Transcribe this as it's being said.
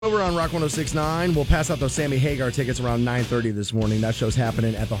Over on Rock 106.9, we'll pass out those Sammy Hagar tickets around 9:30 this morning. That show's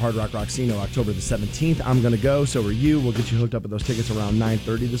happening at the Hard Rock Rocksino October the 17th. I'm going to go, so are you. We'll get you hooked up with those tickets around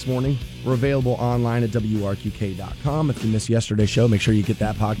 9:30 this morning. We're available online at WRQK.com. If you missed yesterday's show, make sure you get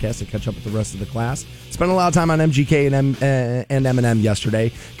that podcast and catch up with the rest of the class. Spent a lot of time on MGK and Eminem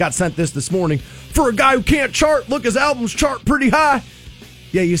yesterday. Got sent this morning. For a guy who can't chart, look, his albums chart pretty high.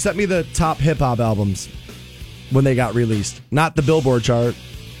 Yeah, you sent me the top hip-hop albums when they got released, not the Billboard chart.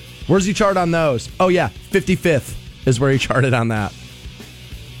 Where's he chart on those? Oh, yeah, 55th is where he charted on that.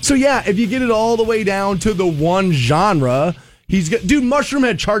 So, yeah, if you get it all the way down to the one genre, dude,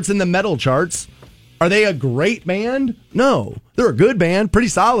 Mushroomhead charts in the metal charts. Are they a great band? No. They're a good band, pretty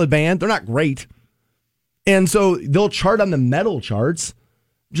solid band. They're not great. And so they'll chart on the metal charts,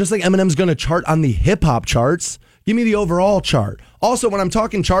 just like Eminem's going to chart on the hip-hop charts. Give me the overall chart. Also, when I'm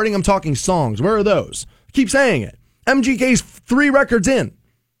talking charting, I'm talking songs. Where are those? Keep saying it. MGK's 3 records in.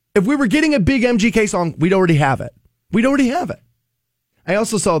 If we were getting a big MGK song, we'd already have it. We'd already have it. I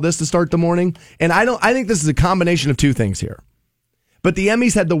also saw this to start the morning, and I think this is a combination of two things here. But the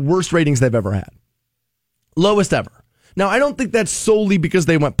Emmys had the worst ratings they've ever had. Lowest ever. Now, I don't think that's solely because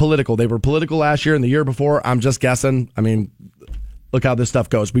they went political. They were political last year and the year before. I'm just guessing. I mean, look how this stuff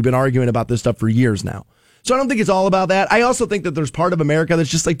goes. We've been arguing about this stuff for years now. So I don't think it's all about that. I also think that there's part of America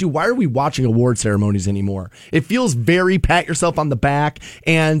that's just like, dude, why are we watching award ceremonies anymore? It feels very pat yourself on the back,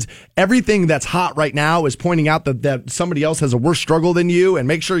 and everything that's hot right now is pointing out that somebody else has a worse struggle than you and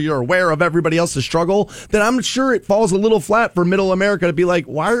make sure you're aware of everybody else's struggle. Then I'm sure it falls a little flat for middle America to be like,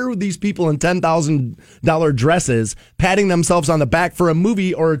 why are these people in $10,000 dresses patting themselves on the back for a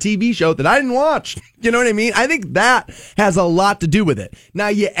movie or a TV show that I didn't watch? You know what I mean? I think that has a lot to do with it. Now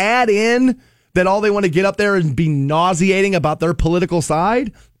you add in that all they want to get up there and be nauseating about their political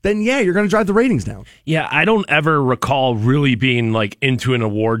side, then yeah, you're going to drive the ratings down. Yeah, I don't ever recall really being like into an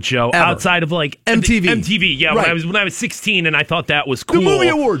award show ever. Outside of like MTV. MTV, yeah, right. when I was 16 and I thought that was cool. The movie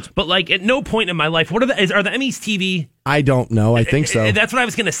awards. But like at no point in my life, are the Emmys TV? I don't know. I think so. That's what I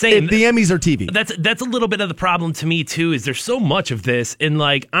was going to say. The Emmys are TV. That's a little bit of the problem to me too. Is there's so much of this, and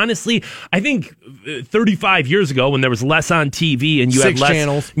like honestly, I think 35 years ago when there was less on TV and you had less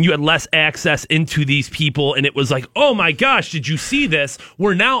channels, and you had less access into these people, and it was like, oh my gosh, did you see this?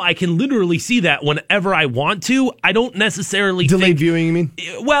 Where now I can literally see that whenever I want to. I don't necessarily delayed viewing. You mean?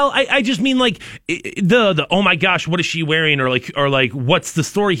 Well, I just mean like the oh my gosh, what is she wearing, or like what's the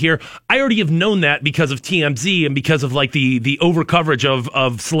story here? I already have known that because of TMZ and because of like the over coverage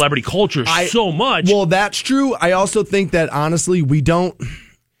of celebrity culture so much. Well, that's true. I also think that honestly,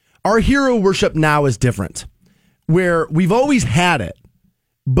 our hero worship now is different, where we've always had it,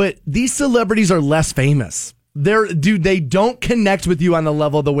 but these celebrities are less famous. They don't connect with you on the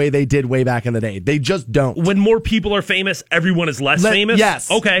level the way they did way back in the day. They just don't. When more people are famous, everyone is less famous? Yes.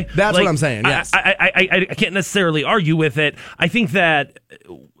 Okay. That's what I'm saying, yes. I can't necessarily argue with it. I think that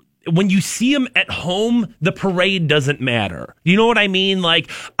when you see them at home, the parade doesn't matter. You know what I mean? Like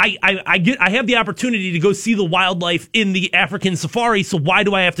I have the opportunity to go see the wildlife in the African safari, so why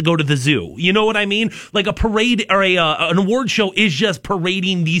do I have to go to the zoo? You know what I mean? Like a parade or an award show is just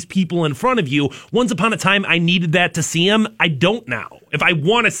parading these people in front of you. Once upon a time, I needed that to see them. I don't now. If I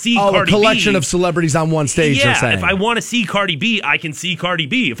want to see Cardi B, a collection of celebrities on one stage. Yeah, you're saying. If I want to see Cardi B, I can see Cardi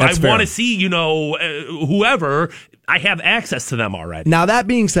B. If I want to see, whoever, I have access to them already. Now, that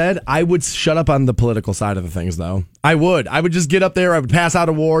being said, I would shut up on the political side of the things, though. I would just get up there. I would pass out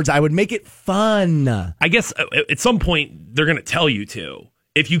awards. I would make it fun. I guess at some point, they're going to tell you to.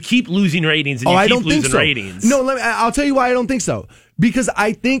 If you keep losing ratings and you keep losing ratings. No, I'll tell you why I don't think so. Because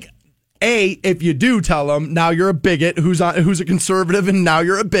I think, if you do tell them, now you're a bigot who's a conservative and now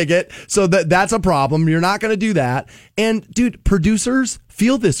you're a bigot. So that's a problem. You're not going to do that. And, dude, producers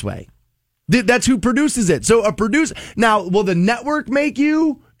feel this way. That's who produces it. So a producer. Now, will the network make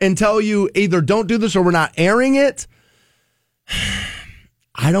you and tell you either don't do this or we're not airing it?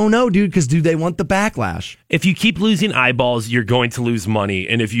 I don't know, dude, because do they want the backlash? If you keep losing eyeballs, you're going to lose money.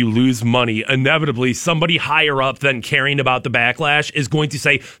 And if you lose money, inevitably somebody higher up than caring about the backlash is going to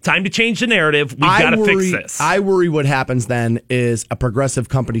say, time to change the narrative. We've got to fix this. I worry what happens then is a progressive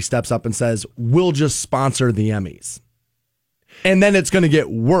company steps up and says, we'll just sponsor the Emmys. And then it's going to get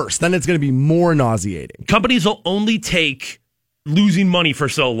worse. Then it's going to be more nauseating. Companies will only take losing money for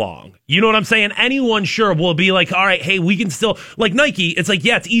so long. You know what I'm saying? Anyone sure will be like, all right, hey, we can still, like Nike, it's like,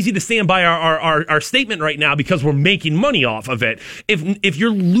 yeah, it's easy to stand by our statement right now because we're making money off of it. If you're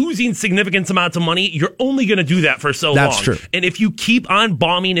losing significant amounts of money, you're only going to do that for so long. That's true. And if you keep on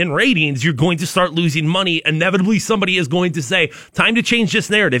bombing in ratings, you're going to start losing money. Inevitably, somebody is going to say, time to change this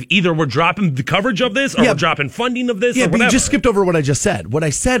narrative. Either we're dropping the coverage of this or we're dropping funding of this or whatever. But you just skipped over what I just said. What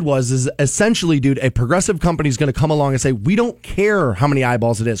I said is essentially, dude, a progressive company is going to come along and say, we don't care how many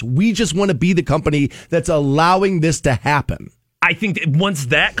eyeballs it is. We just want to be the company that's allowing this to happen. I think that once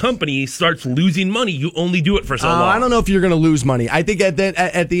that company starts losing money, you only do it for so long. I don't know if you're going to lose money. I think at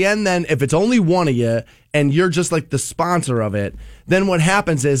the end, then, if it's only one of you and you're just like the sponsor of it, then what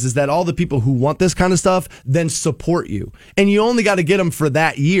happens is that all the people who want this kind of stuff then support you. And you only got to get them for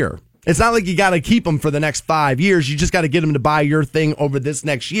that year. It's not like you got to keep them for the next 5 years. You just got to get them to buy your thing over this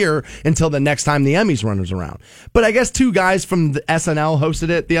next year until the next time the Emmys runners around. But I guess two guys from the SNL hosted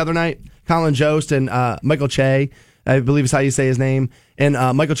it the other night, Colin Jost and Michael Che, I believe is how you say his name. And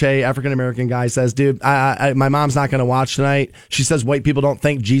Michael Che, African-American guy, says, dude, my mom's not going to watch tonight. She says white people don't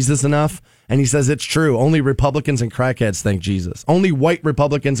thank Jesus enough. And he says it's true. Only Republicans and crackheads thank Jesus. Only white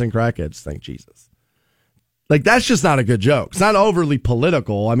Republicans and crackheads thank Jesus. Like, that's just not a good joke. It's not overly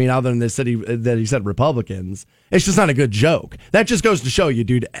political. I mean, other than that he said Republicans, it's just not a good joke. That just goes to show you,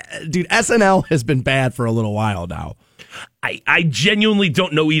 dude, SNL has been bad for a little while now. I genuinely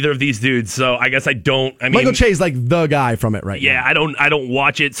don't know either of these dudes, so I guess I don't. I mean, Michael Che is like the guy from it right now. Yeah, I don't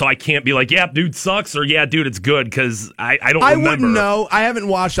watch it, so I can't be like, yeah, dude sucks, or yeah, dude, it's good, because I don't remember. I wouldn't know. I haven't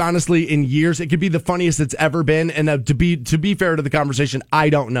watched, honestly, in years. It could be the funniest it's ever been, and to be fair to the conversation,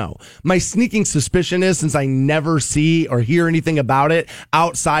 I don't know. My sneaking suspicion is, since I never see or hear anything about it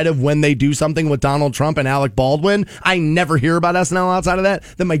outside of when they do something with Donald Trump and Alec Baldwin, I never hear about SNL outside of that,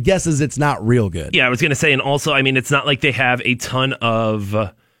 then my guess is it's not real good. Yeah, I was going to say, and also, I mean, it's not like they have a ton of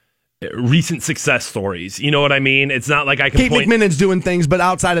recent success stories. You know what I mean? It's not like I can Kate McMinnon's doing things, but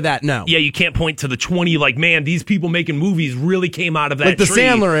outside of that, no. Yeah, you can't point to the 20, like, man, these people making movies really came out of that like the tree.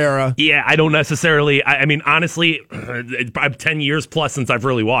 Sandler era. Yeah, I don't necessarily, I mean, honestly, I'm 10 years plus since I've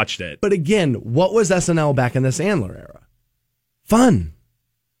really watched it. But again, what was SNL back in the Sandler era? Fun.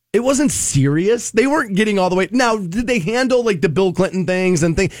 It wasn't serious. They weren't getting all the way. Now, did they handle like the Bill Clinton things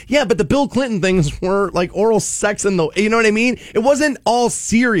and things? Yeah, but the Bill Clinton things were like oral sex in the, you know what I mean? It wasn't all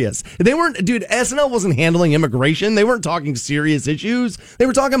serious. They weren't, dude, SNL wasn't handling immigration. They weren't talking serious issues. They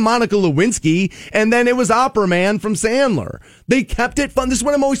were talking Monica Lewinsky, and then it was Opera Man from Sandler. They kept it fun. This is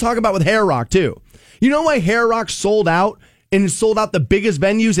what I'm always talking about with Hair Rock, too. You know why Hair Rock sold out? And sold out the biggest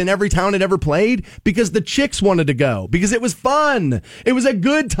venues in every town it ever played? Because the chicks wanted to go. Because it was fun. It was a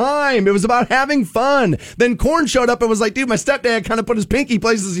good time. It was about having fun. Then Korn showed up and was like, dude, my stepdad kind of put his pinky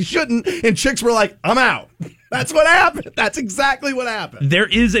places he shouldn't. And chicks were like, I'm out. That's what happened. That's exactly what happened. There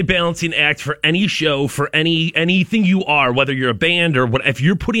is a balancing act for any show, for anything you are, whether you're a band or what. If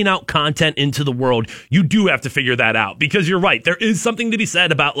you're putting out content into the world, you do have to figure that out, because you're right. There is something to be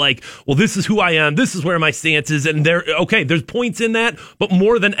said about like, well, this is who I am. This is where my stance is. And there's points in that. But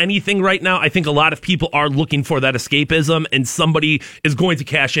more than anything right now, I think a lot of people are looking for that escapism, and somebody is going to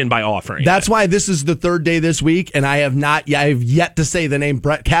cash in by offering. That's why this is the third day this week, and I have yet to say the name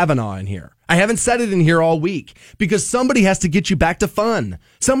Brett Kavanaugh in here. I haven't said it in here all week, because somebody has to get you back to fun.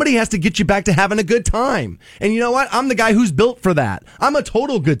 Somebody has to get you back to having a good time. And you know what? I'm the guy who's built for that. I'm a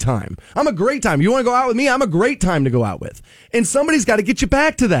total good time. I'm a great time. You want to go out with me? I'm a great time to go out with. And somebody's got to get you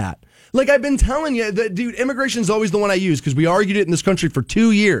back to that. Like I've been telling you, dude, immigration is always the one I use, because we argued it in this country for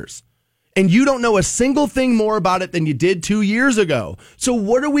 2 years. And you don't know a single thing more about it than you did 2 years ago. So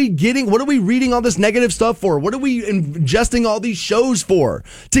what are we getting? What are we reading all this negative stuff for? What are we ingesting all these shows for?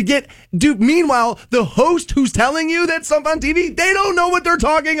 To get, dude, meanwhile, the host who's telling you that stuff on TV, they don't know what they're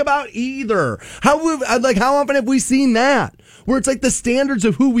talking about either. How often have we seen that? Where it's like the standards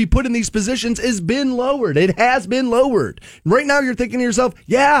of who we put in these positions has been lowered. It has been lowered. Right now you're thinking to yourself,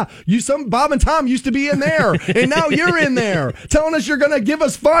 yeah, Bob and Tom used to be in there, and now you're in there, telling us you're going to give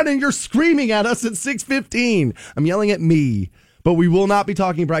us fun, and you're screaming at us at 6:15. I'm yelling at me. But we will not be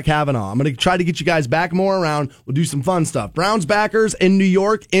talking Brett Kavanaugh. I'm going to try to get you guys back more around. We'll do some fun stuff. Browns backers in New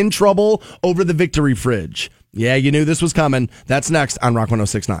York in trouble over the victory fridge. Yeah, you knew this was coming. That's next on Rock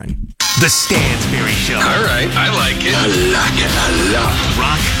 106.9. The Stansberry Show. All right, I like it. I like it a lot.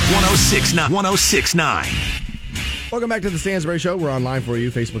 Rock 106.9. Welcome back to The Stansberry Show. We're online for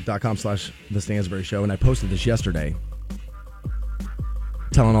you, facebook.com/The Stansberry Show. And I posted this yesterday,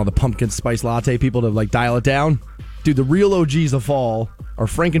 telling all the pumpkin spice latte people to like dial it down. Dude, the real OGs of fall are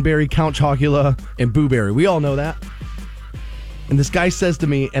Frankenberry, Count Chocula, and Boo Berry. We all know that. And this guy says to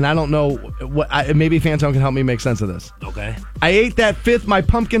me, and I don't know maybe Fantone can help me make sense of this. Okay. I ate that fifth my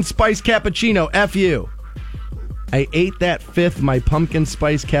pumpkin spice cappuccino. F you. I ate that fifth my pumpkin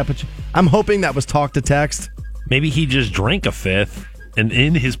spice cappuccino. I'm hoping that was talk to text. Maybe he just drank a fifth and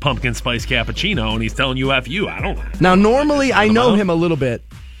in his pumpkin spice cappuccino, and he's telling you F you. I don't know. Now, normally I know him a little bit.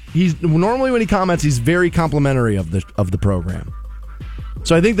 Normally when he comments, he's very complimentary of the program.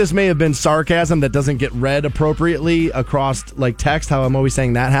 So I think this may have been sarcasm that doesn't get read appropriately across like text. How I'm always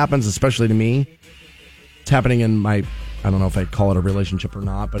saying that happens, especially to me. It's happening in my, I don't know if I call it a relationship or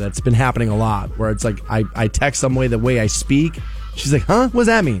not, but it's been happening a lot where it's like I text some way the way I speak. She's like, huh? What does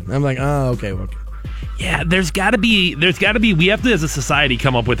that mean? I'm like, oh, okay. Yeah, there's got to be, we have to as a society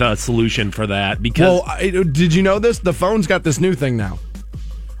come up with a solution for that because. Well, did you know this? The phone's got this new thing now.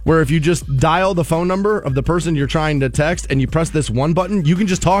 Where if you just dial the phone number of the person you're trying to text and you press this one button, you can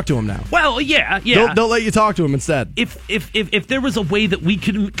just talk to him now. Well, yeah. They'll let you talk to him instead. If there was a way that we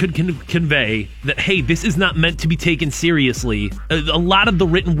could convey that, hey, this is not meant to be taken seriously, a lot of the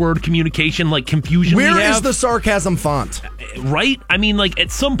written word communication, like confusion. Where is the sarcasm font? Right? I mean, like at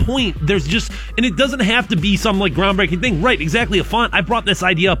some point, there's just, and it doesn't have to be some like groundbreaking thing. Right? Exactly. A font. I brought this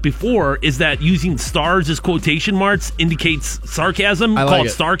idea up before. Is that using stars as quotation marks indicates sarcasm? I like called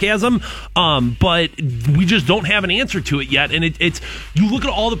it. Sarcasm, but we just don't have an answer to it yet. And it's you look at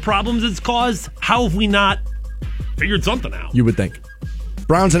all the problems it's caused. How have we not figured something out? You would think.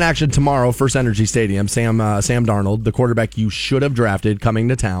 Browns in action tomorrow, First Energy Stadium. Sam Darnold, the quarterback you should have drafted, coming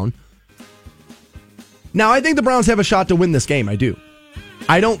to town. Now, I think the Browns have a shot to win this game. I do.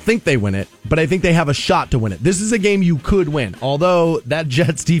 I don't think they win it, but I think they have a shot to win it. This is a game you could win, although that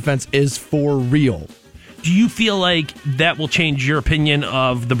Jets defense is for real. Do you feel like that will change your opinion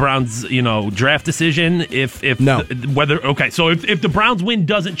of the Browns, draft decision? No. So if the Browns win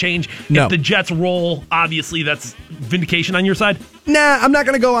doesn't change, no. If the Jets roll, obviously that's vindication on your side? Nah, I'm not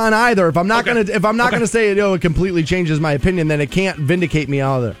going to go on either. If I'm not going to say it completely changes my opinion, then it can't vindicate me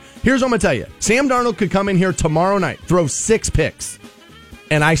either. Here's what I'm going to tell you. Sam Darnold could come in here tomorrow night, throw 6 picks,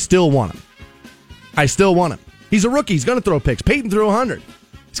 and I still want him. He's a rookie. He's going to throw picks. Peyton threw 100.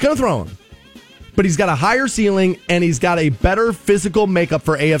 He's going to throw them. But he's got a higher ceiling, and he's got a better physical makeup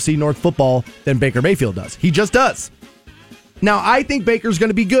for AFC North football than Baker Mayfield does. He just does. Now, I think Baker's going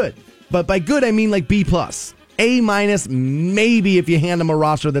to be good. But by good, I mean like B+. A-, maybe if you hand him a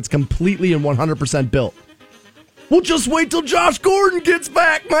roster that's completely and 100% built. Well, just wait till Josh Gordon gets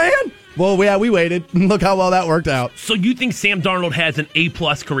back, man. Well, yeah, we waited. Look how well that worked out. So you think Sam Darnold has an A+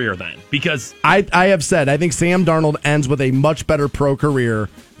 career then? Because I have said, I think Sam Darnold ends with a much better pro career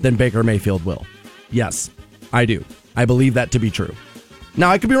than Baker Mayfield will. Yes, I do. I believe that to be true. Now,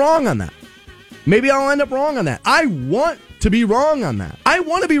 I could be wrong on that. Maybe I'll end up wrong on that. I want to be wrong on that. I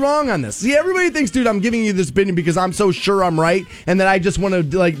want to be wrong on this. See, everybody thinks, dude, I'm giving you this opinion because I'm so sure I'm right and that I just want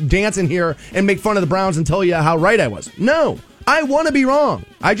to like dance in here and make fun of the Browns and tell you how right I was. No, I want to be wrong.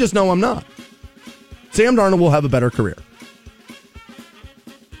 I just know I'm not. Sam Darnold will have a better career.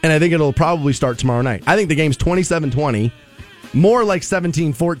 And I think it'll probably start tomorrow night. I think the game's 27-20, more like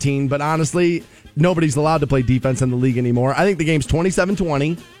 17-14, but honestly, nobody's allowed to play defense in the league anymore. I think the game's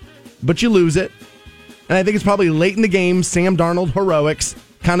 27-20, but you lose it. And I think it's probably late in the game, Sam Darnold heroics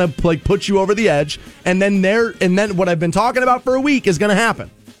kind of like puts you over the edge, and then what I've been talking about for a week is going to happen.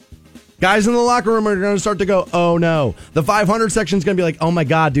 Guys in the locker room are going to start to go, oh no. The 500 section is going to be like, oh my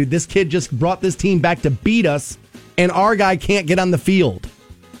God, dude, this kid just brought this team back to beat us, and our guy can't get on the field.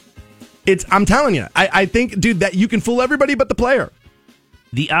 I'm telling you, I think, dude, that you can fool everybody but the player.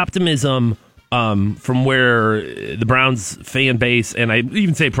 The optimism from where the Browns fan base, and I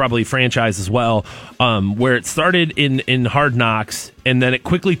even say probably franchise as well, where it started in Hard Knocks, and then it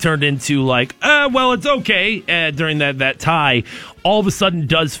quickly turned into like, well, it's okay during that tie, all of a sudden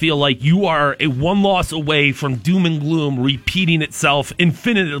does feel like you are a one loss away from doom and gloom repeating itself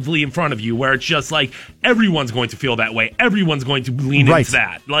infinitively in front of you, where it's just like everyone's going to feel that way. Everyone's going to lean into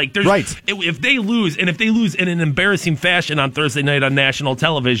that. Like, there's, if they lose, and if they lose in an embarrassing fashion on Thursday night on national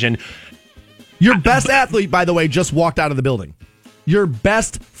television. Your best athlete, by the way, just walked out of the building. Your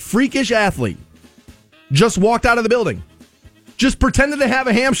best freakish athlete just walked out of the building. Just pretended to have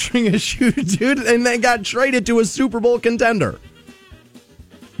a hamstring issue, dude, and then got traded to a Super Bowl contender.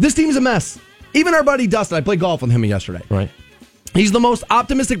 This team's a mess. Even our buddy Dustin, I played golf with him yesterday. Right. He's the most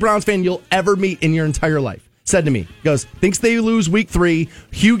optimistic Browns fan you'll ever meet in your entire life. Said to me, goes, thinks they lose week 3,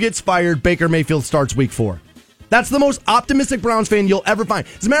 Hugh gets fired, Baker Mayfield starts week 4. That's the most optimistic Browns fan you'll ever find.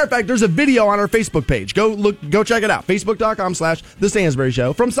 As a matter of fact, there's a video on our Facebook page. Go check it out. Facebook.com/The Stansbury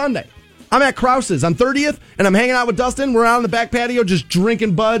Show from Sunday. I'm at Krause's on 30th, and I'm hanging out with Dustin. We're out on the back patio just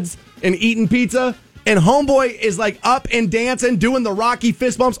drinking buds and eating pizza. And homeboy is like up and dancing, doing the Rocky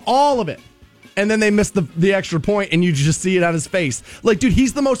fist bumps, all of it. And then they miss the extra point, and you just see it on his face. Like, dude,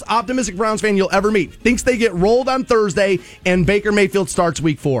 he's the most optimistic Browns fan you'll ever meet. Thinks they get rolled on Thursday, and Baker Mayfield starts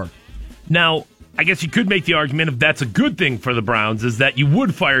week 4. Now, I guess you could make the argument if that's a good thing for the Browns, is that you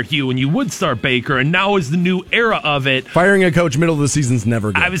would fire Hugh and you would start Baker, and now is the new era of it. Firing a coach middle of the season is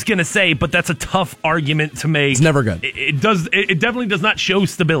never good. I was going to say, but that's a tough argument to make. It's never good. It definitely does not show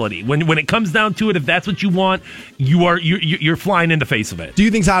stability. When it comes down to it, if that's what you want, you're flying in the face of it. Do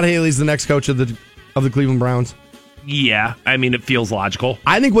you think Todd Haley's the next coach of the Cleveland Browns? Yeah, I mean, it feels logical.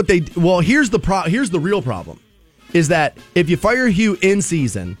 I think here's the real problem. Is that if you fire Hugh in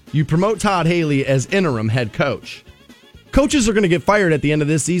season, you promote Todd Haley as interim head coach. Coaches are going to get fired at the end of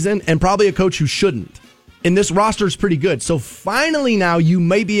this season, and probably a coach who shouldn't. And this roster is pretty good. So finally now you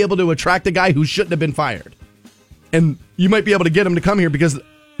may be able to attract a guy who shouldn't have been fired. And you might be able to get him to come here because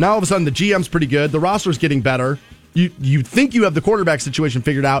now all of a sudden the GM's pretty good. The roster's getting better. You think you have the quarterback situation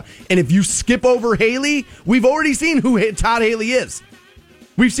figured out. And if you skip over Haley, we've already seen who Todd Haley is.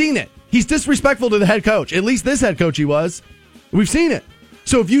 We've seen it. He's disrespectful to the head coach. At least this head coach he was. We've seen it.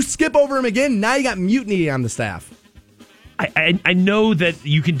 So if you skip over him again, now you got mutiny on the staff. I know that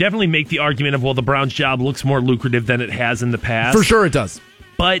you can definitely make the argument of, well, the Browns' job looks more lucrative than it has in the past. For sure it does.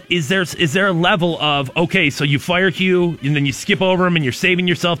 But is there a level of, okay, so you fire Hugh, and then you skip over him, and you're saving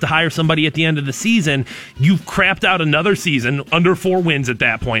yourself to hire somebody at the end of the season. You've crapped out another season. Under 4 wins at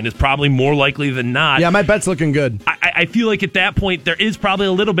that point is probably more likely than not. Yeah, my bet's looking good. I feel like at that point, there is probably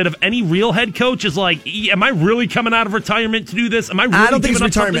a little bit of any real head coach is like, am I really coming out of retirement to do this? Am I really I don't think giving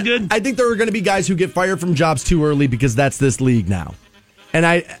it's up retirement. something good? I think there are going to be guys who get fired from jobs too early because that's this league now. And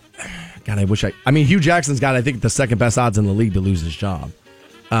I wish Hugh Jackson's got, I think, the second best odds in the league to lose his job.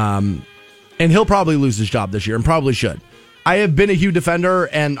 And he'll probably lose his job this year and probably should. I have been a Hugh defender,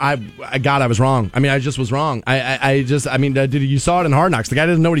 and I was wrong. I mean, I just was wrong. You saw it in Hard Knocks. The guy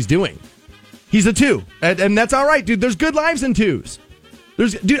doesn't know what he's doing. He's a 2, and that's all right, dude. There's good lives in 2s.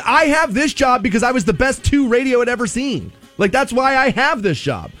 Dude, I have this job because I was the best 2 radio had ever seen. Like, that's why I have this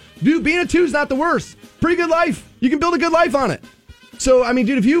job. Dude, being a 2 is not the worst. Pretty good life. You can build a good life on it. So, I mean,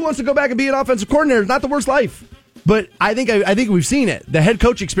 dude, if Hugh wants to go back and be an offensive coordinator, it's not the worst life. But I think we've seen it. The head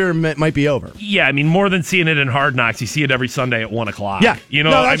coach experiment might be over. Yeah, I mean, more than seeing it in Hard Knocks, you see it every Sunday at 1:00. Yeah, you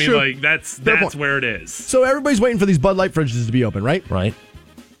know, that's true. like that's where it is. So everybody's waiting for these Bud Light fridges to be open, right? Right.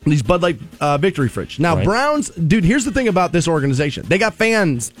 These Bud Light Victory fridge. Now, right. Browns, dude, here's the thing about this organization. They got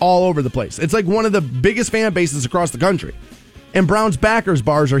fans all over the place. It's like one of the biggest fan bases across the country. And Browns backers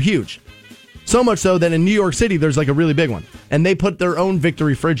bars are huge. So much so that in New York City, there's like a really big one. And they put their own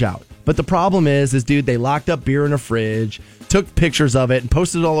Victory fridge out. But the problem is, dude, they locked up beer in a fridge, took pictures of it, and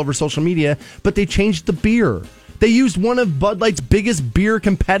posted it all over social media, but they changed the beer. They used one of Bud Light's biggest beer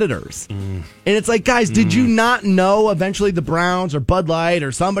competitors. And it's like, guys, did you not know eventually the Browns or Bud Light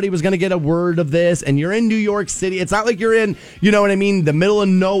or somebody was going to get a word of this? And you're in New York City. It's not like you're in, you know what I mean, the middle of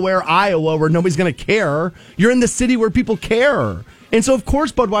nowhere, Iowa, where nobody's going to care. You're in the city where people care. And so, of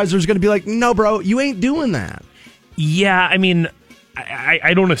course, Budweiser's going to be like, no, bro, you ain't doing that. Yeah, I mean,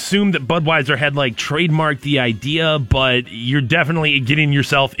 I don't assume that Budweiser had like trademarked the idea, but you're definitely getting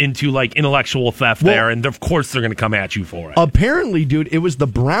yourself into like intellectual theft there, and of course they're going to come at you for it. Apparently, dude, it was the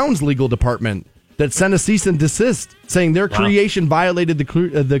Browns legal department that sent a cease and desist saying their creation violated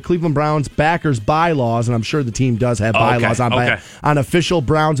the Cleveland Browns backers bylaws, and I'm sure the team does have bylaws on official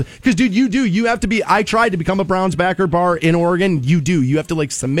Browns. Because, dude, you have to be. I tried to become a Browns backer bar in Oregon. You have to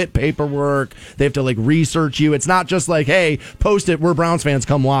like submit paperwork. They have to like research you. It's not just like, hey, post it. We're Browns fans.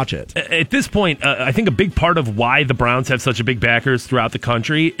 Come watch it. At this point, I think a big part of why the Browns have such a big backers throughout the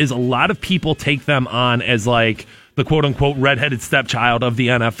country is a lot of people take them on as like the quote-unquote redheaded stepchild of the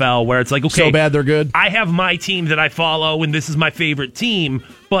NFL, where it's like, okay, so bad they're good. I have my team that I follow, and this is my favorite team,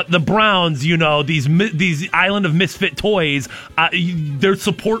 but the Browns, you know, these island of misfit toys, there's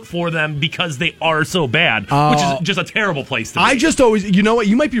support for them because they are so bad, which is just a terrible place to be. I just always, you know what,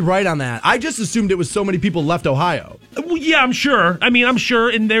 you might be right on that. I just assumed it was so many people left Ohio. Well, yeah, I'm sure. I mean, I'm sure,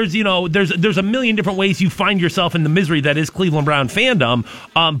 and there's a million different ways you find yourself in the misery that is Cleveland Brown fandom.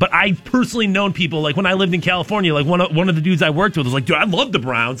 But I've personally known people, like when I lived in California, like one of the dudes I worked with was like, dude, I love the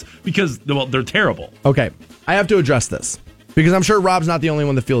Browns because, well, they're terrible. Okay, I have to address this because I'm sure Rob's not the only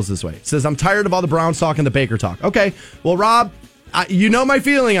one that feels this way. He says, I'm tired of all the Browns talk and the Baker talk. Okay, well, Rob, you know my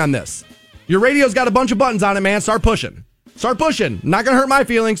feeling on this. Your radio's got a bunch of buttons on it, man. Start pushing. Start pushing. Not going to hurt my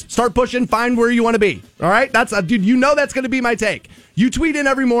feelings. Start pushing. Find where you want to be. All right? Dude, you know that's going to be my take. You tweet in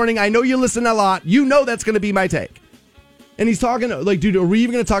every morning. I know you listen a lot. You know that's going to be my take. And he's talking, like, dude, are we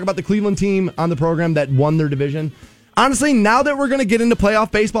even going to talk about the Cleveland team on the program that won their division? Honestly, now that we're going to get into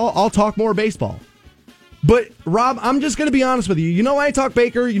playoff baseball, I'll talk more baseball. But, Rob, I'm just going to be honest with you. You know why I talk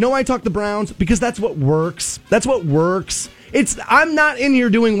Baker? You know why I talk the Browns? Because that's what works. That's what works. I'm not in here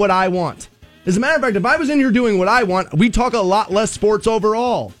doing what I want. As a matter of fact, if I was in here doing what I want, we'd talk a lot less sports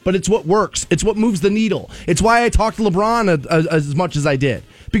overall. But it's what works. It's what moves the needle. It's why I talked LeBron as much as I did.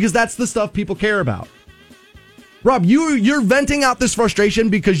 Because that's the stuff people care about. Rob, you're venting out this frustration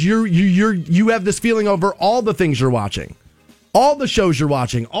because you have this feeling over all the things you're watching. All the shows you're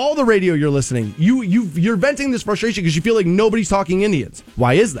watching, all the radio you're listening, you're venting this frustration because you feel like nobody's talking Indians.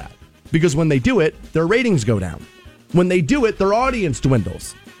 Why is that? Because when they do it, their ratings go down. When they do it, their audience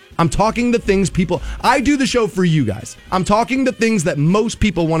dwindles. I'm talking the things people... I do the show for you guys. I'm talking the things that most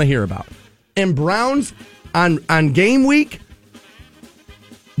people want to hear about. And Browns on game week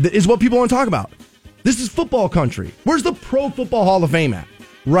is what people want to talk about. This is football country. Where's the Pro Football Hall of Fame at?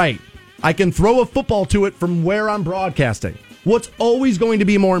 Right. I can throw a football to it from where I'm broadcasting. What's always going to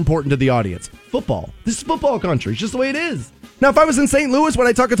be more important to the audience? Football. This is football country. It's just the way it is. Now, if I was in St. Louis, would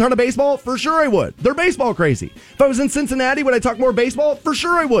I talk a ton of baseball? For sure I would. They're baseball crazy. If I was in Cincinnati, would I talk more baseball? For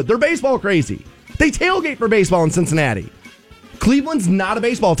sure I would. They're baseball crazy. They tailgate for baseball in Cincinnati. Cleveland's not a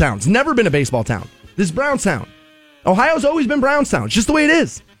baseball town. It's never been a baseball town. This is Brownstown. Ohio's always been Brownstown. It's just the way it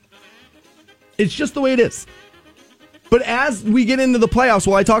is. It's just the way it is. But as we get into the playoffs,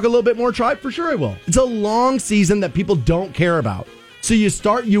 will I talk a little bit more Tribe? For sure I will. It's a long season that people don't care about. So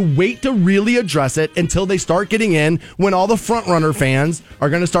you wait to really address it until they start getting in. When all the front-runner fans are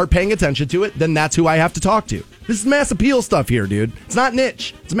going to start paying attention to it, then that's who I have to talk to. This is mass appeal stuff here, dude. It's not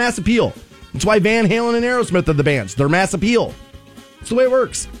niche. It's mass appeal. That's why Van Halen and Aerosmith are the bands. They're mass appeal. It's the way it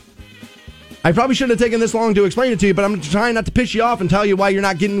works. I probably shouldn't have taken this long to explain it to you, but I'm trying not to piss you off and tell you why you're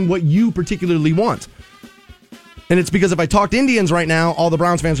not getting what you particularly want. And it's because if I talked Indians right now, all the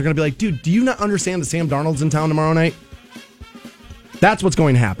Browns fans are going to be like, dude, do you not understand that Sam Darnold's in town tomorrow night? That's what's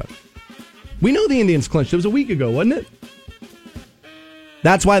going to happen. We know the Indians clinched. It was a week ago, wasn't it?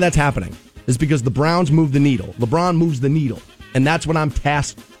 That's why that's happening. It's because the Browns move the needle. LeBron moves the needle. And that's what I'm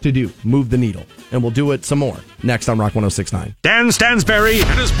tasked to do, move the needle. And we'll do it some more next on Rock 106.9. Dan Stansberry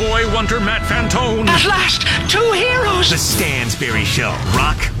and his boy wonder Matt Fantone. At last, two heroes. The Stansberry Show.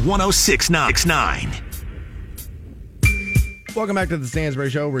 Rock 106.9. Welcome back to the Stansberry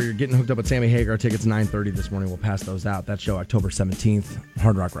Show, where you're getting hooked up with Sammy Hagar. Tickets 9:30 this morning. We'll pass those out. That show October 17th,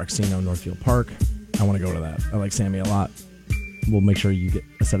 Hard Rock Rocksino, Northfield Park. I want to go to that. I like Sammy a lot. We'll make sure you get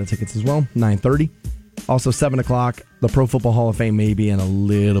a set of tickets as well. 9:30. Also 7 o'clock, the Pro Football Hall of Fame may be in a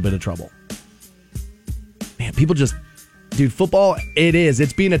little bit of trouble. Man, people just... Dude, football, it is.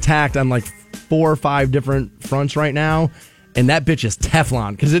 It's being attacked on like 4 or 5 different fronts right now. And that bitch is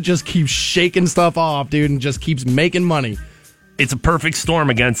Teflon because it just keeps shaking stuff off, dude, and just keeps making money. It's a perfect storm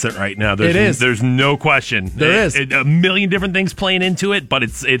against it right now. There's, it is. There's no question. There is a million different things playing into it, but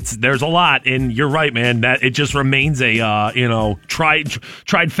it's there's a lot. And you're right, man. That it just remains a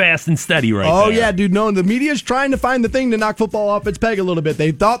tried fast and steady right now. Oh yeah, dude. No, the media's trying to find the thing to knock football off its peg a little bit.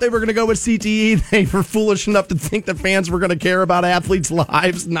 They thought they were going to go with CTE. They were foolish enough to think that fans were going to care about athletes'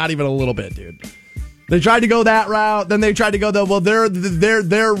 lives. Not even a little bit, dude. They tried to go that route. Then they tried to go they're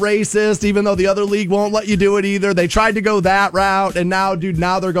racist, even though the other league won't let you do it either. They tried to go that route, and now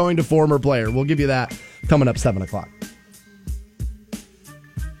they're going to former player. We'll give you that coming up 7 o'clock.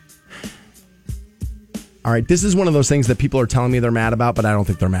 All right, this is one of those things that people are telling me they're mad about, but I don't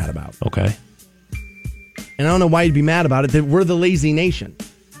think they're mad about. Okay. And I don't know why you'd be mad about it. That we're the lazy nation.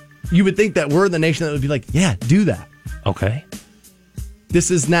 You would think that we're the nation that would be like, yeah, do that. Okay. This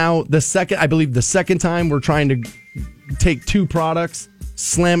is now the second time we're trying to take 2 products,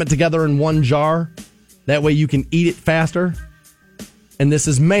 slam it together in one jar. That way you can eat it faster. And this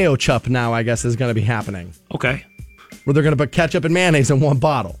is Mayo Chup now, I guess, is going to be happening. Okay. Where they're going to put ketchup and mayonnaise in one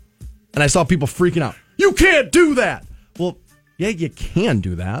bottle. And I saw people freaking out. You can't do that. Well, yeah, you can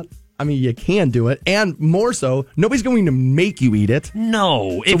do that. I mean, you can do it. And more so, nobody's going to make you eat it.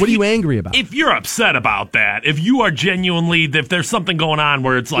 No. So what are you angry about? If you're upset about that, if you are genuinely, if there's something going on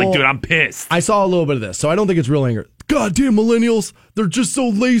where it's like, dude, I'm pissed. I saw a little bit of this, so I don't think it's real anger. Goddamn millennials. They're just so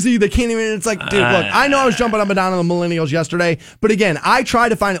lazy. They can't even, it's like, dude, look, I know I was jumping up and down on the millennials yesterday, but again, I try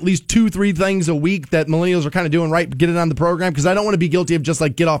to find at least 2-3 things a week that millennials are kind of doing right, get it on the program, because I don't want to be guilty of just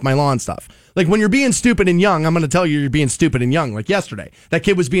like get off my lawn stuff. Like when you're being stupid and young, I'm going to tell you you're being stupid and young. Like yesterday, that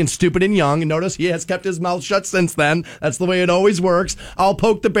kid was being stupid and young, and notice he has kept his mouth shut since then. That's the way it always works. I'll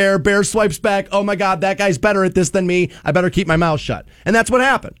poke the bear, bear swipes back. Oh my God, that guy's better at this than me. I better keep my mouth shut. And that's what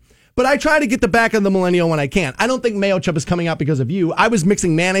happened. But I try to get the back of the millennial when I can. I don't think Mayo Chup is coming out because of you. I was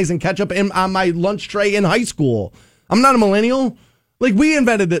mixing mayonnaise and ketchup on my lunch tray in high school. I'm not a millennial. Like, we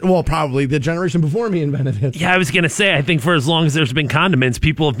invented it. Well, probably the generation before me invented it. Yeah, I was going to say, I think for as long as there's been condiments,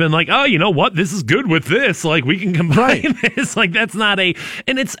 people have been like, oh, you know what? This is good with this. Like, we can combine this. Like, that's not a...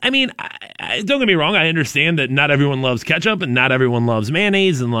 And it's, I mean, don't get me wrong. I understand that not everyone loves ketchup and not everyone loves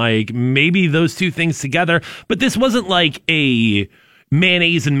mayonnaise and, like, maybe those two things together. But this wasn't like a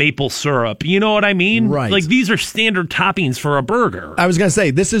mayonnaise and maple syrup. You know what I mean? Right. Like, these are standard toppings for a burger. I was going to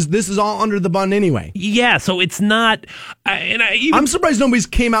say, this is all under the bun anyway. Yeah, so it's not... I'm surprised nobody's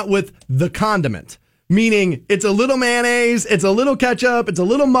came out with the condiment. Meaning, it's a little mayonnaise, it's a little ketchup, it's a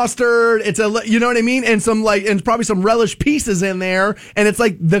little mustard, you know what I mean, and and probably some relish pieces in there, and it's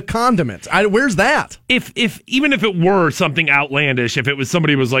like the condiment. Where's that? Even if it were something outlandish, if it was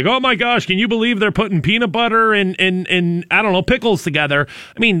somebody was like, oh my gosh, can you believe they're putting peanut butter and I don't know, pickles together?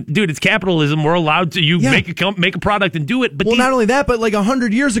 I mean, dude, it's capitalism. We're allowed to make a product and do it. But not only that, but like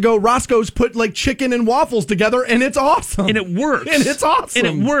 100 years ago, Roscoe's put like chicken and waffles together, and it's awesome, and it works, and it's awesome,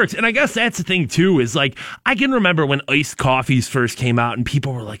 and it works. And I guess that's the thing too, is like, I can remember when iced coffees first came out and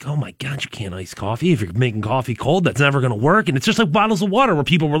people were like, oh my God, you can't ice coffee. If you're making coffee cold, that's never going to work. And it's just like bottles of water where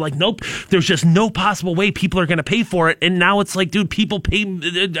people were like, nope, there's just no possible way people are going to pay for it. And now it's like, dude, people pay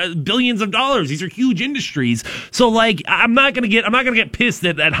billions of dollars. These are huge industries. So like, I'm not going to get pissed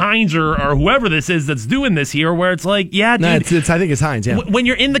at Heinz or whoever this is that's doing this here, where it's like, yeah, dude. No, I think it's Heinz, yeah. When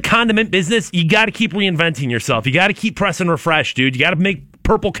you're in the condiment business, you got to keep reinventing yourself. You got to keep pressing refresh, dude. You got to make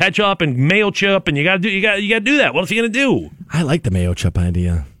purple ketchup and mayo chip, and you got to do that. What else are you gonna do? I like the mayo chip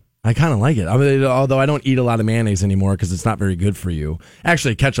idea. I kind of like it. I mean, although I don't eat a lot of mayonnaise anymore because it's not very good for you.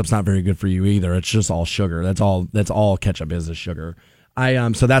 Actually, ketchup's not very good for you either. It's just all sugar. That's all ketchup is sugar.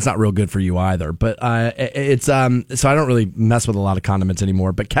 So that's not real good for you either. But it's so I don't really mess with a lot of condiments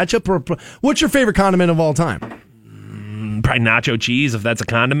anymore. But ketchup, what's your favorite condiment of all time? Probably nacho cheese, if that's a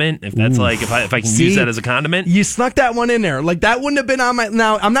condiment. If that's like, if I can use that as a condiment. You snuck that one in there. Like, that wouldn't have been on my...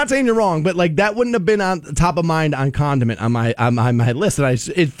 Now, I'm not saying you're wrong, but like, that wouldn't have been on top of mind on condiment on my list. And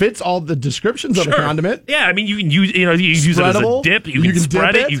it fits all the descriptions of a condiment. Yeah, I mean, you can use you use it as a dip. You can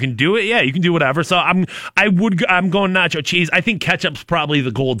spread it. You can do it. Yeah, you can do whatever. So I'm going nacho cheese. I think ketchup's probably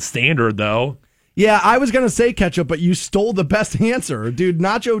the gold standard, though. Yeah, I was going to say ketchup, but you stole the best answer. Dude,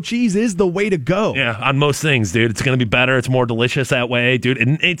 nacho cheese is the way to go. Yeah, on most things, dude. It's going to be better. It's more delicious that way, dude.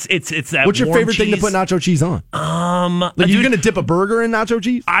 And it's that What's your favorite cheese thing to put nacho cheese on? Like, you're going to dip a burger in nacho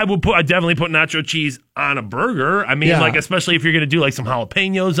cheese? I definitely put nacho cheese on a burger. I mean, like, especially if you're going to do like some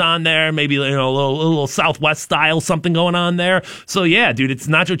jalapenos on there, maybe, you know, a little Southwest style something going on there. So yeah, dude, it's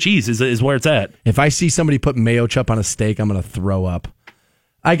nacho cheese is where it's at. If I see somebody put mayo chup on a steak, I'm going to throw up.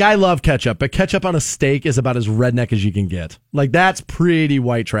 Like, I love ketchup, but ketchup on a steak is about as redneck as you can get. Like, that's pretty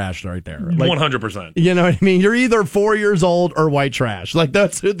white trash right there. Like, 100%. You know what I mean? You're either 4 years old or white trash. Like,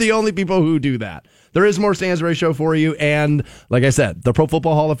 that's the only people who do that. There is more Stansbury Show for you, and like I said, the Pro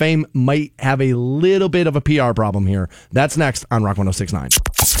Football Hall of Fame might have a little bit of a PR problem here. That's next on Rock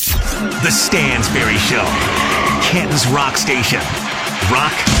 106.9. The Stansbury Show, Canton's Rock Station.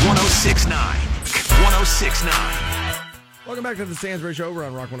 Rock 106.9. 106.9. Welcome back to the Stansbury Show. We're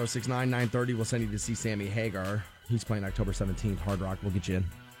on Rock 106.9, 9:30. We'll send you to see Sammy Hagar. He's playing October 17th, Hard Rock. We'll get you in.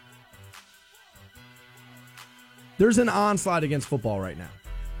 There's an onslaught against football right now.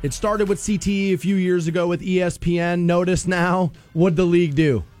 It started with CTE a few years ago with ESPN. Notice now, what'd the league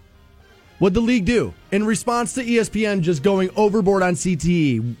do? What'd the league do? In response to ESPN just going overboard on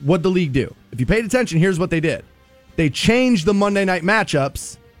CTE, what'd the league do? If you paid attention, here's what they did. They changed the Monday night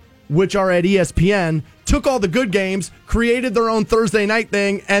matchups, which are at ESPN, took all the good games, created their own Thursday night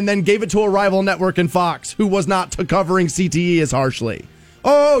thing, and then gave it to a rival network in Fox, who was not covering CTE as harshly.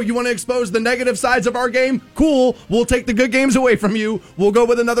 Oh, you want to expose the negative sides of our game? Cool. We'll take the good games away from you. We'll go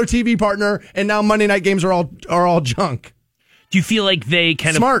with another TV partner, and now Monday night games are all junk. Do you feel like they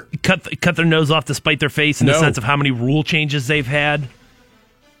kind of cut their nose off to spite their face in the sense of how many rule changes they've had?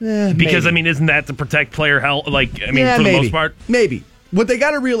 Because, I mean, isn't that to protect player health? Like, I mean, for the most part? Maybe. What they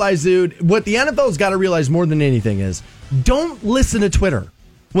got to realize, dude, what the NFL's got to realize more than anything is, don't listen to Twitter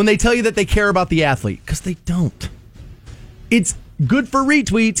when they tell you that they care about the athlete, because they don't. It's good for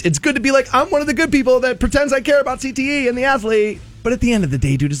retweets. It's good to be like, I'm one of the good people that pretends I care about CTE and the athlete. But at the end of the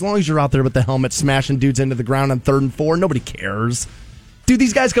day, dude, as long as you're out there with the helmet smashing dudes into the ground on 3rd and 4, nobody cares. Dude,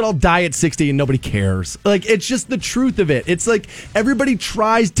 these guys could all die at 60 and nobody cares. Like, it's just the truth of it. It's like everybody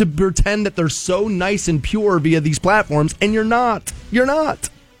tries to pretend that they're so nice and pure via these platforms, and you're not. You're not.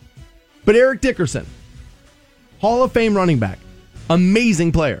 But Eric Dickerson, Hall of Fame running back,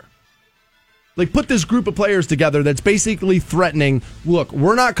 amazing player. Like, put this group of players together that's basically threatening, look,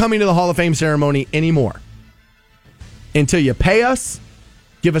 we're not coming to the Hall of Fame ceremony anymore until you pay us,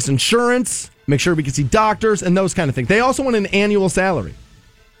 give us insurance, make sure we can see doctors and those kind of things. They also want an annual salary.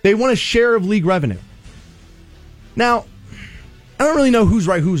 They want a share of league revenue. Now, I don't really know who's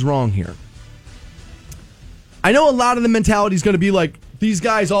right, who's wrong here. I know a lot of the mentality is going to be like, these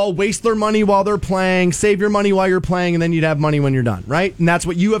guys all waste their money while they're playing, save your money while you're playing, and then you'd have money when you're done, right? And that's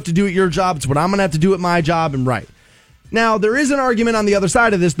what you have to do at your job. It's what I'm going to have to do at my job, and right. Now, there is an argument on the other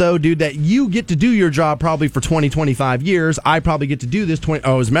side of this, though, dude, that you get to do your job probably for 20, 25 years. I probably get to do this 20.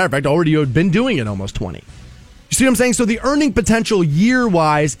 Oh, as a matter of fact, already have been doing it almost 20. You see what I'm saying? So the earning potential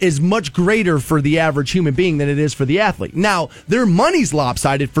year-wise is much greater for the average human being than it is for the athlete. Now, their money's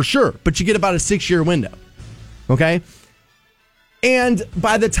lopsided for sure, but you get about a 6-year window. Okay? And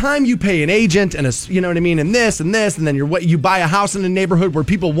by the time you pay an agent and you know what I mean, and this, and then you buy a house in a neighborhood where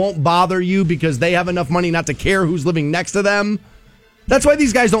people won't bother you because they have enough money not to care who's living next to them. That's why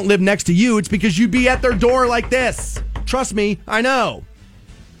these guys don't live next to you. It's because you'd be at their door like this. Trust me, I know.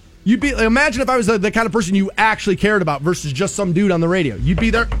 Imagine if I was the kind of person you actually cared about versus just some dude on the radio. You'd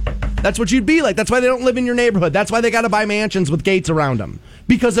be there. That's what you'd be like. That's why they don't live in your neighborhood. That's why they got to buy mansions with gates around them.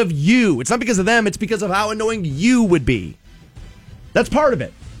 Because of you. It's not because of them. It's because of how annoying you would be. That's part of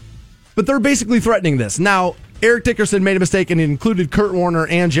it. But they're basically threatening this. Now, Eric Dickerson made a mistake and included Kurt Warner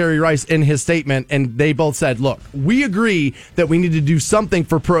and Jerry Rice in his statement, and they both said, look, we agree that we need to do something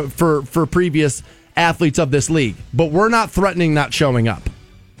for previous athletes of this league, but we're not threatening not showing up.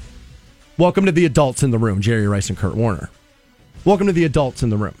 Welcome to the adults in the room, Jerry Rice and Kurt Warner. Welcome to the adults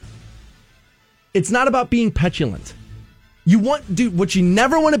in the room. It's not about being petulant. What you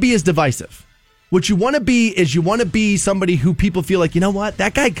never want to be is divisive. What you want to be is you want to be somebody who people feel like, you know what,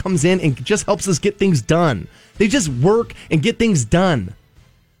 that guy comes in and just helps us get things done. They just work and get things done.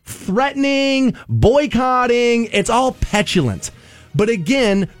 Threatening, boycotting, it's all petulant. But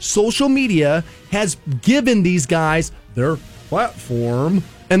again, social media has given these guys their platform,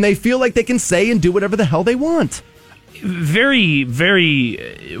 and they feel like they can say and do whatever the hell they want. Very,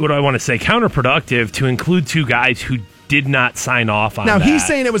 very, what do I want to say, counterproductive to include two guys who did not sign off on that. Now, he's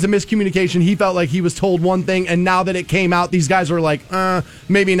saying it was a miscommunication. He felt like he was told one thing, and now that it came out, these guys were like,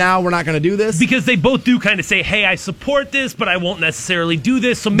 maybe now we're not going to do this. Because they both do kind of say, hey, I support this, but I won't necessarily do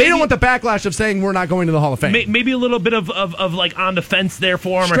this. So maybe, they don't want the backlash of saying we're not going to the Hall of Fame. Maybe a little bit of like on the fence there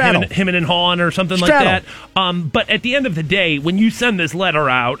for him, or him and Hahn or something like that. But at the end of the day, when you send this letter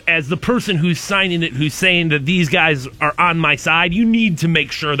out, as the person who's signing it, who's saying that these guys are on my side, you need to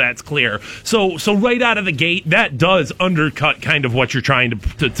make sure that's clear. So right out of the gate, that does undercut kind of what you're trying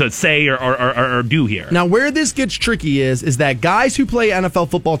to say or do here. Now, where this gets tricky is that guys who play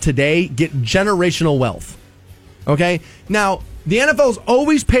NFL football today get generational wealth. Okay? Now, the NFL's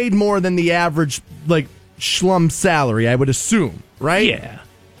always paid more than the average, like, schlum salary, I would assume, right? Yeah.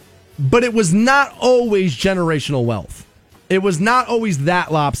 But it was not always generational wealth. It was not always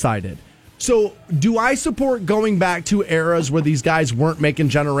that lopsided. So, do I support going back to eras where these guys weren't making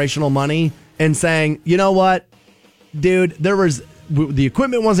generational money and saying, you know what? Dude, the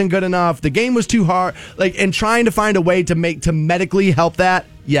equipment wasn't good enough. The game was too hard. And trying to find a way to medically help that.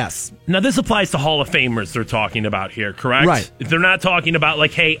 Yes. Now, this applies to Hall of Famers they're talking about here, correct? Right. They're not talking about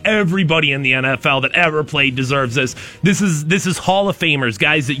like, hey, everybody in the NFL that ever played deserves this. This is Hall of Famers,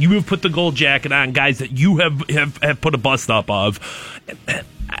 guys that you have put the gold jacket on, guys that you have put a bust up of.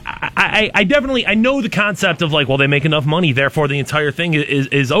 I definitely know the concept of like, well, they make enough money, therefore the entire thing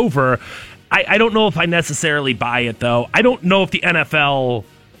is over. I don't know if I necessarily buy it, though. I don't know if the NFL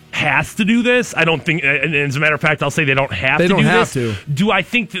has to do this. I don't think, and as a matter of fact, I'll say they don't have to do this. They don't have to. Do I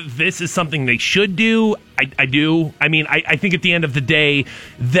think that this is something they should do? I do. I mean, I think at the end of the day,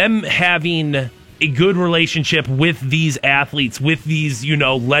 them having a good relationship with these athletes, with these,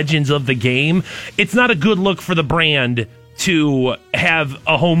 legends of the game, it's not a good look for the brand to have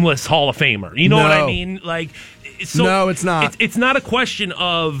a homeless Hall of Famer. You know what I mean? So no, it's not. It's not a question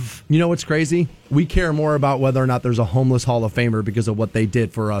of... You know what's crazy? We care more about whether or not there's a homeless Hall of Famer because of what they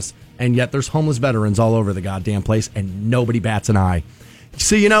did for us, and yet there's homeless veterans all over the goddamn place, and nobody bats an eye.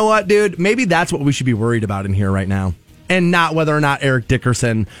 So you know what, dude? Maybe that's what we should be worried about in here right now, and not whether or not Eric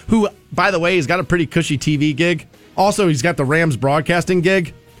Dickerson, who, by the way, has got a pretty cushy TV gig. Also, he's got the Rams broadcasting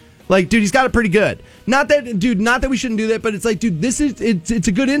gig. Dude, he's got it pretty good. Not that we shouldn't do that, but it's like, dude, it's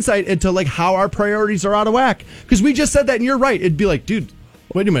a good insight into how our priorities are out of whack. Because we just said that, and you're right. It'd be like, dude,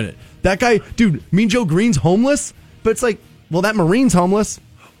 wait a minute. That guy, dude, Mean Joe Green's homeless? But it's like, well, that Marine's homeless.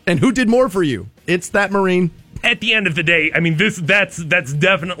 And who did more for you? It's that Marine. At the end of the day, I mean, that's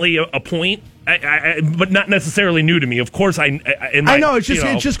definitely a point, but not necessarily new to me. Of course, I know it's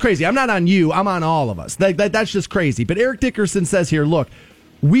just crazy. I'm not on you. I'm on all of us. That's just crazy. But Eric Dickerson says here, look,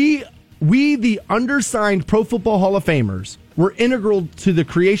 we the undersigned Pro Football Hall of Famers were integral to the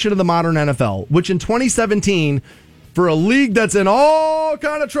creation of the modern NFL, which in 2017, for a league that's in all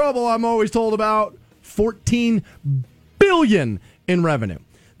kind of trouble, I'm always told about, $14 billion in revenue.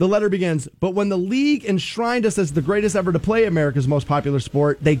 The letter begins, but when the league enshrined us as the greatest ever to play America's most popular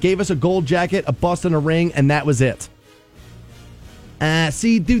sport, they gave us a gold jacket, a bust, and a ring, and that was it.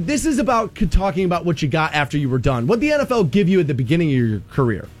 See, dude, this is about talking about what you got after you were done. What the NFL give you at the beginning of your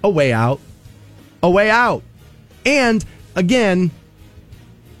career? A way out. A way out. And, again,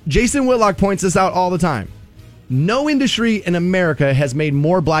 Jason Whitlock points this out all the time. No industry in America has made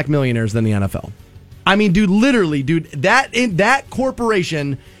more black millionaires than the NFL. I mean, dude, literally, dude, that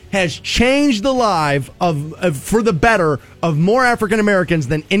corporation has changed the life of for the better of more African Americans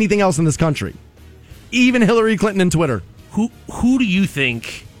than anything else in this country. Even Hillary Clinton and Twitter. Who do you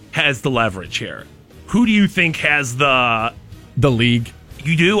think has the leverage here? Who do you think has the league?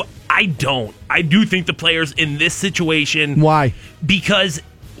 You do? I don't. I do think the players in this situation. Why? Because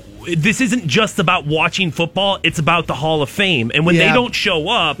this isn't just about watching football. It's about the Hall of Fame. And when they don't show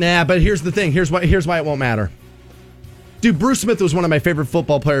up. Nah, but here's the thing. Here's why it won't matter. Dude, Bruce Smith was one of my favorite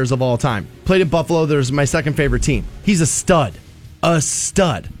football players of all time. Played at Buffalo. There's my second favorite team. He's a stud. A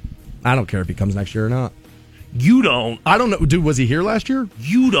stud. I don't care if he comes next year or not. You don't. I don't know. Dude, was he here last year?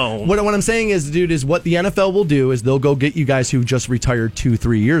 You don't. What I'm saying is, dude, is what the NFL will do is they'll go get you guys who just retired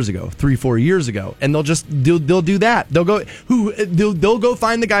 4 years ago, and they'll do that. They'll go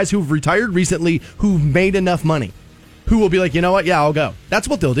find the guys who've retired recently who've made enough money, who will be like, you know what? Yeah, I'll go. That's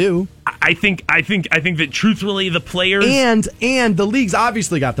what they'll do. I think that truthfully the players and the league's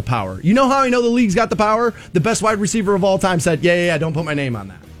obviously got the power. You know how I know the league's got the power? The best wide receiver of all time said, yeah, don't put my name on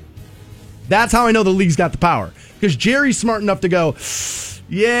that. That's how I know the league's got the power. Because Jerry's smart enough to go,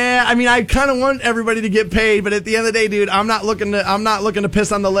 yeah, I mean, I kind of want everybody to get paid, but at the end of the day, dude, I'm not looking to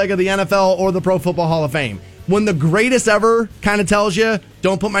piss on the leg of the NFL or the Pro Football Hall of Fame. When the greatest ever kind of tells you,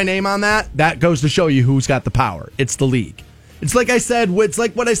 don't put my name on that, that goes to show you who's got the power. It's the league. It's like I said. It's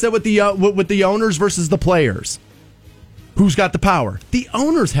like what I said with the owners versus the players. Who's got the power? The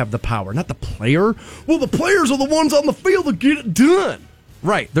owners have the power, not the player. Well, the players are the ones on the field that get it done.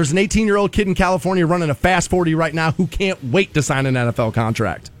 Right. There's an 18-year-old kid in California running a fast 40 right now who can't wait to sign an NFL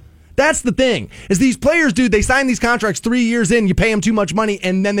contract. That's the thing, is these players, dude, they sign these contracts 3 years in, you pay them too much money,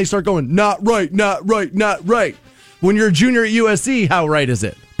 and then they start going, not right. When you're a junior at USC, how right is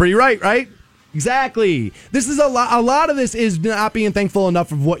it? Pretty right? Exactly. This is a lot of this is not being thankful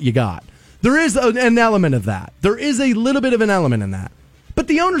enough of what you got. There is an element of that. There is a little bit of an element in that. But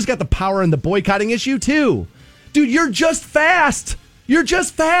the owner's got the power in the boycotting issue, too. Dude, you're just fast. You're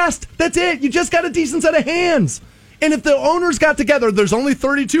just fast. That's it. You just got a decent set of hands. And if the owners got together, there's only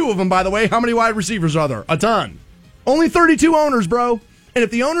 32 of them, by the way. How many wide receivers are there? A ton. Only 32 owners, bro. And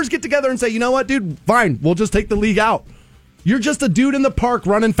if the owners get together and say, you know what, dude, fine, we'll just take the league out. You're just a dude in the park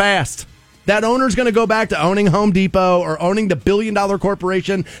running fast. That owner's going to go back to owning Home Depot or owning the billion-dollar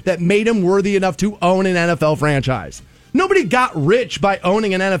corporation that made him worthy enough to own an NFL franchise. Nobody got rich by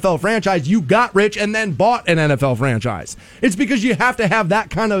owning an NFL franchise. You got rich and then bought an NFL franchise. It's because you have to have that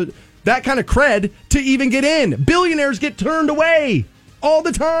kind of cred to even get in. Billionaires get turned away all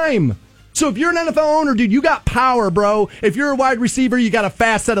the time. So if you're an NFL owner, dude, you got power, bro. If you're a wide receiver, you got a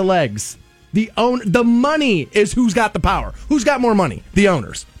fast set of legs. The money is who's got the power. Who's got more money? The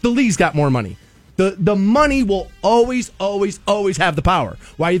owners. The league's got more money. The money will always have the power.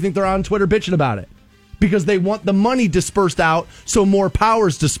 Why do you think they're on Twitter bitching about it? Because they want the money dispersed out, so more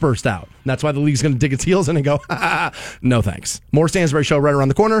power's dispersed out. And that's why the league's going to dig its heels in and go, no thanks. More Stansbury Show right around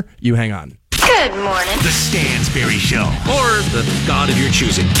the corner. You hang on. Good morning. The Stansbury Show. Or the god of your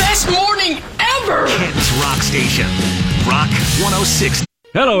choosing. Best morning ever! Kenton's Rock Station. Rock 106.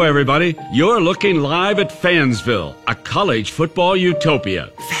 Hello, everybody. You're looking live at Fansville, a college football utopia.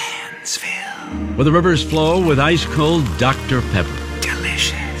 Fansville. Where the rivers flow with ice-cold Dr. Pepper.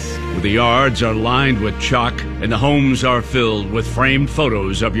 Delicious. Where the yards are lined with chalk and the homes are filled with framed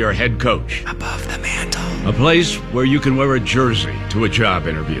photos of your head coach. Above the mantle. A place where you can wear a jersey to a job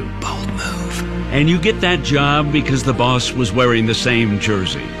interview. Bold move. And you get that job because the boss was wearing the same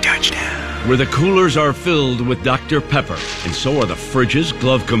jersey. Touchdown. Where the coolers are filled with Dr. Pepper, and so are the fridges,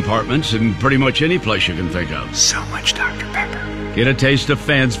 glove compartments, and pretty much any place you can think of. So much Dr. Pepper. Get a taste of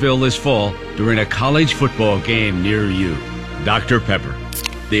Fansville this fall during a college football game near you. Dr. Pepper,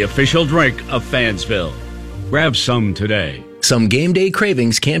 the official drink of Fansville. Grab some today. Some game day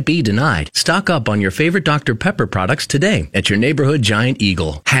cravings can't be denied. Stock up on your favorite Dr. Pepper products today at your neighborhood Giant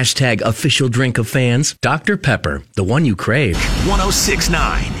Eagle. Hashtag official drink of fans. Dr. Pepper, the one you crave.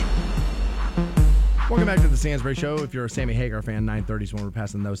 106.9. Welcome back to the Stansbury Show. If you're a Sammy Hagar fan, 9:30 is when we're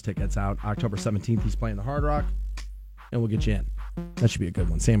passing those tickets out. October 17th, he's playing the Hard Rock. and we'll get you in. That should be a good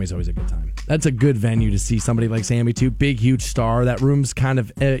one. Sammy's always a good time. That's a good venue to see somebody like Sammy, too. Big, huge star. That room's kind of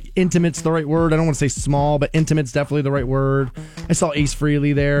intimate's the right word. I don't want to say small, but intimate's definitely the right word. I saw Ace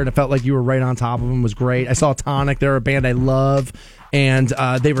Frehley there, and it felt like you were right on top of him. It was great. I saw Tonic. They're a band I love, and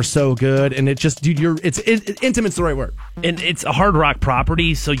they were so good. And it just, dude, intimate's the right word. And it's a Hard Rock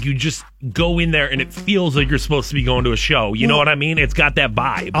property, so you just go in there, and it feels like you're supposed to be going to a show. You know what I mean? It's got that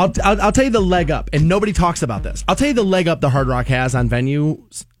vibe. I'll tell you the leg up, and nobody talks about this. I'll tell you the leg up the Hard Rock has on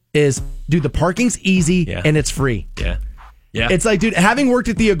venues is, dude, the parking's easy and it's free. Yeah. It's like, dude, having worked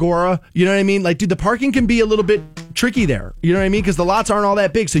at the Agora, you know what I mean? Like, dude, the parking can be a little bit tricky there. You know what I mean? Because the lots aren't all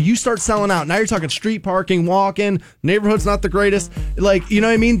that big. So you start selling out. Now you're talking street parking, walking, neighborhood's not the greatest. Like, you know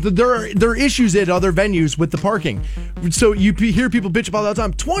what I mean? There are issues at other venues with the parking. So you hear people bitch about that all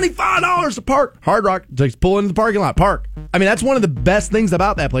the time. $25 to park. Hard Rock, just pull into the parking lot, park. I mean, that's one of the best things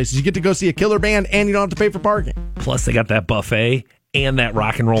about that place is you get to go see a killer band and you don't have to pay for parking. Plus, they got that buffet and that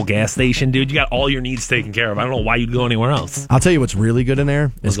rock and roll gas station, dude. You got all your needs taken care of. I don't know why you'd go anywhere else. I'll tell you what's really good in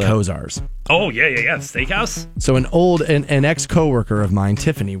there is Kozar's. Oh, yeah. Steakhouse? So an ex-coworker of mine,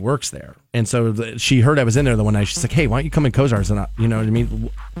 Tiffany, works there. And so she heard I was in there the one night. She's like, hey, why don't you come in Kozar's and you know what I mean?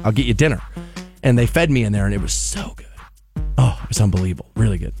 I'll get you dinner. And they fed me in there, and it was so good. Oh, it was unbelievable.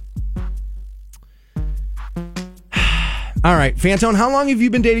 Really good. All right, Fantone, how long have you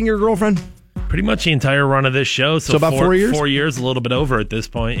been dating your girlfriend? Pretty much the entire run of this show. So about 4 years? 4 years, a little bit over at this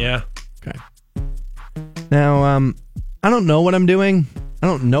point, yeah. Okay. Now, I don't know what I'm doing. I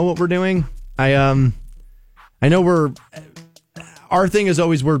don't know what we're doing. I know our thing is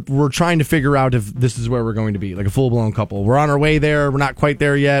always we're trying to figure out if this is where we're going to be, like a full-blown couple. We're on our way there. We're not quite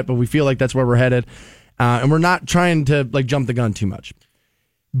there yet, but we feel like that's where we're headed. And we're not trying to like jump the gun too much.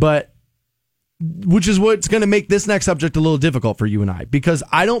 But which is what's going to make this next subject a little difficult for you and I, because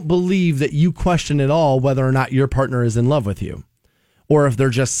I don't believe that you question at all whether or not your partner is in love with you or if they're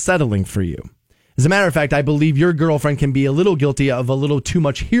just settling for you. As a matter of fact, I believe your girlfriend can be a little guilty of a little too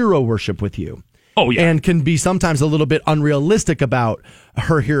much hero worship with you. Oh, yeah. And can be sometimes a little bit unrealistic about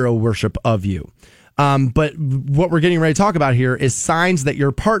her hero worship of you. But what we're getting ready to talk about here is signs that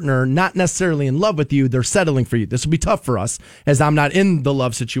your partner, not necessarily in love with you, they're settling for you. This will be tough for us as I'm not in the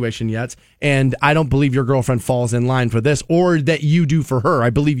love situation yet. And I don't believe your girlfriend falls in line for this or that you do for her.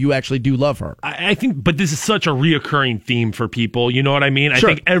 I believe you actually do love her. I think, but this is such a reoccurring theme for people. You know what I mean? Sure.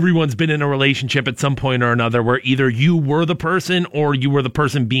 I think everyone's been in a relationship at some point or another where either you were the person or you were the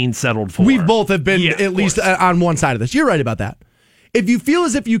person being settled for. We both have been at least on one side of this. You're right about that. If you feel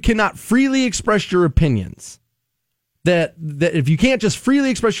as if you cannot freely express your opinions, that if you can't just freely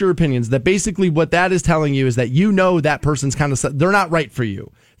express your opinions, that basically what that is telling you is that you know that person's kind of they're not right for you.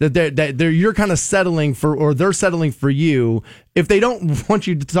 That you're kind of settling for, or they're settling for you. If they don't want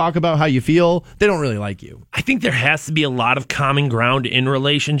you to talk about how you feel, they don't really like you. I think there has to be a lot of common ground in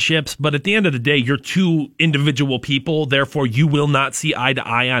relationships, but at the end of the day, you're two individual people. Therefore, you will not see eye to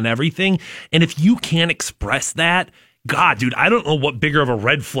eye on everything. And if you can't express that, God, dude, I don't know what bigger of a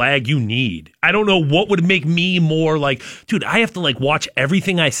red flag you need. I don't know what would make me more like, dude, I have to like watch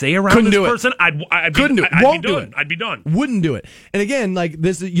everything I say around this person. Couldn't do it. Won't do it. I'd be done. Wouldn't do it. And again, like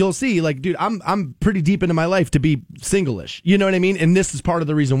this, you'll see, like, dude, I'm pretty deep into my life to be single-ish. You know what I mean? And this is part of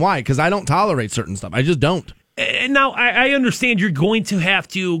the reason why, because I don't tolerate certain stuff. I just don't. And now I understand you're going to have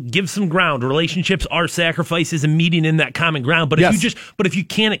to give some ground. Relationships are sacrifices and meeting in that common ground. But if you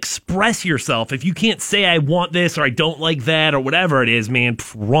can't express yourself, if you can't say I want this or I don't like that or whatever it is, man,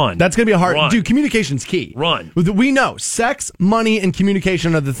 run. That's going to be a hard. Dude, communication's key. Run. We know sex, money, and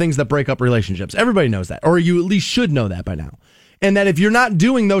communication are the things that break up relationships. Everybody knows that, or you at least should know that by now. And that if you're not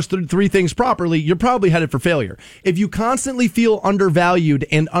doing those three things properly, you're probably headed for failure. If you constantly feel undervalued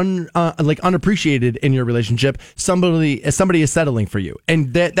and unappreciated in your relationship, somebody is settling for you,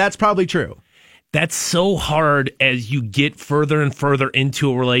 and that's probably true. That's so hard as you get further and further into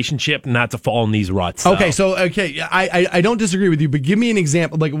a relationship not to fall in these ruts. Okay, I don't disagree with you, but give me an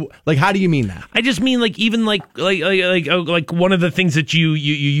example. Like how do you mean that? I just mean like even like one of the things that you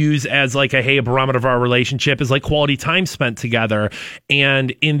use as like a barometer of our relationship is like quality time spent together.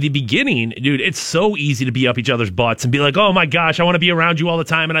 And in the beginning, dude, it's so easy to be up each other's butts and be like, oh my gosh, I want to be around you all the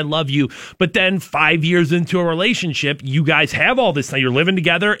time and I love you. But then 5 years into a relationship, you guys have all this. Now you're living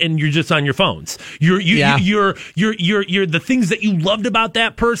together and you're just on your phones. You're the things that you loved about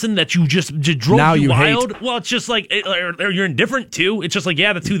that person that you just drove Now you you wild. hate. Well, it's just like or you're indifferent to. It's just like,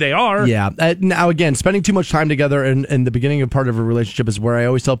 yeah, that's who they are. Yeah. Now, again, spending too much time together in the beginning of part of a relationship is where I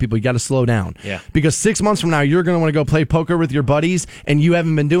always tell people you got to slow down. Yeah. Because 6 months from now, you're going to want to go play poker with your buddies, and you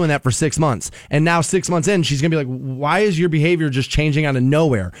haven't been doing that for 6 months. And now 6 months in, she's going to be like, why is your behavior just changing out of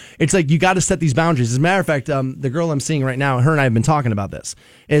nowhere? It's like you got to set these boundaries. As a matter of fact, the girl I'm seeing right now, her and I have been talking about this,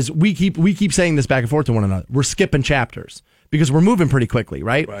 is we keep saying this back and forth to one another. We're skipping chapters. Because we're moving pretty quickly,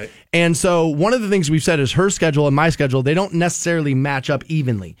 right? Right. And so one of the things we've said is her schedule and my schedule, they don't necessarily match up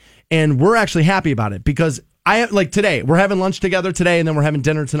evenly. And we're actually happy about it because today, we're having lunch together today and then we're having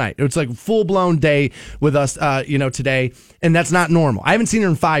dinner tonight. It's like a full-blown day with us, today. And that's not normal. I haven't seen her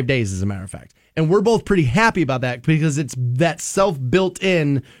in 5 days, as a matter of fact. And we're both pretty happy about that because it's that self-built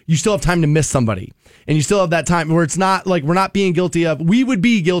in, you still have time to miss somebody. And you still have that time where it's not like we're not being guilty of, we would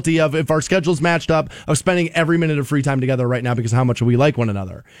be guilty of if our schedules matched up, of spending every minute of free time together right now because of how much we like one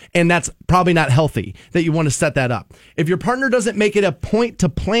another. And that's probably not healthy that you want to set that up. If your partner doesn't make it a point to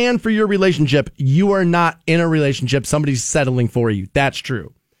plan for your relationship, you are not in a relationship. Somebody's settling for you. That's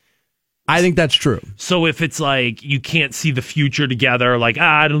true. I think that's true. So if it's like you can't see the future together, like,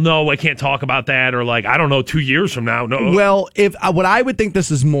 I don't know, I can't talk about that, or like, I don't know, 2 years from now, no. Well, if what I would think this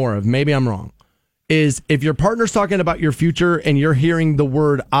is more of, maybe I'm wrong, is if your partner's talking about your future and you're hearing the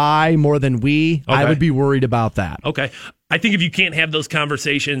word I more than we, I would be worried about that. Okay. I think if you can't have those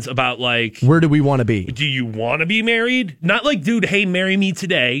conversations about like, where do we want to be? Do you want to be married? Not like, dude, hey, marry me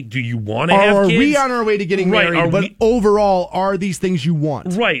today. Do you want to have Or are kids? we on our way to getting married? But overall, are these things you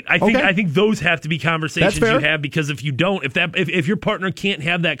want? Right. I think those have to be conversations That's fair. you have, because if you don't, if your partner can't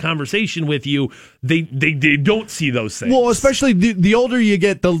have that conversation with you, they don't see those things. Well, especially the older you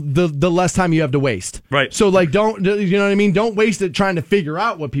get, the less time you have to waste. Right. So like, don't, you know what I mean? Don't waste it trying to figure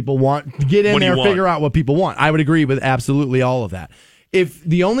out what people want. Get in there, figure out what people want. I would agree with absolutely all of that. If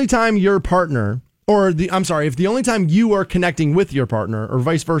the only time your partner, if the only time you are connecting with your partner, or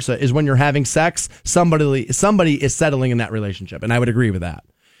vice versa, is when you're having sex, somebody is settling in that relationship, and I would agree with that.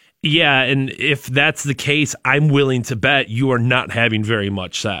 Yeah, and if that's the case, I'm willing to bet you are not having very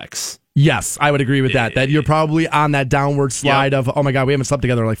much sex. Yes, I would agree with that. That you're probably on that downward slide of, oh my God, we haven't slept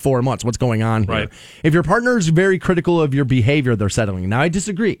together in like 4 months. What's going on here? Right. If your partner is very critical of your behavior, they're settling. Now, I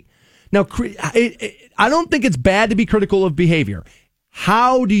disagree. Now, I don't think it's bad to be critical of behavior.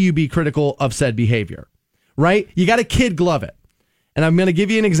 How do you be critical of said behavior? Right? You got to kid glove it. And I'm going to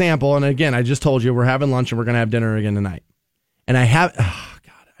give you an example. And again, I just told you we're having lunch and we're going to have dinner again tonight. And I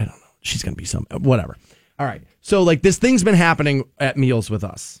don't know. She's going to be whatever. All right. So like this thing's been happening at meals with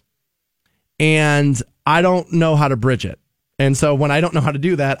us. And I don't know how to bridge it. And so when I don't know how to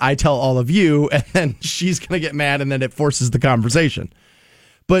do that, I tell all of you, and then she's going to get mad, and then it forces the conversation.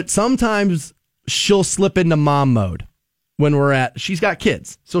 But sometimes she'll slip into mom mode when she's got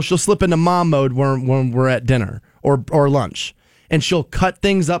kids. So she'll slip into mom mode when we're at dinner or lunch. And she'll cut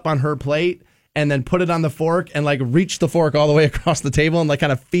things up on her plate and then put it on the fork and like reach the fork all the way across the table and like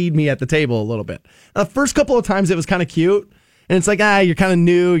kind of feed me at the table a little bit. Now, the first couple of times it was kind of cute. And it's like, you're kind of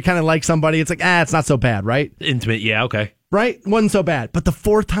new. You kind of like somebody. It's like, it's not so bad, right? Intimate, yeah, okay. Right? Wasn't so bad. But the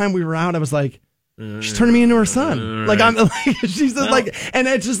fourth time we were out, I was like, she's turning me into her son. Like I'm like, she's just like, and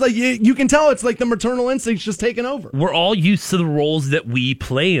it's just like you can tell it's like the maternal instinct's just taking over. We're all used to the roles that we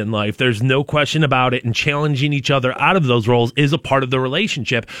play in life. There's no question about it, and challenging each other out of those roles is a part of the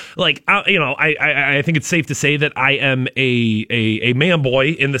relationship. Like I think it's safe to say that I am a man boy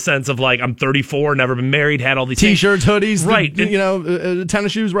in the sense of like I'm 34, never been married, had all these t-shirts, things. hoodies, right?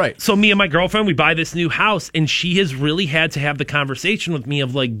 Tennis shoes, right? So me and my girlfriend, we buy this new house, and she has really had to have the conversation with me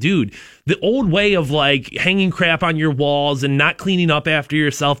of like, dude, the old way of like hanging crap on your walls and not cleaning up after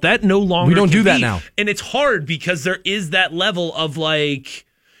yourself, that no longer we don't can do that be. now. And it's hard because there is that level of like,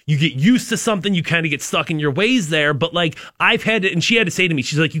 you get used to something, you kind of get stuck in your ways there. But like I've had to, and she had to say to me,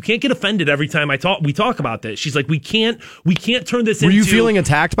 she's like, you can't get offended every time we talk about this. She's like, we can't turn this into. Were you feeling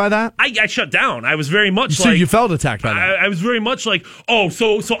attacked by that? I shut down. I was very much so you felt attacked by that. I was very much like,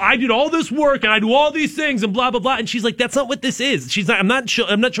 so I did all this work and I do all these things and blah blah blah. And she's like, that's not what this is. She's like, I'm not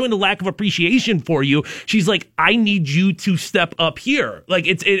showing a lack of appreciation for you. She's like, I need you to step up here. Like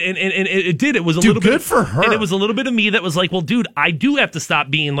it did. It was a little good bit for her. And it was a little bit of me that was like, well, dude, I do have to stop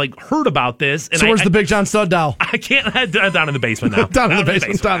being like hurt about this. And so where's the Big John Stud doll? I can't. Down in the basement now. down in the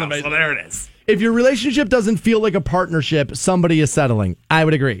basement. So there it is. If your relationship doesn't feel like a partnership, somebody is settling. I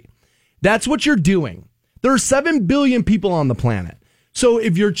would agree. That's what you're doing. There are 7 billion people on the planet. So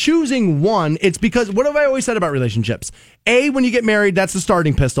if you're choosing one, it's because, what have I always said about relationships? A, when you get married, that's the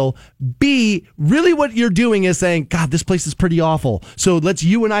starting pistol. B, really what you're doing is saying, God, this place is pretty awful. So let's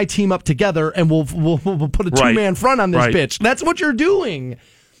you and I team up together and we'll put a two-man front on this bitch. That's what you're doing.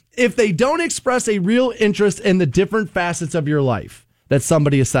 If they don't express a real interest in the different facets of your life that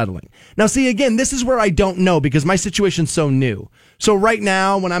somebody is settling. Now, see, again, this is where I don't know because my situation's so new. So right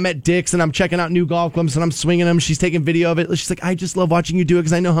now, when I'm at Dick's and I'm checking out new golf clubs and I'm swinging them, she's taking video of it. She's like, I just love watching you do it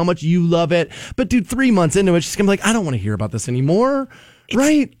because I know how much you love it. But dude, 3 months into it, she's gonna be like, I don't want to hear about this anymore.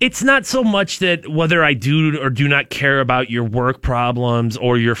 Right? It's not so much that whether I do or do not care about your work problems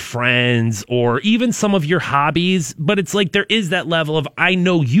or your friends or even some of your hobbies, but it's like there is that level of I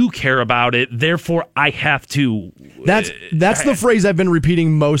know you care about it, therefore I have to. That's the phrase I've been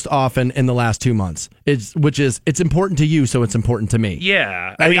repeating most often in the last 2 months. Which is it's important to you, so it's important to me.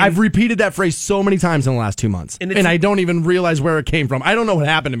 Yeah, I've repeated that phrase so many times in the last 2 months, and I don't even realize where it came from. I don't know what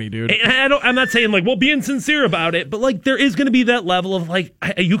happened to me, dude. I'm not saying like, well, being sincere about it, but like there is going to be that level of like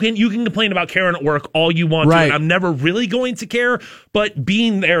you can complain about caring at work all you want to, and I'm never really going to care. But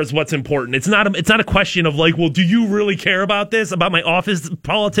being there is what's important. It's not a question of like, well, do you really care about this, about my office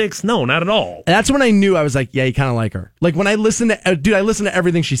politics? No, not at all. That's when I knew I was like, yeah, you kind of like her. Like when I listen to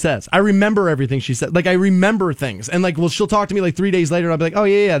everything she says. I remember everything she said. Like I remember things, and like, well, she'll talk to me like 3 days later, and I'll be like, oh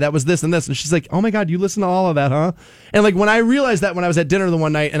yeah, that was this and this, and she's like, oh my God, you listen to all of that, huh? And like when I realized that when I was at dinner the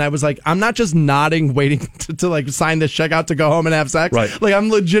one night, and I was like, I'm not just nodding, waiting to like sign this check out to go home and have sex. Right. Like I'm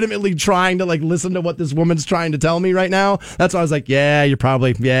legitimately trying to like listen to what this woman's trying to tell me right now. That's why I was like, it's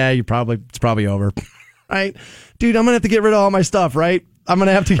probably over. Right? Dude, I'm gonna have to get rid of all my stuff, right? I'm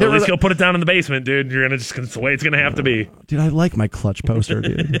gonna have to get rid of. At least go put it down in the basement, dude. It's the way it's gonna have to be. Dude, I like my clutch poster,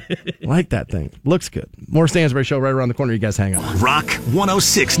 dude. I like that thing. Looks good. More Stansbury Show right around the corner. You guys hang on. Rock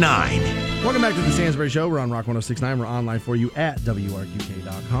 106.9. Welcome back to the Stansbury Show. We're on Rock 106.9. We're online for you at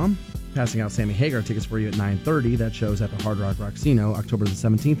WRQK.com. Passing out Sammy Hagar tickets for you at 9:30. That show's at the Hard Rock Rocksino, October the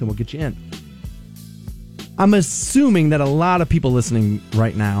 17th, and we'll get you in. I'm assuming that a lot of people listening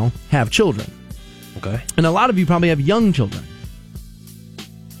right now have children. Okay. And a lot of you probably have young children.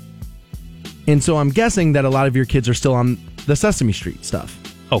 And so I'm guessing that a lot of your kids are still on the Sesame Street stuff.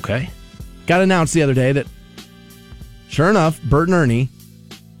 Okay. Got announced the other day that, sure enough, Bert and Ernie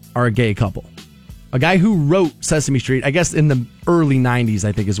are a gay couple. A guy who wrote Sesame Street, I guess in the early 90s,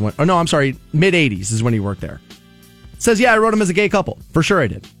 I think is when, mid 80s is when he worked there. Says, yeah, I wrote him as a gay couple. For sure I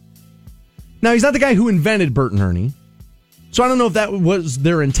did. Now, he's not the guy who invented Bert and Ernie, so I don't know if that was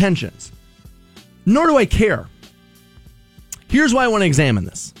their intentions. Nor do I care. Here's why I want to examine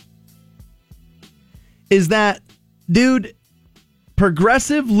this. Is that, dude,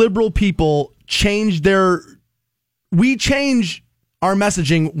 progressive liberal people we change our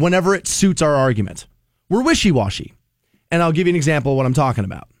messaging whenever it suits our argument. We're wishy-washy. And I'll give you an example of what I'm talking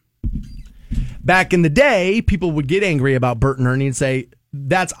about. Back in the day, people would get angry about Bert and Ernie and say,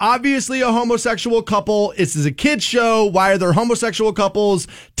 that's obviously a homosexual couple. This is a kid's show. Why are there homosexual couples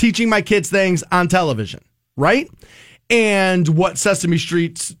teaching my kids things on television? Right? And what Sesame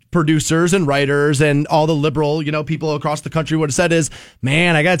Street's producers and writers and all the liberal, people across the country would have said is,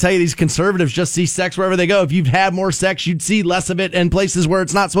 man, I got to tell you, these conservatives just see sex wherever they go. If you've had more sex, you'd see less of it in places where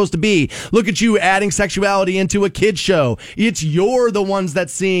it's not supposed to be. Look at you adding sexuality into a kid's show. You're the ones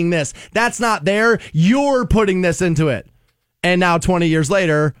that's seeing this. That's not there. You're putting this into it. And now 20 years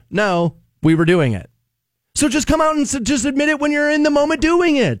later, no, we were doing it. So just come out and just admit it when you're in the moment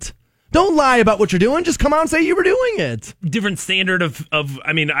doing it. Don't lie about what you're doing. Just come out and say you were doing it. Different standard of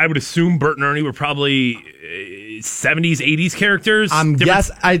I would assume Bert and Ernie were probably 70s, 80s characters.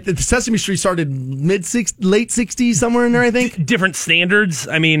 Yes, Sesame Street started late 60s, somewhere in there, I think. Different standards.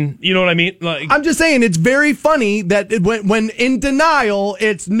 I mean, you know what I mean? Like, I'm just saying, it's very funny that when in denial,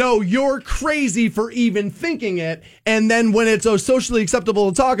 it's, no, you're crazy for even thinking it. And then when it's so socially acceptable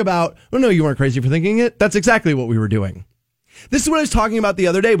to talk about, well, no, you weren't crazy for thinking it. That's exactly what we were doing. This is what I was talking about the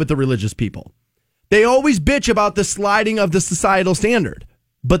other day with the religious people. They always bitch about the sliding of the societal standard,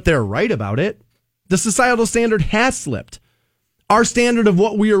 but they're right about it. The societal standard has slipped. Our standard of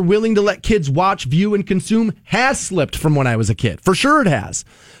what we are willing to let kids watch, view, and consume has slipped from when I was a kid. For sure it has.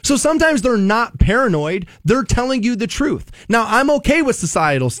 So sometimes they're not paranoid. They're telling you the truth. Now, I'm okay with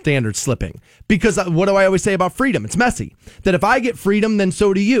societal standards slipping because what do I always say about freedom? It's messy. That if I get freedom, then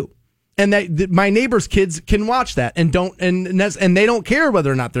so do you. And that my neighbors' kids can watch that and they don't care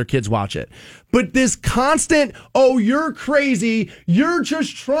whether or not their kids watch it. But this constant, oh, you're crazy. You're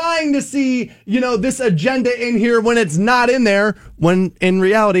just trying to see, this agenda in here when it's not in there. When in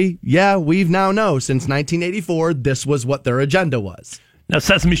reality, yeah, we've now know since 1984, this was what their agenda was. Now,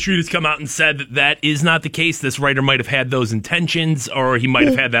 Sesame Street has come out and said that that is not the case. This writer might have had those intentions, or he might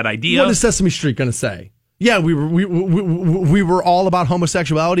have had that idea. What is Sesame Street going to say? Yeah, we were all about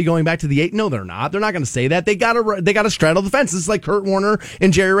homosexuality going back to the 80s. No, they're not. They're not going to say that. They got to straddle the fence. It's like Kurt Warner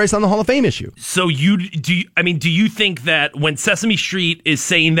and Jerry Rice on the Hall of Fame issue. So do you think that when Sesame Street is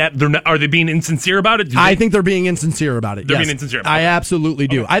saying that, are they being insincere about it? I think they're being insincere about it. They're being insincere about it. I absolutely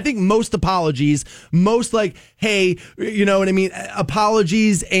do. Okay. I think most apologies, hey, you know what I mean?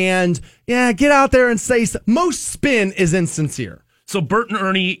 Apologies and, yeah, get out there and say, most spin is insincere. So Bert and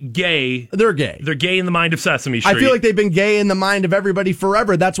Ernie, gay. They're gay. They're gay in the mind of Sesame Street. I feel like they've been gay in the mind of everybody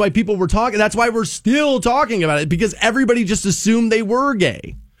forever. That's why people were talking. That's why we're still talking about it, because everybody just assumed they were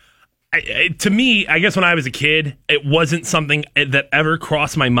gay. To me, I guess when I was a kid, it wasn't something that ever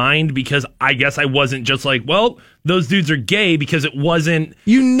crossed my mind, because I guess I wasn't just like, well, those dudes are gay, because it wasn't.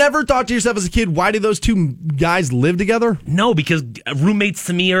 You never thought to yourself as a kid, why do those two guys live together? No, because roommates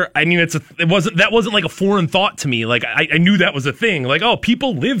to me that wasn't like a foreign thought to me. Like I knew that was a thing. Like, oh,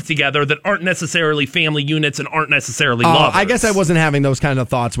 people live together that aren't necessarily family units and aren't necessarily lovers. I guess I wasn't having those kind of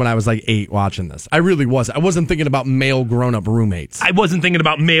thoughts when I was like 8 watching this. I really wasn't. I wasn't thinking about male grown-up roommates. I wasn't thinking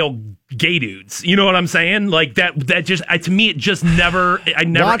about male gay dudes. You know what I'm saying? Like that just, to me, it just never, I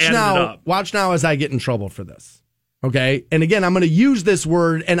never added it up. Watch now as I get in trouble for this. Okay? And again, I'm going to use this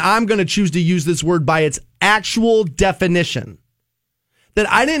word, and I'm going to choose to use this word by its actual definition. That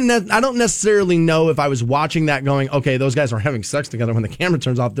I don't necessarily know if I was watching that going, okay, those guys are having sex together when the camera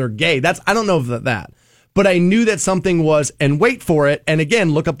turns off, they're gay. I don't know if that. But I knew that something was, and wait for it, and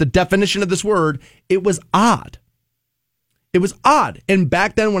again, look up the definition of this word, it was odd. It was odd. And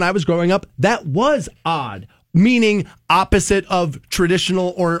back then when I was growing up, that was odd, meaning opposite of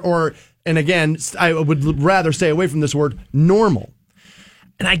traditional or and again, I would rather stay away from this word, normal.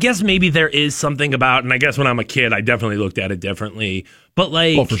 And I guess maybe there is something about, and I guess when I'm a kid, I definitely looked at it differently. But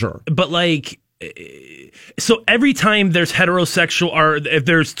like, well, for sure. But like, so every time there's heterosexual, or if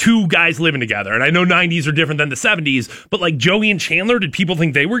there's two guys living together, and I know 90s are different than the 70s, but like Joey and Chandler, did people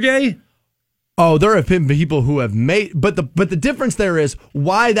think they were gay? Oh, there have been people who have made, but the difference there is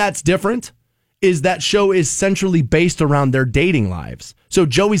why that's different is that show is centrally based around their dating lives. So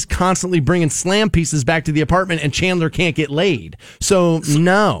Joey's constantly bringing slam pieces back to the apartment, and Chandler can't get laid. So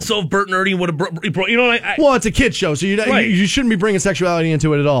no. So if Bert and Ernie would have, well, it's a kid show, so you shouldn't be bringing sexuality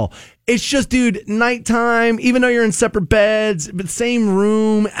into it at all. It's just, dude, nighttime, even though you're in separate beds, but same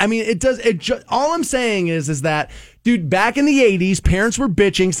room. I mean, all I'm saying is that, dude, back in the 80s, parents were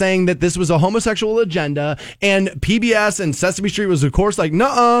bitching, saying that this was a homosexual agenda, and PBS and Sesame Street was, of course, like,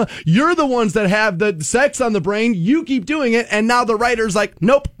 nuh-uh, you're the ones that have the sex on the brain, you keep doing it, and now the writer's like,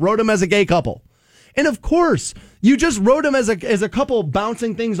 nope, wrote them as a gay couple. And of course, you just wrote them as a couple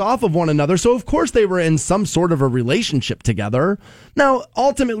bouncing things off of one another, so of course they were in some sort of a relationship together. Now,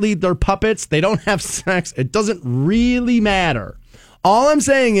 ultimately, they're puppets, they don't have sex, it doesn't really matter. All I'm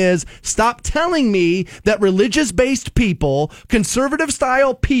saying is, stop telling me that religious-based people,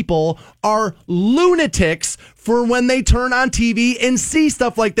 conservative-style people, are lunatics for when they turn on TV and see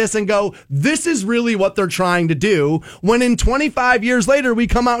stuff like this and go, this is really what they're trying to do, when in 25 years later, we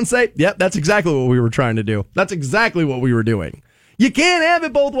come out and say, yep, that's exactly what we were trying to do. That's exactly what we were doing. You can't have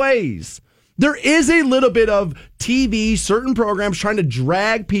it both ways. There is a little bit of TV, certain programs trying to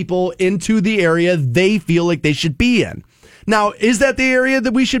drag people into the area they feel like they should be in. Now, is that the area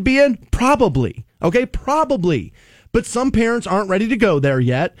that we should be in? Probably. Okay, probably. But some parents aren't ready to go there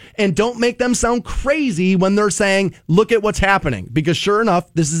yet, and don't make them sound crazy when they're saying, look at what's happening. Because sure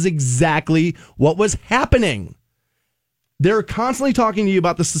enough, this is exactly what was happening. They're constantly talking to you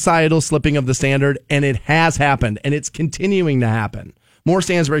about the societal slipping of the standard, and it has happened, and it's continuing to happen. More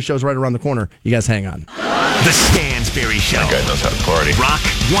Stansbury shows right around the corner. You guys hang on. The Stansbury Show. That guy knows how to party. Rock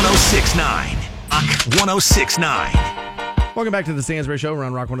 106.9. Rock 106.9. Welcome back to the Stansbury Show. We're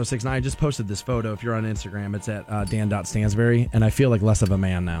on Rock 106.9. I just posted this photo. If you're on Instagram, it's at dan.stansbury, and I feel like less of a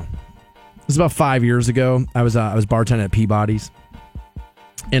man now. This is about 5 years ago. I was bartending at Peabody's,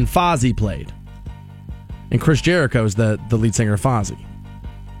 and Fozzy played. And Chris Jericho is the lead singer of Fozzy.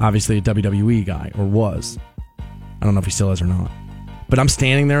 Obviously a WWE guy, or was. I don't know if he still is or not. But I'm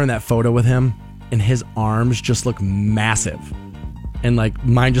standing there in that photo with him, and his arms just look massive. And like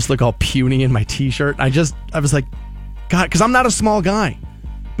mine just look all puny in my t-shirt. I was like, God, because I'm not a small guy.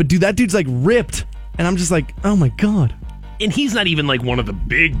 But dude, that dude's like ripped. And I'm just like, oh my God. And he's not even like one of the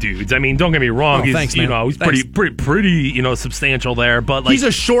big dudes. I mean, don't get me wrong. He's, thanks, man. He's pretty, substantial there. But like, he's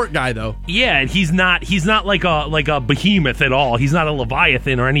a short guy though. Yeah, and he's not like a behemoth at all. He's not a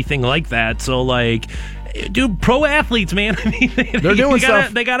Leviathan or anything like that. So like, dude, pro athletes, man. I mean, they're doing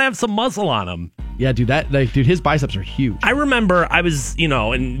stuff. They gotta have some muscle on them. Yeah, dude, dude, his biceps are huge. I remember I was,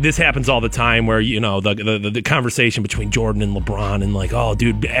 and this happens all the time where, the conversation between Jordan and LeBron and like, oh,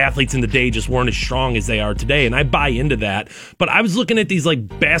 dude, athletes in the day just weren't as strong as they are today. And I buy into that. But I was looking at these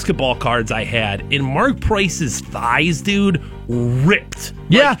like basketball cards I had, and Mark Price's thighs, dude, ripped.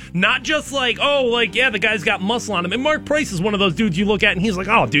 Yeah. Not just like, the guy's got muscle on him. And Mark Price is one of those dudes you look at and he's like,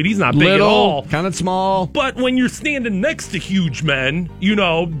 oh, dude, he's not big at all. Kind of small. But when you're standing next to huge men,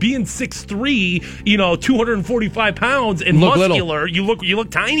 being 6'3", 245 pounds and Look muscular, you look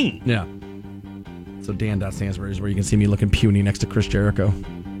tiny. Yeah. So Dan.Stansbury is where you can see me looking puny next to Chris Jericho.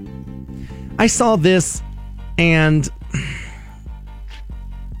 I saw this and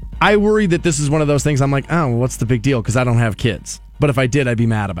I worry that this is one of those things I'm like, oh, well, what's the big deal? Because I don't have kids. But if I did, I'd be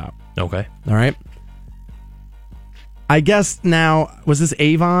mad about. Okay. All right. I guess now, was this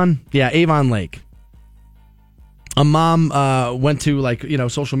Avon? Yeah, Avon Lake. A mom went to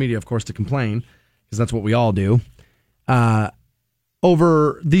social media, of course, to complain, because that's what we all do.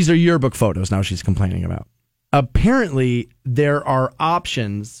 These are yearbook photos now she's complaining about. Apparently, there are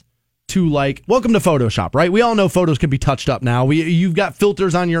options to welcome to Photoshop, right? We all know photos can be touched up now. You've got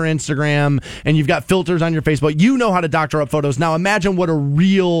filters on your Instagram and you've got filters on your Facebook. You know how to doctor up photos. Now imagine what a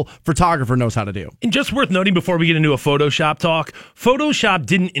real photographer knows how to do. And just worth noting before we get into a Photoshop talk, Photoshop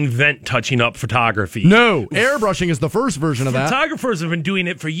didn't invent touching up photography. No, airbrushing is the first version of that. Photographers have been doing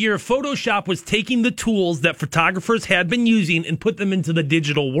it for years. Photoshop was taking the tools that photographers had been using and put them into the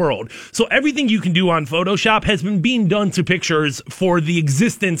digital world. So everything you can do on Photoshop has been being done to pictures for the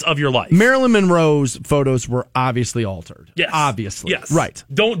existence of your life. Marilyn Monroe's photos were obviously altered. Yes. Obviously. Yes. Right.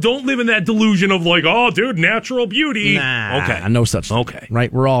 Don't live in that delusion of oh, dude, natural beauty. Nah. Okay. No such thing. Okay.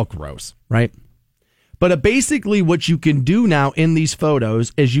 Right? We're all gross. Right? But basically what you can do now in these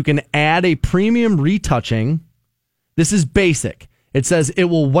photos is you can add a premium retouching. This is basic. It says it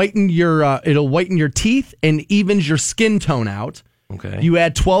will whiten your teeth and evens your skin tone out. Okay. You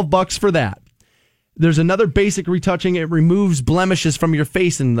add $12 for that. There's another basic retouching. It removes blemishes from your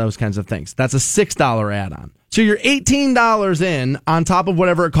face and those kinds of things. That's a $6 add-on. So you're $18 in on top of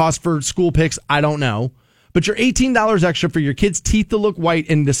whatever it costs for school pics. I don't know. But you're $18 extra for your kids' teeth to look white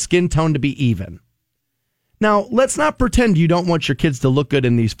and the skin tone to be even. Now, let's not pretend you don't want your kids to look good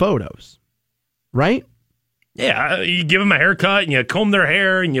in these photos. Right? Yeah, you give them a haircut and you comb their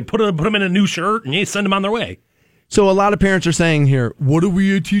hair and you put them in a new shirt and you send them on their way. So a lot of parents are saying here, what are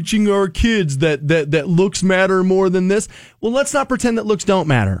we teaching our kids that looks matter more than this? Well, let's not pretend that looks don't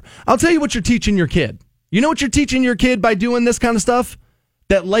matter. I'll tell you what you're teaching your kid. You know what you're teaching your kid by doing this kind of stuff?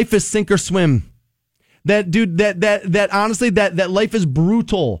 That life is sink or swim. That dude, that honestly, that life is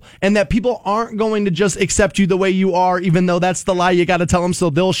brutal and that people aren't going to just accept you the way you are, even though that's the lie you got to tell them so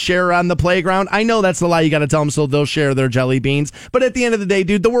they'll share on the playground. I know that's the lie you got to tell them so they'll share their jelly beans. But at the end of the day,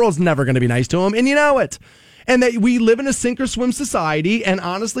 dude, the world's never going to be nice to them, and you know it. And that we live in a sink or swim society. And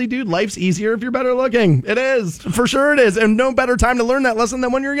honestly, dude, life's easier if you're better looking. It is. For sure it is. And no better time to learn that lesson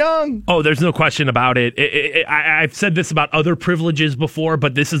than when you're young. Oh, there's no question about it. I've said this about other privileges before,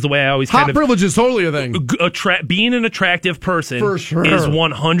 but this is the way I always Hot privilege is totally a thing. Being an attractive person for sure is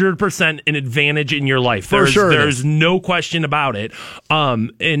 100% an advantage in your life. There's no question about it.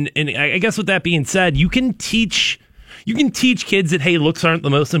 And I guess with that being said, you can teach kids that, hey, looks aren't the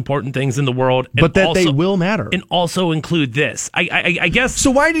most important things in the world. But that they will matter. And also include this. I guess.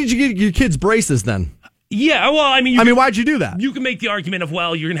 So why did you get your kids braces then? Yeah, well, I mean, why'd you do that? You can make the argument of,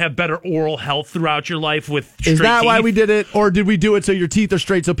 well, you're going to have better oral health throughout your life with straight Is that teeth. why we did it? Or did we do it so your teeth are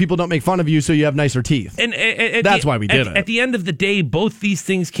straight so people don't make fun of you so you have nicer teeth? And that's why we did it. At the end of the day, both these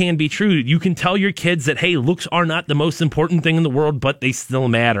things can be true. You can tell your kids that, hey, looks are not the most important thing in the world, but they still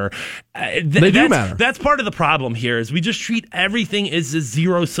matter. They do matter. That's part of the problem here is we just treat everything as a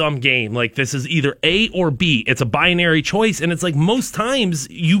zero-sum game. Like this is either A or B. It's a binary choice, and it's like most times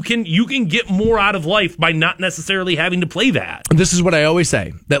you can get more out of life by not necessarily having to play that. This is what I always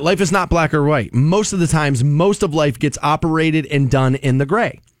say, that life is not black or white. Most of the times, most of life gets operated and done in the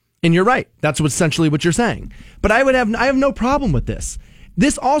gray. And you're right. That's essentially what you're saying. But I have no problem with this.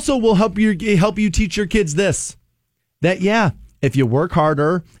 This also will help you teach your kids this. That, yeah, if you work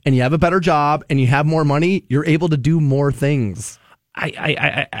harder and you have a better job and you have more money, you're able to do more things.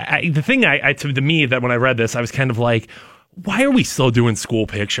 The thing to me that when I read this, I was kind of like, why are we still doing school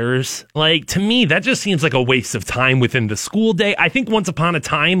pictures? Like, to me, that just seems like a waste of time within the school day. I think once upon a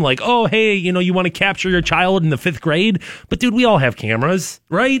time, like, oh, hey, you want to capture your child in the 5th grade? But, dude, we all have cameras,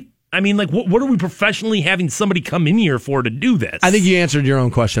 right? I mean, like, what are we professionally having somebody come in here for to do this? I think you answered your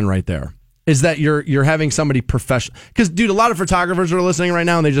own question right there. Is that you're having somebody professional? Because, dude, a lot of photographers are listening right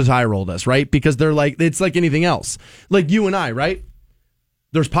now and they just eye rolled us, right? Because they're like, it's like anything else. Like you and I, right?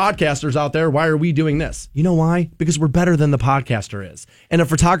 There's podcasters out there. Why are we doing this? You know why? Because we're better than the podcaster is. And a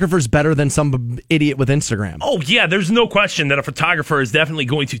photographer's better than some idiot with Instagram. Oh, yeah, there's no question that a photographer is definitely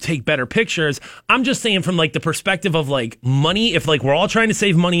going to take better pictures. I'm just saying from like the perspective of like money, if like we're all trying to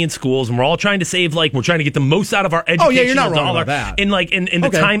save money in schools and we're all trying to save, like we're trying to get the most out of our education. Oh, yeah, you're not wrong about that. And like in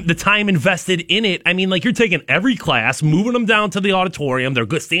the time invested in it. I mean, like you're taking every class, moving them down to the auditorium. They're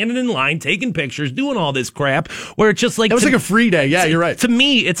standing in line, taking pictures, doing all this crap where it's just like. It was like a free day. Yeah, you're right. To me,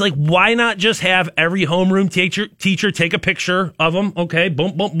 it's like, why not just have every homeroom teacher take a picture of them? Okay,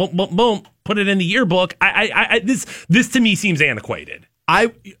 boom, boom, boom, boom, boom. Put it in the yearbook. This to me seems antiquated.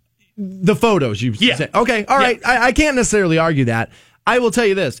 The photos you said. Okay, all right. Yeah. I can't necessarily argue that. I will tell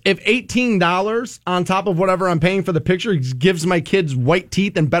you this. If $18 on top of whatever I'm paying for the picture gives my kids white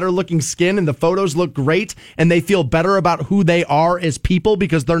teeth and better looking skin and the photos look great and they feel better about who they are as people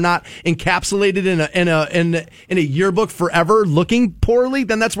because they're not encapsulated in a yearbook forever looking poorly,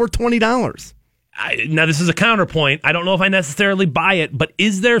 then that's worth $20. Now, this is a counterpoint. I don't know if I necessarily buy it, but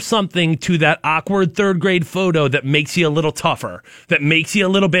is there something to that awkward third grade photo that makes you a little tougher, that makes you a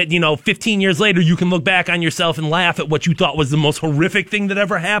little bit, 15 years later, you can look back on yourself and laugh at what you thought was the most horrific thing that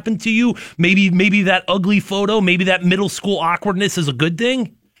ever happened to you? Maybe that ugly photo, maybe that middle school awkwardness is a good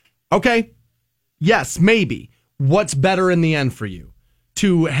thing? Okay. Yes, maybe. What's better in the end for you?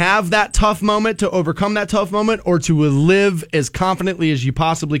 To have that tough moment, to overcome that tough moment, or to live as confidently as you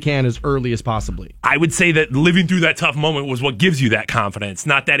possibly can as early as possibly? I would say that living through that tough moment was what gives you that confidence,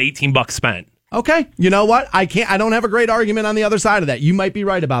 not that $18 spent. Okay. You know what? I don't have a great argument on the other side of that. You might be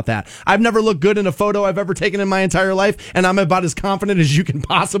right about that. I've never looked good in a photo I've ever taken in my entire life, and I'm about as confident as you can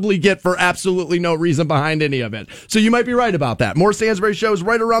possibly get for absolutely no reason behind any of it. So you might be right about that. More Stansbury shows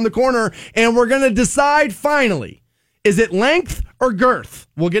right around the corner, and we're going to decide finally. Is it length or girth?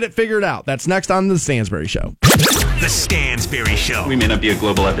 We'll get it figured out. That's next on The Stansbury Show. The Stansbury Show. We may not be a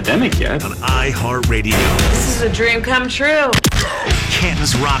global epidemic yet. On iHeartRadio. This is a dream come true.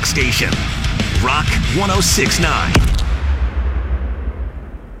 Canton's Rock Station. Rock 1069.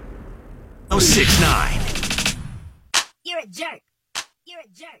 1069. You're a jerk. You're a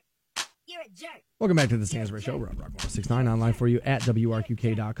jerk. You're a jerk. Welcome back to The Stansbury Show. We're on Rock 1069 online for you at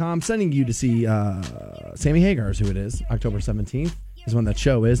WRQK.com. Sending you to see Sammy Hagar is who it is. October 17th is when that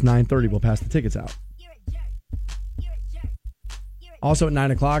show is. 9:30, we'll pass the tickets out. Also at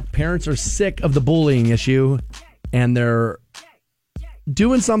 9 o'clock, parents are sick of the bullying issue, and they're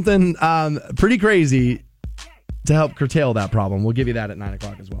doing something pretty crazy to help curtail that problem. We'll give you that at 9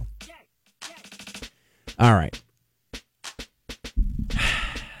 o'clock as well. All right.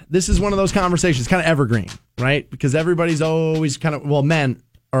 This is one of those conversations, kind of evergreen, right? Because everybody's always men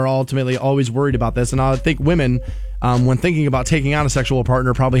are ultimately always worried about this. And I think women, when thinking about taking on a sexual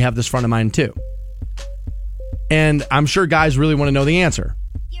partner, probably have this front of mind too. And I'm sure guys really want to know the answer.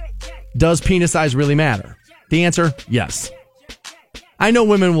 Does penis size really matter? The answer, yes. I know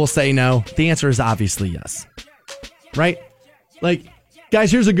women will say no. The answer is obviously yes. Right? Like,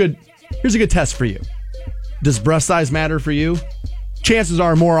 guys, here's a good test for you. Does breast size matter for you? Chances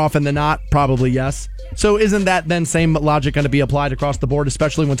are, more often than not, probably yes. So isn't that then same logic going to be applied across the board,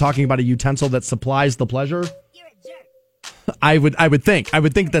 especially when talking about a utensil that supplies the pleasure? I would think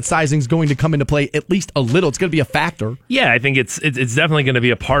that sizing is going to come into play at least a little. It's going to be a factor. Yeah, I think it's definitely going to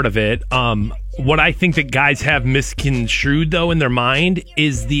be a part of it. What I think that guys have misconstrued, though, in their mind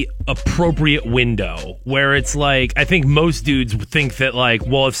is the appropriate window, where it's like, I think most dudes think that, like,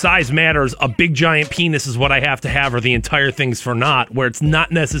 well, if size matters, a big giant penis is what I have to have, or the entire thing's for naught, where it's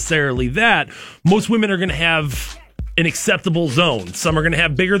not necessarily that. Most women are going to have an acceptable zone. Some are going to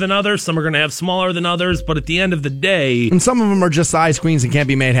have bigger than others, some are going to have smaller than others, but at the end of the day... And some of them are just size queens and can't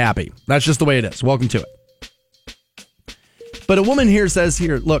be made happy. That's just the way it is. Welcome to it. But a woman here says,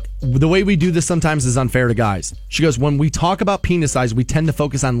 look, the way we do this sometimes is unfair to guys. She goes, when we talk about penis size, we tend to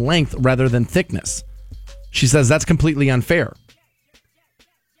focus on length rather than thickness. She says that's completely unfair.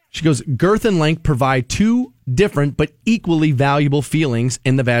 She goes, girth and length provide two different but equally valuable feelings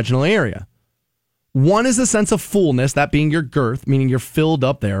in the vaginal area. One is a sense of fullness, that being your girth, meaning you're filled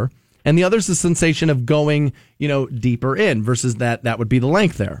up there. And the other is the sensation of going, deeper in versus that would be the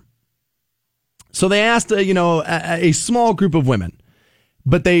length there. So they asked, a small group of women,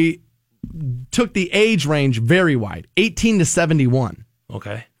 but they took the age range very wide, 18 to 71.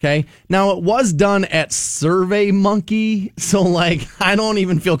 Okay. Now, it was done at SurveyMonkey, so, I don't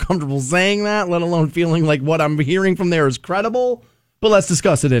even feel comfortable saying that, let alone feeling like what I'm hearing from there is credible. But let's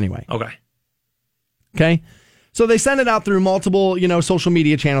discuss it anyway. Okay. So they sent it out through multiple, social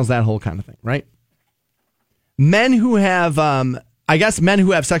media channels, that whole kind of thing, right? Men who have I guess men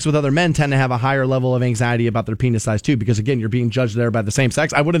who have sex with other men tend to have a higher level of anxiety about their penis size too, because again, you're being judged there by the same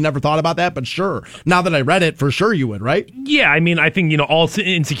sex. I would have never thought about that, but sure. Now that I read it, for sure you would, right? Yeah, I mean, I think, all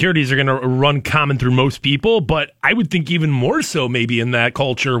insecurities are going to run common through most people, but I would think even more so maybe in that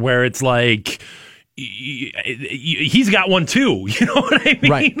culture where it's like, he's got one too. You know what I mean?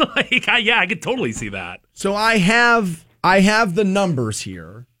 Right. Like, I could totally see that. So I have the numbers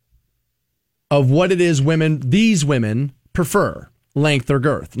here of what it is these women prefer. Length or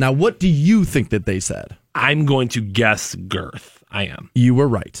girth. Now, what do you think that they said? I'm going to guess girth. I am. You were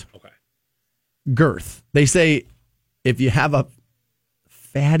right. Okay. Girth. They say if you have a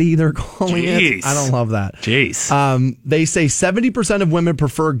fatty, they're calling it. I don't love that. Jeez. They say 70% of women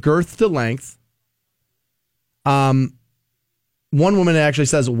prefer girth to length. One woman actually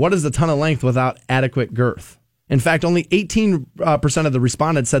says, what is a ton of length without adequate girth? In fact, only 18% of the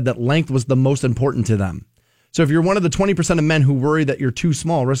respondents said that length was the most important to them. So if you're one of the 20% of men who worry that you're too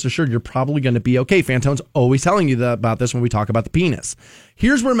small, rest assured you're probably going to be okay. Fantone's always telling you about this when we talk about the penis.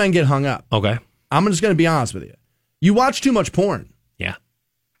 Here's where men get hung up. Okay. I'm just going to be honest with you. You watch too much porn. Yeah.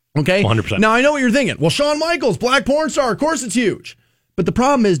 Okay? 100%. Now, I know what you're thinking. Well, Shawn Michaels, black porn star, of course it's huge. But the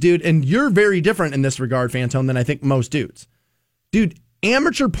problem is, dude, and you're very different in this regard, Fantone, than I think most dudes. Dude,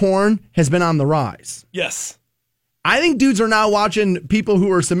 amateur porn has been on the rise. Yes. I think dudes are now watching people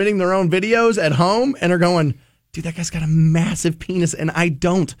who are submitting their own videos at home and are going, dude, that guy's got a massive penis and I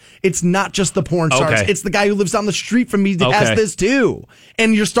don't. It's not just the porn stars. Okay. It's the guy who lives down the street from me that has this too.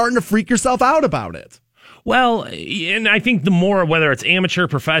 And you're starting to freak yourself out about it. Well, and I think the more, whether it's amateur,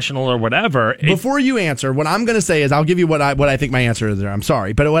 professional, or whatever. Before you answer, what I'm going to say is I'll give you what I think my answer is there. I'm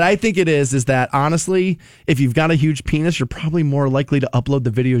sorry. But what I think it is that, honestly, if you've got a huge penis, you're probably more likely to upload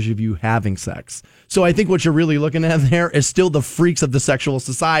the videos of you having sex. So I think what you're really looking at there is still the freaks of the sexual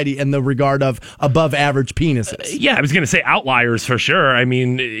society in the regard of above average penises. Yeah, I was going to say outliers for sure. I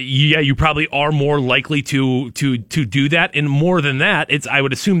mean, yeah, you probably are more likely to do that. And more than that, I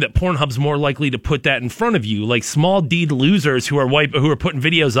would assume that Pornhub's more likely to put that in front of you, like small D losers who are putting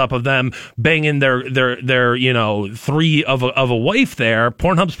videos up of them banging their three of a wife there.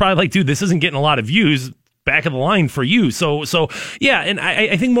 Pornhub's probably like, dude, this isn't getting a lot of views. Back of the line for you. So yeah, and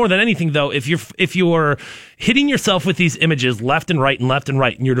I think more than anything though, if you're hitting yourself with these images left and right,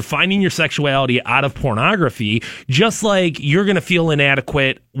 and you're defining your sexuality out of pornography, just like you're going to feel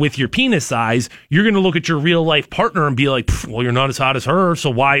inadequate with your penis size, you're going to look at your real life partner and be like, well, you're not as hot as her, so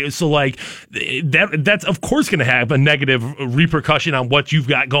why? So like that's of course going to have a negative repercussion on what you've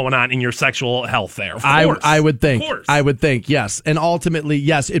got going on in your sexual health there. I would think, yes. And ultimately,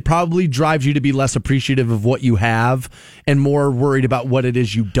 yes, it probably drives you to be less appreciative of what you have and more worried about what it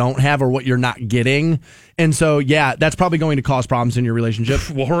is you don't have or what you're not getting. And so, yeah, that's probably going to cause problems in your relationship.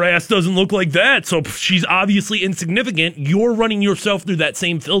 Well, her ass doesn't look like that, so she's obviously insignificant. You're running yourself through that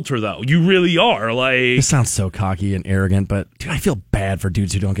same filter, though. You really are. Like, this sounds so cocky and arrogant, but dude, I feel bad for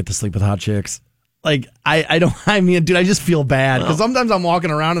dudes who don't get to sleep with hot chicks. Like, I just feel bad because sometimes I'm walking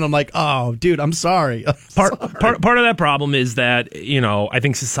around and I'm like, oh, dude, I'm sorry. Part of that problem is that, I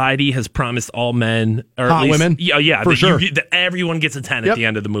think society has promised all men, or hot at least, women, yeah, for sure, that everyone gets a 10 at the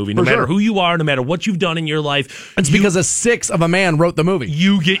end of the movie, no for matter sure. who you are, no matter what you've done in your life. It's because a 6 of a man wrote the movie.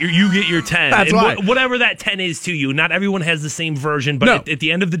 You get your 10. That's right. Whatever that 10 is to you, not everyone has the same version, but at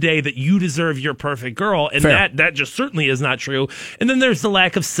the end of the day, that you deserve your perfect girl, and that just certainly is not true. And then there's the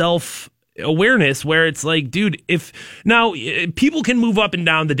lack of self-awareness where it's like, dude, people can move up and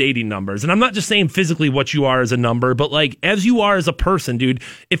down the dating numbers, and I'm not just saying physically what you are as a number, but like as you are as a person, dude.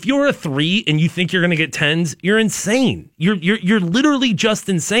 If you're a 3 and you think you're gonna get 10s, you're insane. You're literally just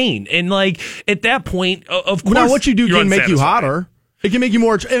insane. And like at that point, of course, now what you do can make you unsatisfied. hotter. It can make you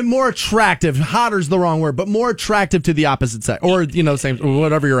more attractive. Hotter's the wrong word, but more attractive to the opposite sex, or same,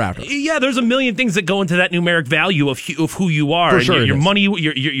 whatever you're after. Yeah, there's a million things that go into that numeric value of who you are. For sure, your money,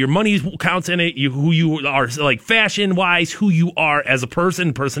 your money counts in it. Who you are, like fashion wise, who you are as a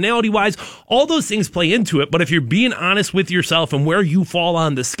person, personality wise, all those things play into it. But if you're being honest with yourself and where you fall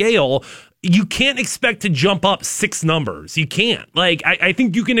on the scale, you can't expect to jump up 6 numbers. You can't. Like, I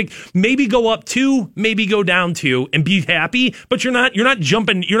think you can maybe go up 2, maybe go down 2 and be happy, but you're not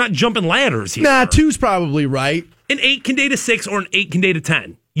jumping ladders here. Nah, 2's probably right. An 8 can date a 6 or an 8 can date a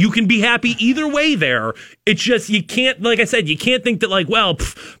 10. You can be happy either way there. It's just, you can't, like I said, you can't think that like, well,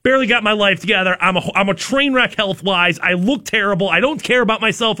 barely got my life together. I'm a train wreck health-wise. I look terrible. I don't care about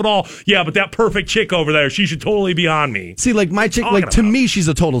myself at all. Yeah, but that perfect chick over there, she should totally be on me. See, like my chick, like to me, she's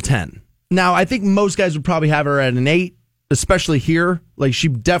a total 10. Now, I think most guys would probably have her at an 8, especially here. Like,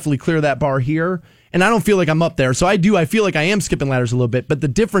 she'd definitely clear that bar here. And I don't feel like I'm up there. So I feel like I am skipping ladders a little bit. But the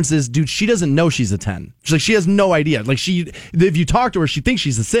difference is, dude, she doesn't know she's a 10. She's like, she has no idea. Like, if you talk to her, she thinks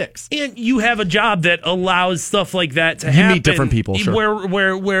she's a 6. And you have a job that allows stuff like that to happen. You meet different people, sure.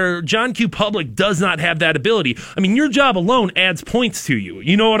 Where John Q. Public does not have that ability. I mean, your job alone adds points to you.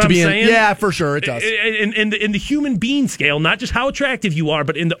 You know what I'm saying? Yeah, for sure, it does. In the human being scale, not just how attractive you are,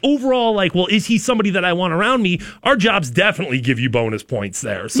 but in the overall, like, well, is he somebody that I want around me? Our jobs definitely give you bonus points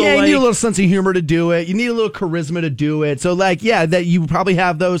there. So, yeah, you need a little sense of humor to do it. You need a little charisma to do it. So, like, yeah, that you probably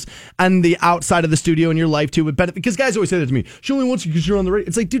have those on the outside of the studio in your life too. But because guys always say that to me, she only wants you because you're on the radio.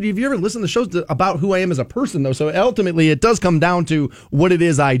 It's like, dude, have you ever listened to shows about who I am as a person, though? So ultimately, it does come down to what it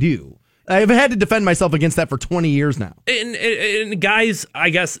is I do. I've had to defend myself against that for 20 years now. And guys, I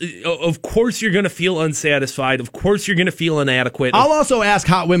guess, of course you're going to feel unsatisfied. Of course you're going to feel inadequate. I'll also ask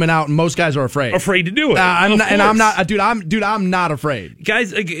hot women out, and most guys are afraid. Afraid to do it. I'm not afraid.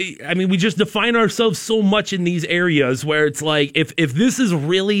 Guys, I mean, we just define ourselves so much in these areas where it's like, if this is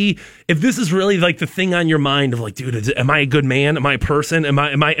really like the thing on your mind of like, dude, am I a good man? Am I a person? Am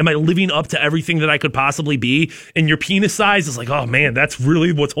I living up to everything that I could possibly be? And your penis size is like, oh man, that's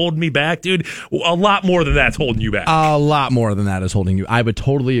really what's holding me back, dude. A lot more than that's holding you back. A lot more than that is holding you. I would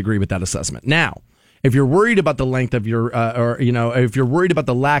totally agree with that assessment. Now, if you're worried about the length of your, if you're worried about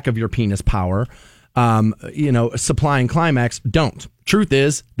the lack of your penis power, supplying climax, don't. Truth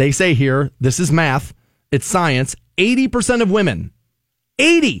is, they say here, this is math, it's science, 80% of women,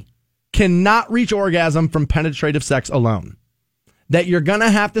 80, cannot reach orgasm from penetrative sex alone. That you're going to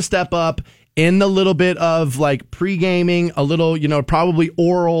have to step up in the little bit of like pre-gaming, a little, probably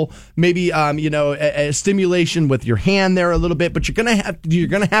oral, maybe, a stimulation with your hand there a little bit, but you're going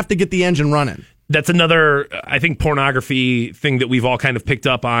to have to get the engine running. That's another, I think, pornography thing that we've all kind of picked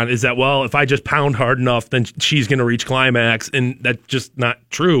up on is that, well, if I just pound hard enough, then she's going to reach climax. And that's just not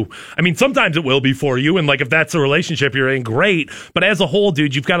true. I mean, sometimes it will be for you. And like, if that's a relationship you're in, great. But as a whole,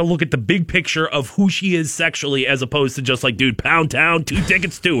 dude, you've got to look at the big picture of who she is sexually as opposed to just like, dude, pound town, 2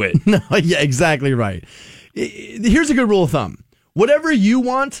 tickets to it. No, yeah, exactly right. Here's a good rule of thumb. Whatever you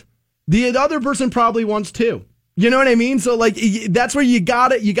want, the other person probably wants too. You know what I mean? So like, that's where you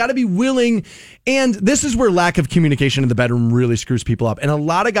gotta be willing. And this is where lack of communication in the bedroom really screws people up. And a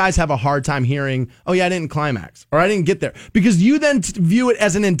lot of guys have a hard time hearing, oh yeah, I didn't climax or I didn't get there, because you then view it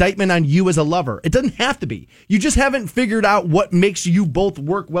as an indictment on you as a lover. It doesn't have to be. You just haven't figured out what makes you both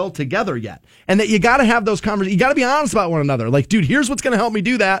work well together yet. And that you gotta have those conversations. You gotta be honest about one another. Like, dude, here's what's gonna help me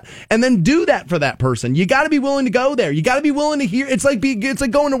do that. And then do that for that person. You gotta be willing to go there. You gotta be willing to hear. It's like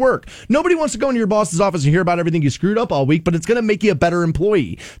going to work. Nobody wants to go into your boss's office and hear about everything you screwed up all week, but it's going to make you a better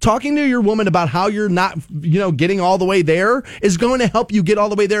employee. Talking to your woman about how you're not, getting all the way there is going to help you get all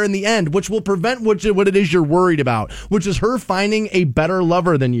the way there in the end, which will prevent what it is you're worried about, which is her finding a better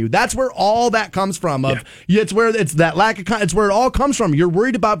lover than you. That's where all that comes from. It's where it's that lack of, it's where it all comes from. You're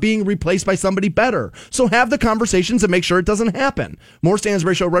worried about being replaced by somebody better. So have the conversations and make sure it doesn't happen. More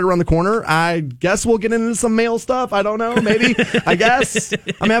Stansbury Show right around the corner. I guess we'll get into some male stuff. I don't know. Maybe. I guess.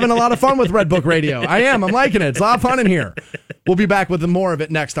 I'm having a lot of fun with Red Book Radio. I am. I'm liking it. It's a lot of fun in here. We'll be back with more of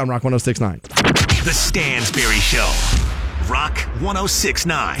it next on Rock 106.9. The Stansbury Show. Rock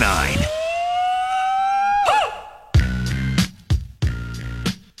 106.9.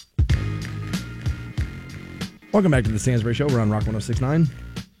 Welcome back to the Stansbury Show. We're on Rock 106.9.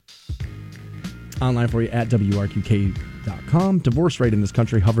 Online for you at WRQK.com. Divorce rate in this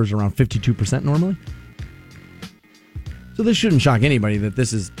country hovers around 52% normally. So this shouldn't shock anybody that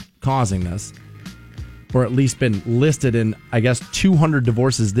this is causing this. Or at least been listed in, I guess, 200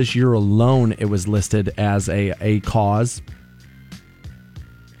 divorces this year alone. It was listed as a cause.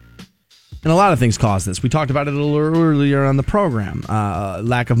 And a lot of things cause this. We talked about it a little earlier on the program.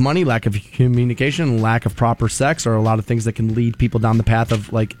 Lack of money, lack of communication, lack of proper sex are a lot of things that can lead people down the path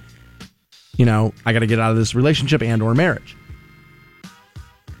of like, I got to get out of this relationship and or marriage.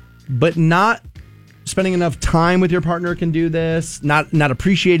 But not spending enough time with your partner can do this. Not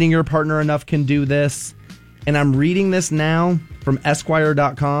appreciating your partner enough can do this. And I'm reading this now from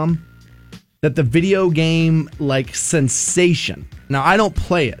Esquire.com that the video game sensation. Now, I don't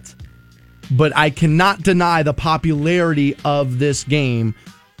play it, but I cannot deny the popularity of this game.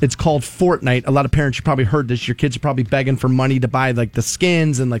 It's called Fortnite. A lot of parents, you probably heard this. Your kids are probably begging for money to buy the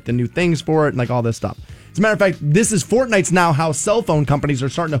skins and the new things for it and all this stuff. As a matter of fact, this is Fortnite's now how cell phone companies are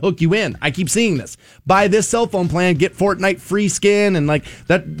starting to hook you in. I keep seeing this. Buy this cell phone plan, get Fortnite free skin, and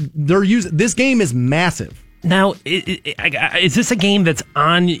that. They're using this game is massive. Now, is this a game that's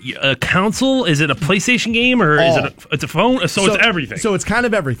on a console? Is it a PlayStation game or is it's a phone? So it's everything. So it's kind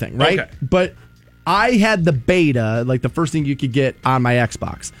of everything, right? Okay. But I had the beta, the first thing you could get on my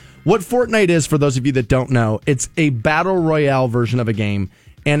Xbox. What Fortnite is, for those of you that don't know, it's a battle royale version of a game.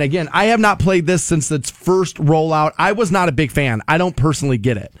 And again, I have not played this since its first rollout. I was not a big fan. I don't personally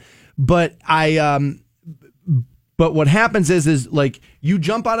get it. But but what happens is like you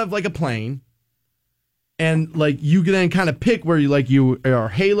jump out of like a plane and like you can then kind of pick where you are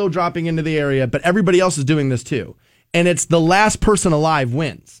Halo dropping into the area, but everybody else is doing this too. And it's the last person alive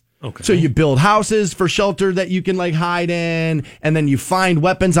wins. Okay. So you build houses for shelter that you can like hide in, and then you find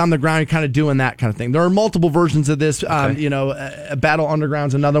weapons on the ground. You're kind of doing that kind of thing. There are multiple versions of this. Battle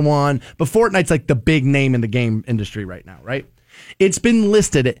Underground's another one, but Fortnite's like the big name in the game industry right now, right? It's been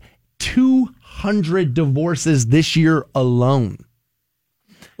listed at 200 divorces this year alone.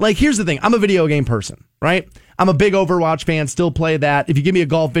 Like, here's the thing. I'm a video game person, right? I'm a big Overwatch fan, still play that. If you give me a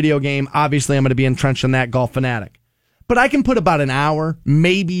golf video game, obviously I'm going to be entrenched in that, golf fanatic. But I can put about an hour,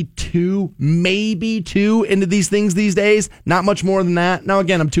 maybe two into these things these days. Not much more than that. Now,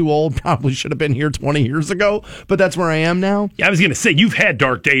 again, I'm too old. Probably should have been here 20 years ago, but that's where I am now. Yeah, I was going to say, you've had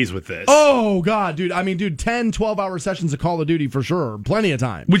dark days with this. Oh, God, dude. I mean, 10, 12-hour sessions of Call of Duty for sure. Plenty of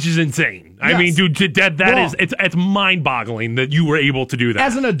time. Which is insane. Yes. I mean, dude, it's mind-boggling that you were able to do that.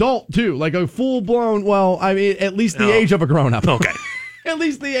 As an adult, too. Like a full-blown, at least the age of a grown-up. Okay. At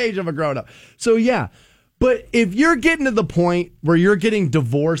least the age of a grown-up. So, yeah. But if you're getting to the point where you're getting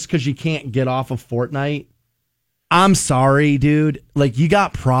divorced because you can't get off of Fortnite, I'm sorry, dude. Like, you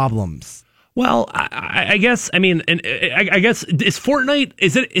got problems. Well, I guess, I mean, and I guess, is Fortnite,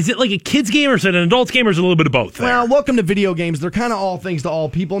 is it like a kid's game or is it an adult's game or is it a little bit of both there? Well, welcome to video games. They're kind of all things to all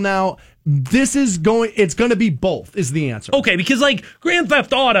people now. It's going to be both is the answer. Okay, because like Grand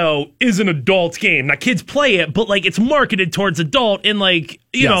Theft Auto is an adult game. Now kids play it, but like it's marketed towards adult and like,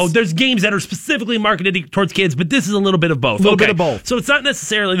 you know, there's games that are specifically marketed towards kids, but this is a little bit of both. A little bit of both. So it's not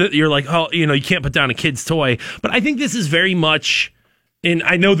necessarily that you're like, oh, you know, you can't put down a kid's toy, but I think this is very much, and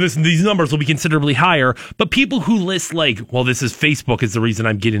I know these numbers will be considerably higher, but people who list like, well, this is Facebook is the reason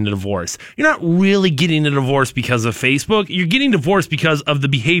I'm getting a divorce. You're not really getting a divorce because of Facebook. You're getting divorced because of the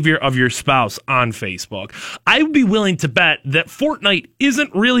behavior of your spouse on Facebook. I would be willing to bet that Fortnite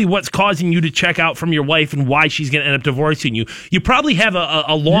isn't really what's causing you to check out from your wife and why she's going to end up divorcing you. You probably have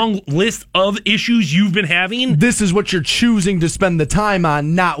a long list of issues you've been having. This is what you're choosing to spend the time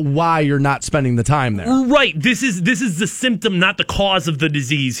on, not why you're not spending the time there. Right. This is the symptom, not the cause of the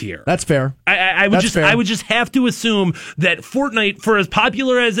disease here. That's fair. I would just have to assume that Fortnite, for as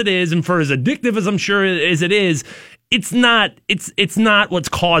popular as it is and for as addictive as I'm sure as it is, it's not what's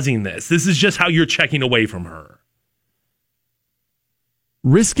causing this. This is just how you're checking away from her.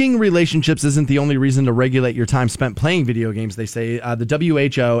 Risking relationships isn't the only reason to regulate your time spent playing video games, they say. The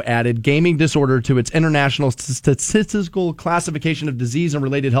WHO added gaming disorder to its international statistical classification of disease and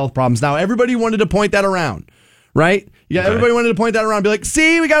related health problems. Now, everybody wanted to point that around. Right? Yeah, everybody wanted to point that around and be like,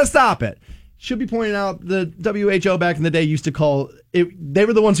 see, we got to stop it. Should be pointing out the WHO back in the day used to call it, they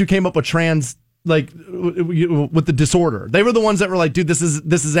were the ones who came up with trans, like, with the disorder. They were the ones that were like, dude, this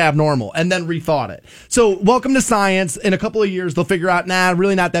is abnormal, and then rethought it. So, welcome to science. In a couple of years, they'll figure out,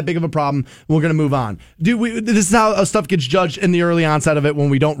 really not that big of a problem. We're going to move on. Dude, this is how stuff gets judged in the early onset of it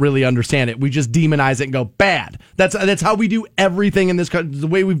when we don't really understand it. We just demonize it and go, bad. That's how we do everything in this country, the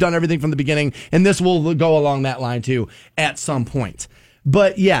way we've done everything from the beginning, and this will go along that line, too, at some point.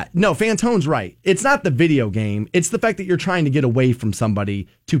 But yeah, no, Fantone's right. It's not the video game. It's the fact that you're trying to get away from somebody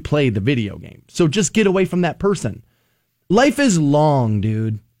to play the video game. So just get away from that person. Life is long,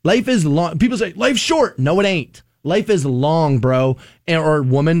 dude. Life is long. People say, life's short. No, it ain't. Life is long, bro, or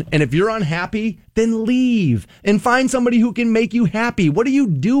woman. And if you're unhappy, then leave and find somebody who can make you happy. What are you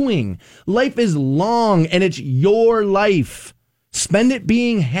doing? Life is long and it's your life. Spend it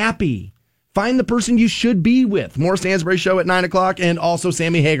being happy. Find the person you should be with. More Stansbury Show at 9 o'clock and also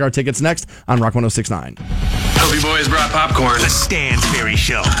Sammy Hagar tickets next on Rock 106.9. Hope you boys brought popcorn. The Stansbury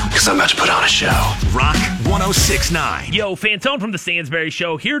Show. Because I'm about to put on a show. Rock 106.9. Yo, Fantone from the Stansbury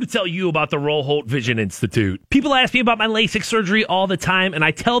Show, here to tell you about the Roll Holt Vision Institute. People ask me about my LASIK surgery all the time, and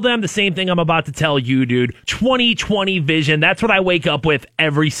I tell them the same thing I'm about to tell you, dude. 20/20 vision. That's what I wake up with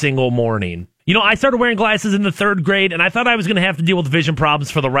every single morning. You know, I started wearing glasses in the 3rd grade, and I thought I was going to have to deal with vision problems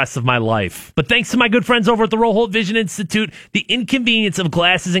for the rest of my life. But thanks to my good friends over at the Roll Holt Vision Institute, the inconvenience of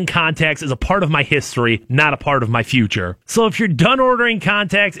glasses and contacts is a part of my history, not a part of my future. So if you're done ordering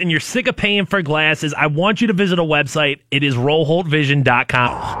contacts and you're sick of paying for glasses, I want you to visit a website. It is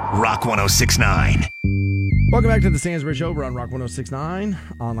rollholtvision.com. Rock 106.9. Welcome back to the Stansbury Show. We're on Rock 106.9.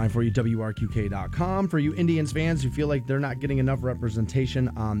 Online for you, WRQK.com. For you Indians fans who feel like they're not getting enough representation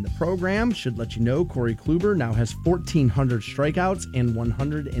on the program, should let you know Corey Kluber now has 1,400 strikeouts in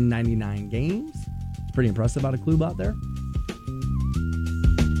 199 games. It's pretty impressive out of Klub out there.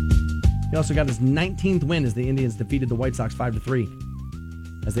 He also got his 19th win as the Indians defeated the White Sox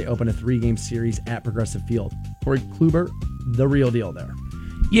 5-3 as they open a 3-game series at Progressive Field. Corey Kluber, the real deal there.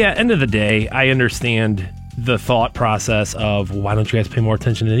 Yeah, end of the day, I understand the thought process of why don't you guys pay more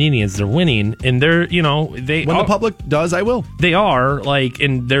attention to the Indians? They're winning, and they're, they when the public does, I will. They are,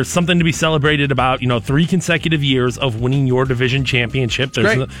 and there's something to be celebrated about, 3 consecutive years of winning your division championship.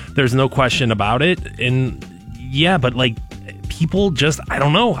 There's no question about it. And yeah, but people just, I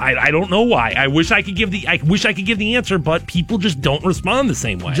don't know. I don't know why. I wish I could give the answer, but people just don't respond the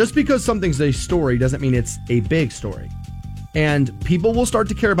same way. Just because something's a story doesn't mean it's a big story. And people will start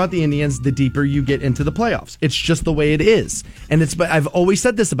to care about the Indians the deeper you get into the playoffs. It's just the way it is. And I've always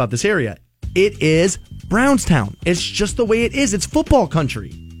said this about this area. It is Brownstown. It's just the way it is. It's football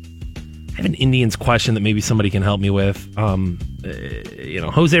country. I have an Indians question that maybe somebody can help me with.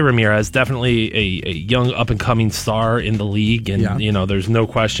 Jose Ramirez, definitely a young up-and-coming star in the league. And, there's no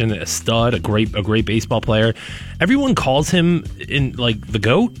question, a stud, a great baseball player. Everyone calls him the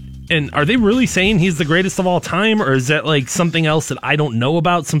GOAT. And are they really saying he's the greatest of all time, or is that something else that I don't know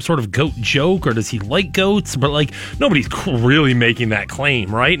about, some sort of GOAT joke, or does he like goats? But nobody's really making that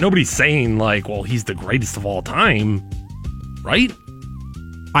claim, right? Nobody's saying he's the greatest of all time, right?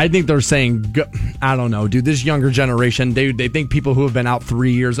 I think they're saying, I don't know, dude, this younger generation, they think people who have been out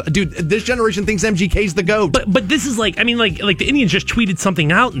 3 years, dude, this generation thinks MGK's the GOAT. But this is the Indians just tweeted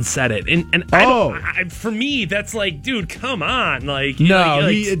something out and said it. And for me, that's dude, come on. He's not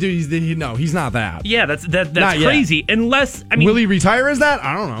that. Yeah, that's crazy. Yet. Unless, will he retire as that?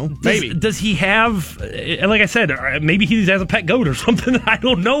 I don't know. Maybe. Does he have, like I said, maybe he has a pet goat or something that I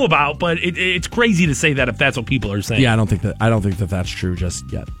don't know about, but it's crazy to say that if that's what people are saying. Yeah, I don't think that that's true just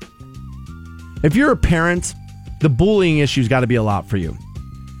yet. If you're a parent, the bullying issue's got to be a lot for you.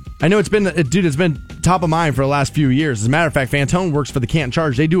 I know it's been top of mind for the last few years. As a matter of fact, Fantone works for the Canton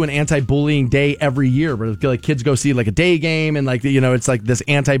Charge. They do an anti-bullying day every year where kids go see a day game and it's this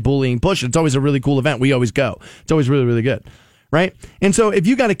anti-bullying push. It's always a really cool event. We always go. It's always really, really good. Right? And so if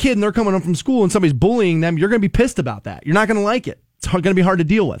you got a kid and they're coming home from school and somebody's bullying them, you're going to be pissed about that. You're not going to like it. It's going to be hard to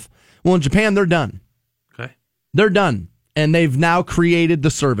deal with. Well, in Japan, they're done. Okay. They're done. And they've now created the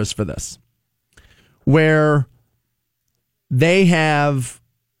service for this, where they're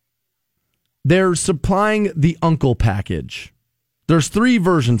supplying the uncle package. There's 3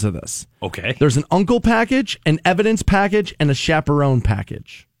 versions of this. Okay. There's an uncle package, an evidence package, and a chaperone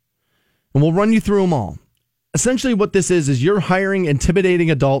package. And we'll run you through them all. Essentially what this is you're hiring intimidating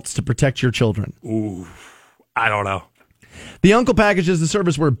adults to protect your children. Ooh, I don't know. The uncle package is the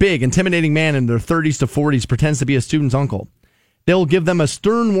service where a big, intimidating man in their 30s to 40s pretends to be a student's uncle. They'll give them a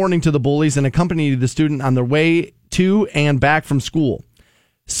stern warning to the bullies and accompany the student on their way to and back from school.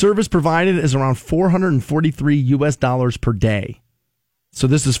 Service provided is around $443 per day. So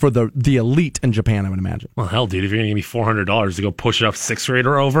this is for the elite in Japan, I would imagine. Well, hell, dude, if you're going to give me $400 to go push up 6th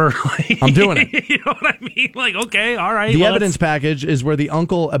grader over, I'm doing it. You know what I mean? Okay, all right. The evidence package is where the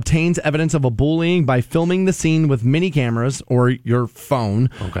uncle obtains evidence of a bullying by filming the scene with mini cameras or your phone.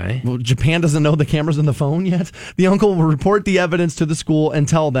 Okay. Well, Japan doesn't know the cameras in the phone yet. The uncle will report the evidence to the school and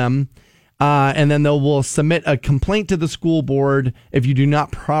tell them, and then they will submit a complaint to the school board if you do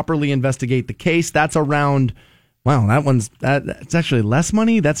not properly investigate the case. That's around... Wow, that's actually less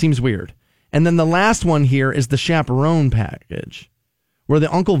money? That seems weird. And then the last one here is the chaperone package, where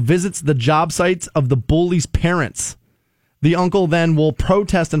the uncle visits the job sites of the bully's parents. The uncle then will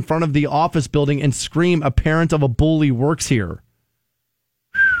protest in front of the office building and scream, "A parent of a bully works here."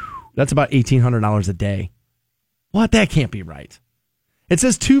 That's about $1,800 a day. What? That can't be right. It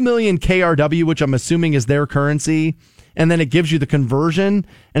says 2 million KRW, which I'm assuming is their currency. And then it gives you the conversion,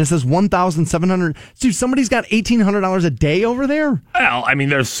 and it says 1,700. Dude, somebody's got $1,800 a day over there? Well, I mean,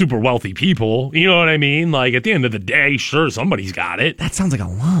 they're super wealthy people. You know what I mean? At the end of the day, sure, somebody's got it. That sounds like a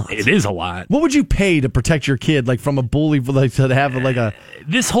lot. It is a lot. What would you pay to protect your kid, from a bully, to have a...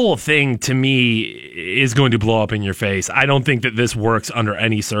 This whole thing, to me, is going to blow up in your face. I don't think that this works under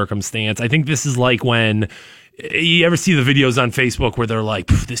any circumstance. I think this is like when... You ever see the videos on Facebook where they're like,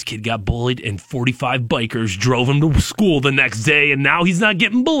 this kid got bullied and 45 bikers drove him to school the next day and now he's not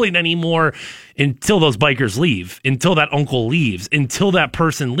getting bullied anymore until those bikers leave, until that uncle leaves, until that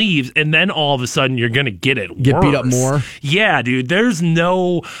person leaves, and then all of a sudden you're going to get it Get worse. Beat up more? Yeah, dude. There's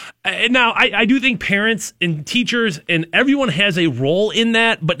no... Now, I do think parents and teachers and everyone has a role in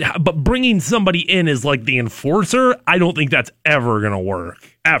that, but bringing somebody in as the enforcer, I don't think that's ever going to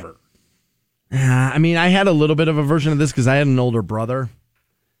work. Ever. I mean, I had a little bit of a version of this because I had an older brother,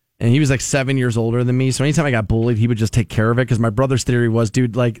 and he was 7 years older than me. So anytime I got bullied, he would just take care of it because my brother's theory was,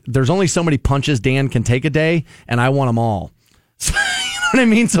 dude, there's only so many punches Dan can take a day, and I want them all. So, what I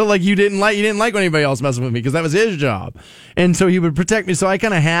mean? So like you didn't like when anybody else messing with me because that was his job. And so he would protect me. So I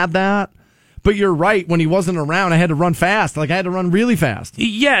kind of had that. But you're right. When he wasn't around, I had to run fast. Like I had to run really fast.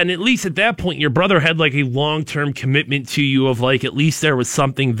 Yeah, and at least at that point, your brother had like a long-term commitment to you of like at least there was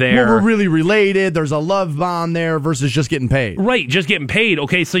something there. Well, we're really related. There's a love bond there versus just getting paid. Right, just getting paid.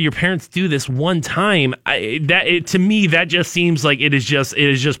 Okay, so your parents do this one time. To me, that just seems like it is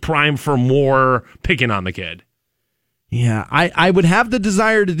just prime for more picking on the kid. Yeah, I would have the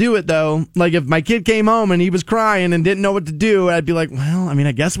desire to do it, though. Like, if my kid came home and he was crying and didn't know what to do, I'd be like, well, I mean,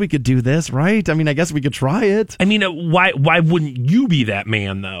 I guess we could do this, right? I mean, I guess we could try it. I mean, why wouldn't you be that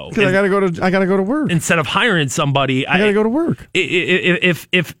man, though? Because I gotta go to work. Instead of hiring somebody, I gotta go to work. If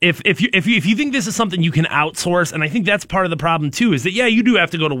you think this is something you can outsource, and I think that's part of the problem, too, is that, yeah, you do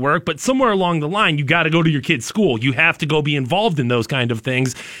have to go to work, but somewhere along the line, you got to go to your kid's school. You have to go be involved in those kind of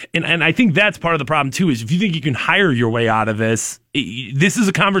things. And I think that's part of the problem, too, is if you think you can hire your way out of this is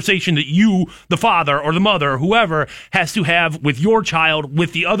a conversation that you, the father or the mother, whoever, has to have with your child,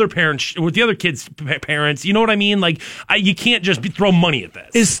 with the other parents, with the other kids' parents. You know what I mean? Like, you can't just throw money at this.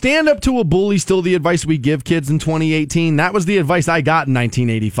 Is stand up to a bully still the advice we give kids in 2018? That was the advice I got in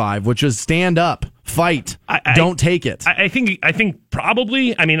 1985, which was stand up. Fight. Don't take it. I think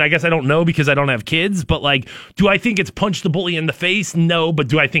probably. I mean, I guess I don't know because I don't have kids, but like, do I think it's punch the bully in the face? No, but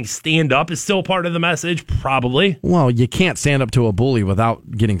do I think stand up is still part of the message? Probably. Well, you can't stand up to a bully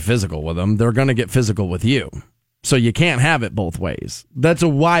without getting physical with them. They're going to get physical with you. So you can't have it both ways. That's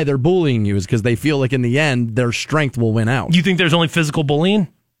why they're bullying you, is because they feel like in the end, their strength will win out. You think there's only physical bullying?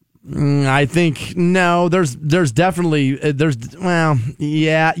 I think no. There's definitely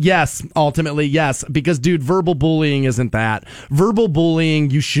yes. Ultimately, yes. Because dude, verbal bullying isn't that. Verbal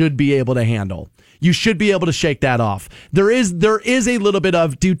bullying you should be able to handle. You should be able to shake that off. There is a little bit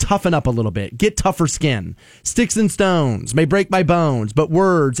of, dude, toughen up a little bit. Get tougher skin. Sticks and stones may break my bones, but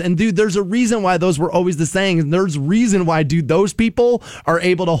words. And dude, there's a reason why those were always the sayings. And there's a reason why, dude, those people are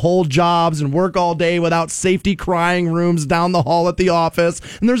able to hold jobs and work all day without safety crying rooms down the hall at the office.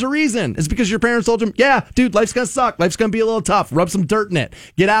 And there's a reason. It's because your parents told them, yeah, dude, life's going to suck. Life's going to be a little tough. Rub some dirt in it.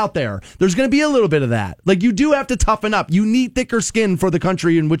 Get out there. There's going to be a little bit of that. Like, you do have to toughen up. You need thicker skin for the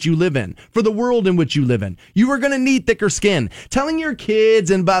country in which you live in, for the world in which you live in. You are going to need thicker skin. Telling your kids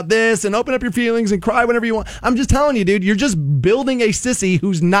and about this and open up your feelings and cry whenever you want. I'm just telling you, dude, you're just building a sissy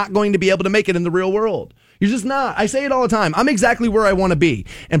who's not going to be able to make it in the real world. You're just not. I say it all the time. I'm exactly where I want to be.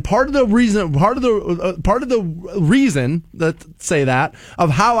 And part of the reason, let's say that, of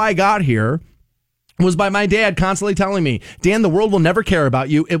how I got here was by my dad constantly telling me, Dan, the world will never care about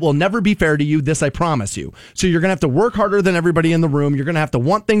you. It will never be fair to you. This I promise you. So you're going to have to work harder than everybody in the room. You're going to have to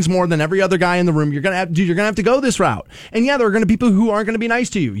want things more than every other guy in the room. You're going to have to go this route. And yeah, there are going to be people who aren't going to be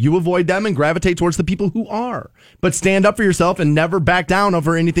nice to you. You avoid them and gravitate towards the people who are. But stand up for yourself and never back down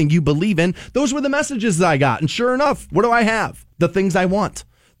over anything you believe in. Those were the messages that I got. And sure enough, what do I have? The things I want.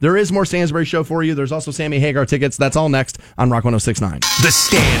 There is more Stansbury Show for you. There's also Sammy Hagar tickets. That's all next on Rock 106.9. The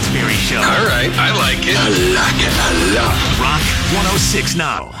Stansbury Show. All right, I like it. I like it. I love it. Rock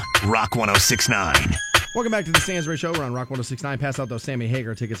 106.9. Rock 106.9. Welcome back to the Stansbury Show. We're on Rock 106.9. Pass out those Sammy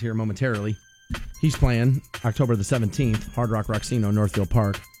Hagar tickets here momentarily. He's playing October the 17th, Hard Rock Rocksino, Northfield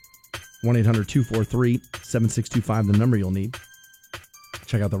Park. 1-800-243-7625, the number you'll need.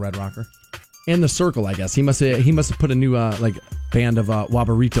 Check out the Red Rocker. And the Circle, I guess. He must have put a new band of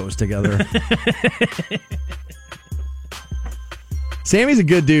Wabaritos together. Sammy's a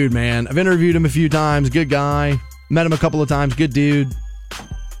good dude, man. I've interviewed him a few times. Good guy. Met him a couple of times. Good dude.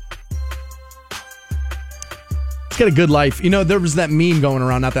 He's got a good life. You know, there was that meme going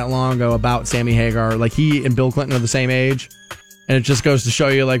around not that long ago about Sammy Hagar. Like, he and Bill Clinton are the same age. And it just goes to show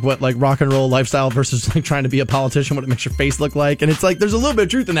you what rock and roll lifestyle versus trying to be a politician, what it makes your face look like. And it's there's a little bit of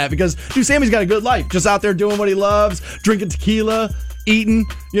truth in that because, dude, Sammy's got a good life. Just out there doing what he loves, drinking tequila, eating,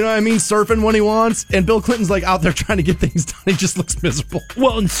 you know what I mean, surfing when he wants. And Bill Clinton's out there trying to get things done. He just looks miserable.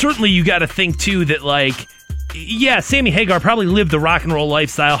 Well, and certainly you got to think too that yeah, Sammy Hagar probably lived the rock and roll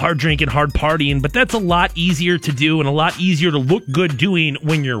lifestyle, hard drinking, hard partying, but that's a lot easier to do and a lot easier to look good doing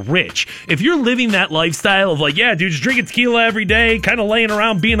when you're rich. If you're living that lifestyle of yeah, dude, just drinking tequila every day, kind of laying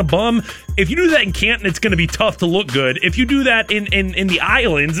around being a bum, if you do that in Canton, it's going to be tough to look good. If you do that in the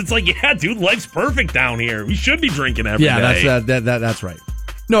islands, it's yeah, dude, life's perfect down here. We should be drinking every day. Yeah, that's right.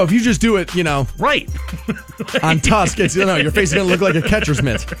 No, if you just do it, right. on Tusk, it's, your face is going to look like a catcher's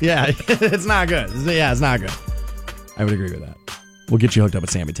mitt. Yeah, it's not good. Yeah, it's not good. I would agree with that. We'll get you hooked up with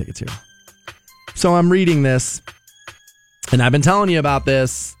Sammy tickets here. So I'm reading this, and I've been telling you about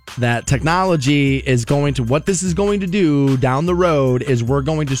this, that technology is what this is going to do down the road is we're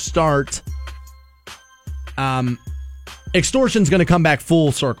going to start extortion's going to come back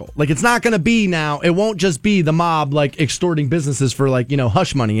full circle. Like, it's not going to be now, it won't just be the mob, like, extorting businesses for, like,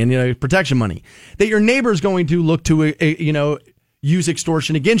 hush money and, protection money. That your neighbor's going to look to, use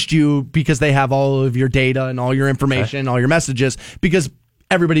extortion against you because they have all of your data and all your information, all your messages, because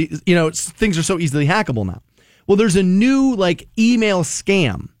everybody, things are so easily hackable now. Well, there's a new, like, email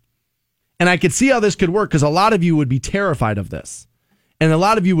scam. And I could see how this could work because a lot of you would be terrified of this. And a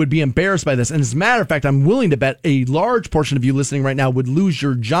lot of you would be embarrassed by this. And as a matter of fact, I'm willing to bet a large portion of you listening right now would lose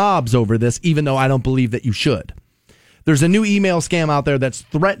your jobs over this, even though I don't believe that you should. There's a new email scam out there that's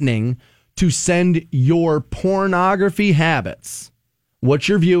threatening to send your pornography habits, what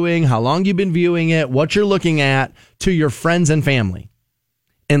you're viewing, how long you've been viewing it, what you're looking at, to your friends and family.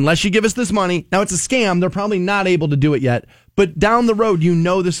 Unless you give us this money. Now, it's a scam. They're probably not able to do it yet. But down the road,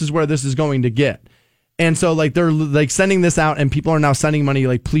 this is where this is going to get. And so, like, they're, like, sending this out, and people are now sending money,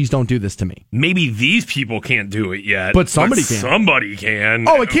 like, please don't do this to me. Maybe these people can't do it yet. But somebody can. Somebody can.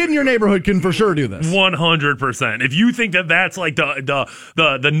 Oh, a kid in your neighborhood can for sure do this. 100%. If you think that that's, like,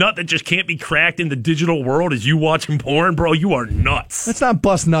 the nut that just can't be cracked in the digital world is you watching porn, bro, you are nuts. Let's not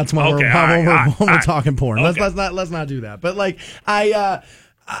bust nuts when we're talking porn. Okay. Let's not do that. But, like,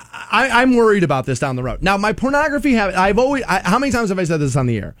 I'm worried about this down the road. Now, my pornography habit, how many times have I said this on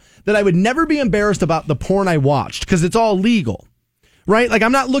the air? That I would never be embarrassed about the porn I watched because it's all legal, right? Like,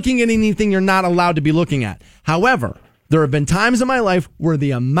 I'm not looking at anything you're not allowed to be looking at. However, there have been times in my life where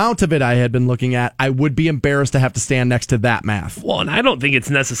the amount of it I had been looking at, I would be embarrassed to have to stand next to that math. Well, and I don't think it's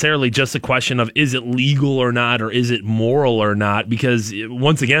necessarily just a question of is it legal or not, or is it moral or not, because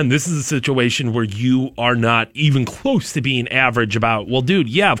once again, this is a situation where you are not even close to being average about, well, dude,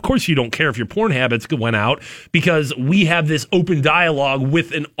 yeah, of course you don't care if your porn habits went out, because we have this open dialogue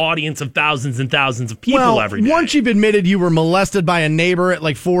with an audience of thousands and thousands of people every day. Once you've admitted you were molested by a neighbor at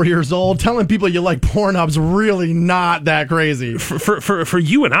like 4 years old, telling people you like Pornhub's really not that crazy. For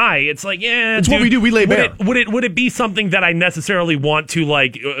you and I, it's like, yeah, it's what we do. We lay bare. Would it be something that I necessarily want to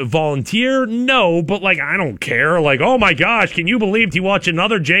like volunteer? No, but like I don't care. Like, oh my gosh, can you believe you watch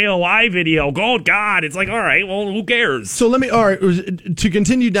another JOI video? Oh God, it's like, all right, well, who cares? So to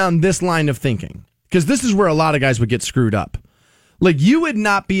continue down this line of thinking, because this is where a lot of guys would get screwed up. Like, you would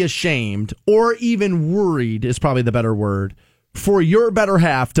not be ashamed or even worried is probably the better word for your better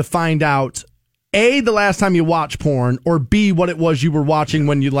half to find out A, the last time you watched porn, or B, what it was you were watching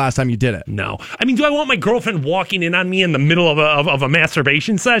when last time you did it. No. I mean, do I want my girlfriend walking in on me in the middle of a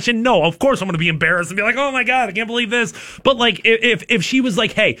masturbation session? No, of course I'm going to be embarrassed and be like, oh my God, I can't believe this. But like, if she was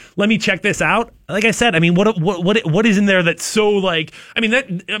like, hey, let me check this out. Like I said, I mean, what is in there that's so like, I mean,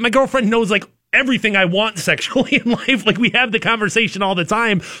 that my girlfriend knows like everything I want sexually in life. Like, we have the conversation all the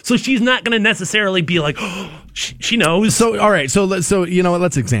time. So she's not going to necessarily be like, oh, she knows. So, all right. So you know what?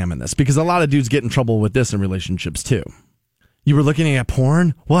 Let's examine this, because a lot of dudes get in trouble with this in relationships too. You were looking at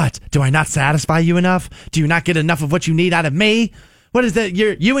porn? What? Do I not satisfy you enough? Do you not get enough of what you need out of me? What is that?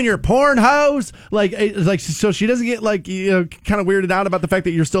 You and your porn hose? Like, so she doesn't get like, kind of weirded out about the fact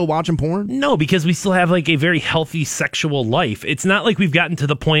that you're still watching porn? No, because we still have like a very healthy sexual life. It's not like we've gotten to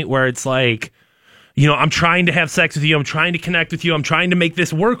the point where it's like, you know, I'm trying to have sex with you. I'm trying to connect with you. I'm trying to make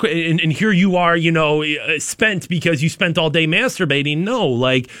this work. And here you are, you know, spent because you spent all day masturbating. No,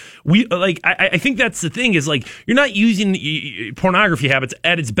 like I think that's the thing is like, you're not using pornography habits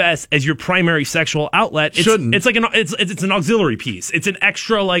at its best as your primary sexual outlet. It's like it's an auxiliary piece. It's an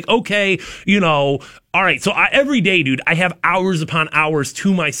extra like, okay, you know, all right, so every day, dude, I have hours upon hours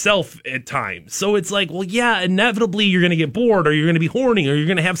to myself at times. So it's like, well, yeah, inevitably you're going to get bored, or you're going to be horny, or you're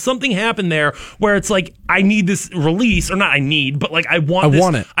going to have something happen there where it's like, I need this release, or not I need, but like I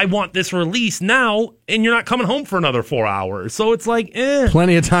want this release now, and you're not coming home for another 4 hours. So it's like,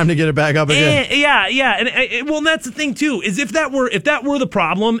 plenty of time to get it back up again. Yeah. And that's the thing too, is if that were the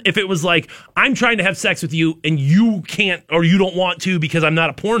problem, if it was like, I'm trying to have sex with you and you can't, or you don't want to because I'm not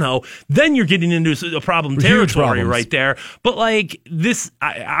a porno, then you're getting into a problem territory right there. But like this,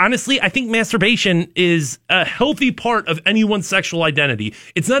 honestly, I think masturbation is a healthy part of anyone's sexual identity.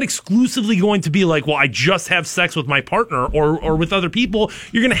 It's not exclusively going to be like, well, I just have sex with my partner or with other people.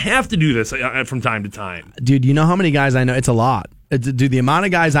 You're going to have to do this from time to time. Dude, you know how many guys I know? It's a lot. Dude, the amount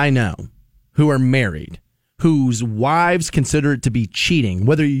of guys I know who are married, whose wives consider it to be cheating,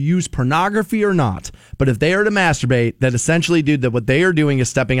 whether you use pornography or not. But if they are to masturbate, that essentially, dude, that what they are doing is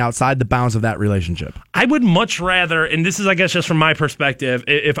stepping outside the bounds of that relationship. I would much rather, and this is, I guess, just from my perspective,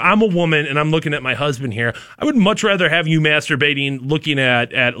 if I'm a woman and I'm looking at my husband here, I would much rather have you masturbating looking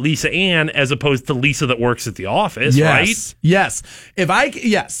at Lisa Ann as opposed to Lisa that works at the office, right? Yes.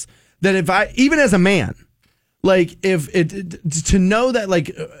 That if I, even as a man, like, to know that,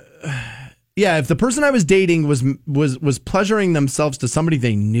 like, if the person I was dating was pleasuring themselves to somebody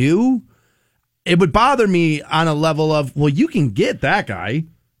they knew, it would bother me on a level of, well, you can get that guy.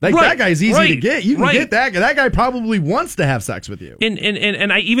 Like, that guy's easy to get. You can get that guy. That guy probably wants to have sex with you.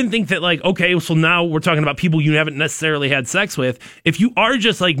 And I even think that, like, okay, so now we're talking about people you haven't necessarily had sex with. If you are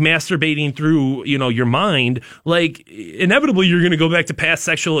just, like, masturbating through, your mind, like, inevitably you're going to go back to past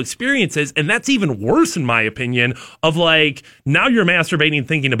sexual experiences. And that's even worse, in my opinion, of, like, now you're masturbating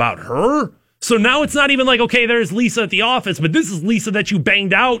thinking about her. So now it's not even like, okay, there's Lisa at the office, but this is Lisa that you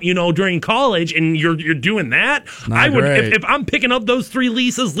banged out, during college, and you're doing that. I would, if I'm picking up those 3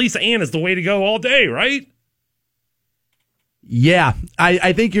 Lisas, Lisa Ann is the way to go all day, right? Yeah,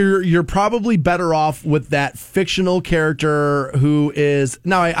 I think you're probably better off with that fictional character who is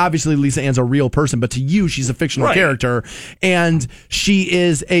now, obviously Lisa Ann's a real person, but to you she's a fictional character, and she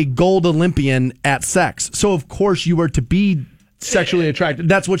is a gold Olympian at sex. So of course you are to be sexually attracted.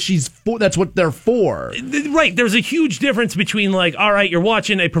 That's what she's for. That's what they're for. Right. There's a huge difference between, like, all right, you're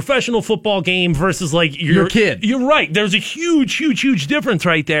watching a professional football game versus, like, your kid. You're right. There's a huge difference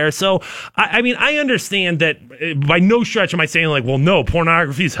right there. So, I mean, I understand that by no stretch am I saying, like, well, no,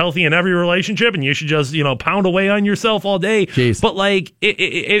 pornography is healthy in every relationship and you should just, pound away on yourself all day. Jeez. But, like,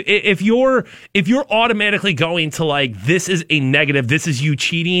 if you're automatically going to, like, this is a negative, this is you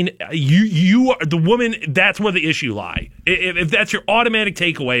cheating, you are the woman, that's where the issue lie. If that's your automatic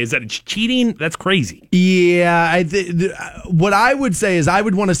takeaway is that it's cheating, that's crazy. Yeah, what I would say is I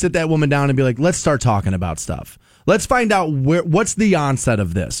would want to sit that woman down and be like, let's start talking about stuff. Let's find out what's the onset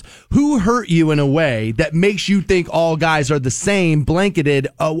of this. Who hurt you in a way that makes you think all guys are the same, blanketed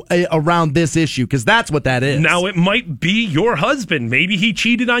around this issue? Because that's what that is. Now, it might be your husband. Maybe he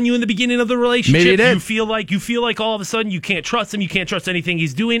cheated on you in the beginning of the relationship. Maybe he did. You feel like all of a sudden you can't trust him. You can't trust anything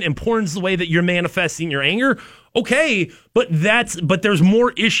he's doing. And porn's the way that you're manifesting your anger. Okay, but there's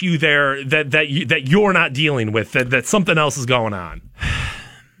more issue there that you're not dealing with. That something else is going on.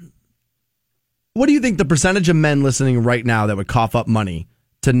 What do you think the percentage of men listening right now that would cough up money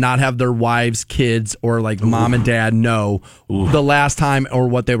to not have their wives, kids, or like mom and dad know the last time or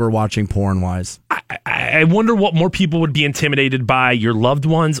what they were watching porn-wise? I wonder what more people would be intimidated by, your loved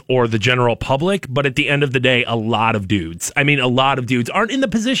ones or the general public. But at the end of the day, a lot of dudes aren't in the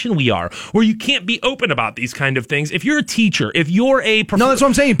position we are, where you can't be open about these kind of things. If you're a teacher, if you're a... No, that's what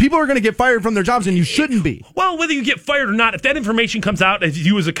I'm saying. People are going to get fired from their jobs, and you shouldn't be. Well, whether you get fired or not, if that information comes out as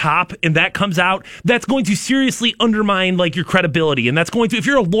you as a cop, and that comes out, that's going to seriously undermine, like, your credibility. And that's going to, if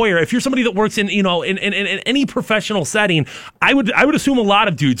you're a lawyer, if you're somebody that works in, in any professional setting, I would assume a lot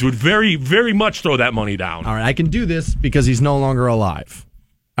of dudes would very, very much throw that money down. All right, I can do this because he's no longer alive.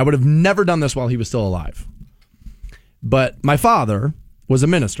 I would have never done this while he was still alive. But my father was a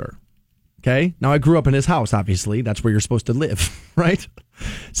minister. Okay? Now, I grew up in his house, obviously. That's where you're supposed to live, right?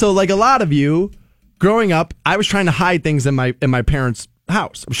 So, like a lot of you, growing up, I was trying to hide things in my parents'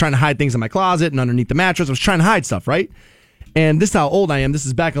 house. I was trying to hide things in my closet and underneath the mattress. I was trying to hide stuff, right? And this is how old I am. This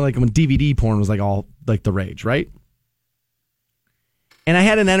is back like when DVD porn was like all like the rage, right? And I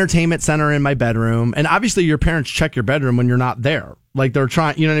had an entertainment center in my bedroom. And obviously your parents check your bedroom when you're not there. Like they're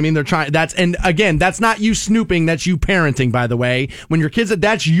trying, you know what I mean? They're trying, and again, that's not you snooping. That's you parenting, by the way. When your kids,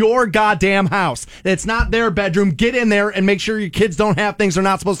 that's your goddamn house. It's not their bedroom. Get in there and make sure your kids don't have things they're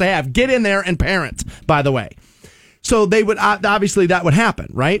not supposed to have. Get in there and parent, by the way. So they would, obviously that would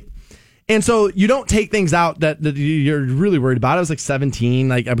happen, right? And so you don't take things out that you're really worried about. I was like 17,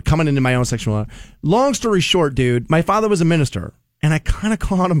 like I'm coming into my own sexual life. Long story short, dude, my father was a minister. And I kind of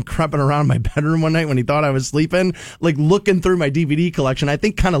caught him creeping around my bedroom one night when he thought I was sleeping, like looking through my DVD collection, I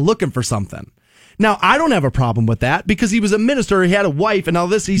think kind of looking for something. Now, I don't have a problem with that because he was a minister, he had a wife and all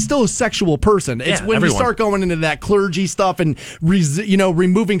this. He's still a sexual person. It's when you start going into that clergy stuff and,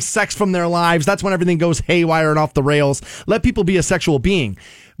 removing sex from their lives, that's when everything goes haywire and off the rails. Let people be a sexual being.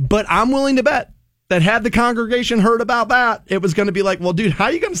 But I'm willing to bet that had the congregation heard about that, it was going to be like, well, dude, how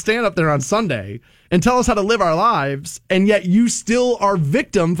are you going to stand up there on Sunday and tell us how to live our lives, and yet you still are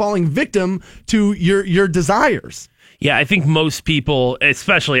falling victim to your desires? Yeah, I think most people,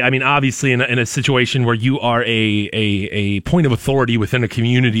 especially, I mean, obviously in a situation where you are a point of authority within a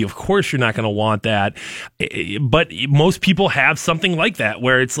community, of course you're not going to want that. But most people have something like that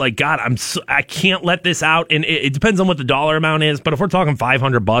where it's like, God, I can't let this out. And it depends on what the dollar amount is. But if we're talking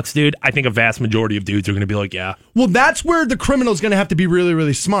 $500, dude, I think a vast majority of dudes are going to be like, yeah. Well, that's where the criminal is going to have to be really,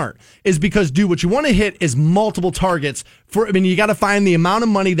 really smart, is because, dude, what you want to hit is multiple targets. You got to find the amount of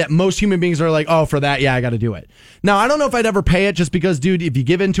money that most human beings are like, oh, for that, yeah, I got to do it. Now, I don't know if I'd ever pay it just because, dude, if you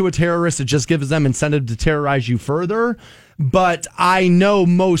give in to a terrorist, it just gives them incentive to terrorize you further. But I know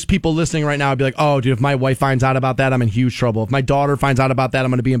most people listening right now would be like, oh, dude, if my wife finds out about that, I'm in huge trouble. If my daughter finds out about that,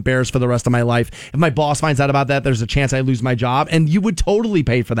 I'm going to be embarrassed for the rest of my life. If my boss finds out about that, there's a chance I lose my job. And you would totally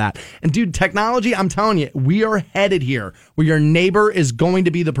pay for that. And dude, technology, I'm telling you, we are headed here where your neighbor is going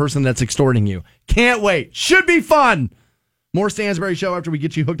to be the person that's extorting you. Can't wait. Should be fun. More Stansbury Show after we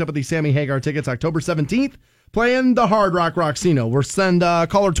get you hooked up with these Sammy Hagar tickets October 17th. Playing the Hard Rock Rocksino. We'll send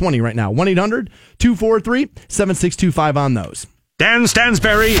caller 20 right now. 1-800-243-7625 on those. Dan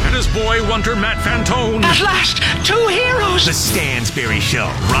Stansbury and his boy wonder Matt Fantone. At last, two heroes. The Stansbury Show.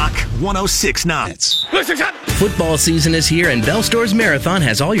 Rock 106.9. Football season is here and Bell Stores Marathon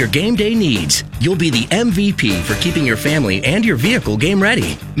has all your game day needs. You'll be the MVP for keeping your family and your vehicle game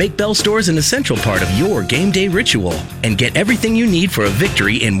ready. Make Bell Stores an essential part of your game day ritual and get everything you need for a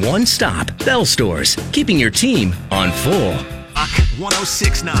victory in one stop. Bell Stores, keeping your team on full. Rock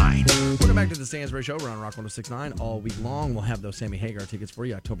 106.9. Welcome back to the Stansbury Show. We're on Rock 106.9 all week long. We'll have those Sammy Hagar tickets for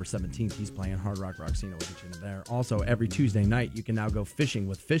you October 17th. He's playing Hard Rock Rocksino. We'll get you into there. Also, every Tuesday night, you can now go fishing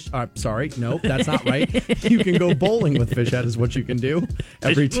with fish. Sorry, no, that's not right. You can go bowling with Fishhead is what you can do.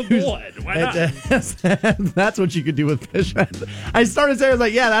 Every Tuesday. Why not? That's what you could do with Fishhead. I started saying, I was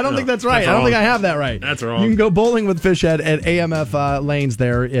like, yeah, I don't think that's right. I don't think I have that right. That's wrong. You can go bowling with Fishhead at AMF Lanes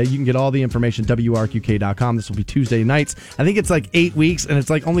there. You can get all the information at WRQK.com. This will be Tuesday nights. I think it's like 8 weeks, and it's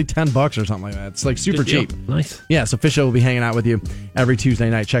like only $10 or something like that. It's like super cheap. Nice. Yeah, so Fishhead will be hanging out with you every Tuesday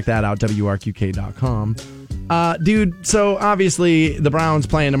night. Check that out, WRQK.com. Dude, so obviously the Browns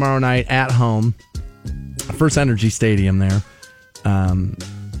playing tomorrow night at home. First Energy Stadium there.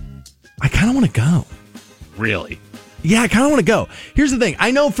 I kind of want to go. Really? Yeah, I kind of want to go. Here's the thing.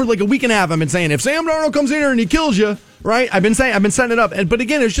 I know for like a week and a half I've been saying, if Sam Darnold comes in here and he kills you, right? I've been setting it up. But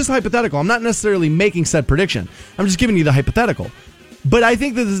again, it's just hypothetical. I'm not necessarily making said prediction. I'm just giving you the hypothetical. But I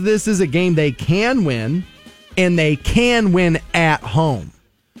think that this is a game they can win, and they can win at home.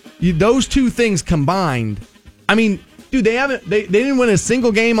 Those two things combined, I mean, dude, they didn't win a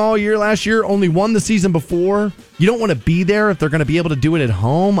single game all year last year, only won the season before. You don't want to be there if they're going to be able to do it at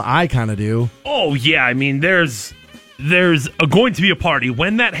home. I kind of do. Oh, yeah. I mean, there's going to be a party.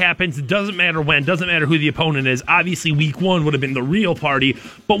 When that happens, it doesn't matter when, doesn't matter who the opponent is. Obviously, week one would have been the real party.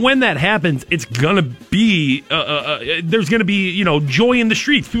 But when that happens, it's going to be, there's going to be, joy in the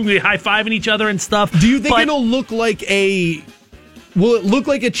streets. People going to be high-fiving each other and stuff. Do you think it'll look like will it look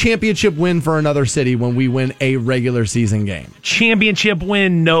like a championship win for another city when we win a regular season game? Championship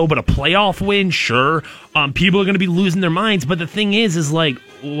win, no, but a playoff win, sure. People are going to be losing their minds. But the thing is like,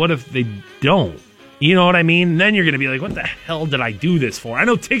 what if they don't? You know what I mean? And then you're going to be like, what the hell did I do this for? I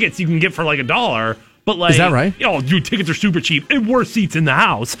know tickets you can get for like $1, but like... Is that right? Dude, tickets are super cheap. And worse seats in the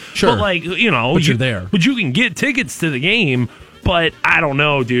house. Sure. But like, But you're there. But you can get tickets to the game. But I don't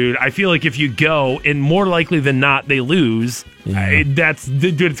know, dude. I feel like if you go, and more likely than not, they lose, dude, it's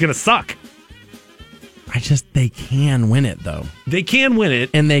going to suck. They can win it, though. They can win it.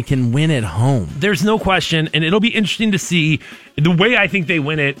 And they can win at home. There's no question, and it'll be interesting to see. The way I think they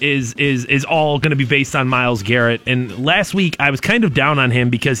win it is all going to be based on Myles Garrett. And last week, I was kind of down on him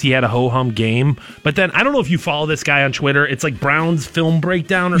because he had a ho-hum game. But then, I don't know if you follow this guy on Twitter. It's like Brown's Film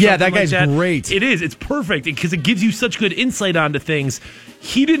Breakdown or something like that. Yeah, that guy's great. It is. It's perfect because it gives you such good insight onto things.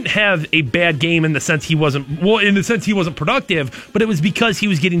 He didn't have a bad game in the sense he wasn't productive, but it was because he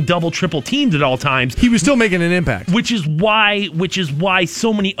was getting double, triple teamed at all times. He was still making an impact. Which is why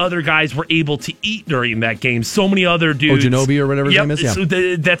so many other guys were able to eat during that game. So many other dudes. Ojanobi or whatever his name is. Yeah. So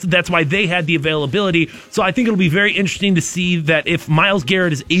that's why they had the availability. So I think it'll be very interesting to see that if Myles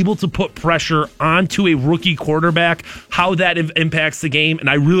Garrett is able to put pressure onto a rookie quarterback, how that impacts the game.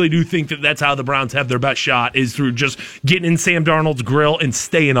 And I really do think that that's how the Browns have their best shot, is through just getting in Sam Darnold's grill and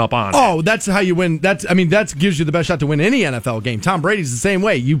staying up on it. Oh, that's how you win. That gives you the best shot to win any NFL game. Tom Brady's the same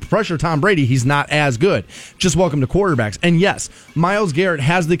way. You pressure Tom Brady, he's not as good. Just welcome to quarterbacks. And yes, Myles Garrett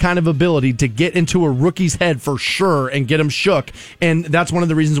has the kind of ability to get into a rookie's head for sure and get him shook. And that's one of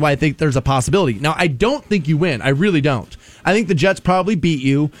the reasons why I think there's a possibility. Now, I don't think you win. I really don't. I think the Jets probably beat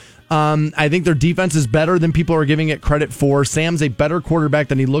you. I think their defense is better than people are giving it credit for. Sam's a better quarterback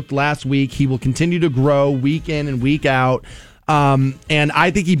than he looked last week. He will continue to grow week in and week out. And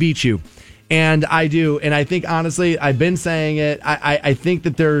I think he beats you. And I do. And I think, honestly, I've been saying it. I think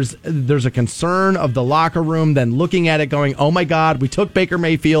that there's a concern of the locker room then looking at it going, oh, my God, we took Baker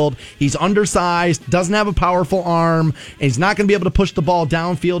Mayfield. He's undersized, doesn't have a powerful arm, and he's not going to be able to push the ball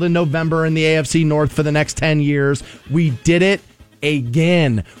downfield in November in the AFC North for the next 10 years. We did it.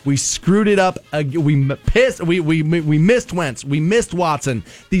 again. We screwed it up. We missed Wentz. We missed Watson.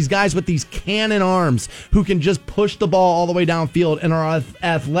 These guys with these cannon arms who can just push the ball all the way downfield and are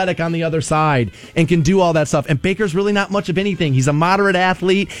athletic on the other side and can do all that stuff. And Baker's really not much of anything. He's a moderate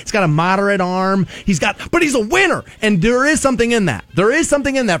athlete. He's got a moderate arm. But he's a winner. And there is something in that. There is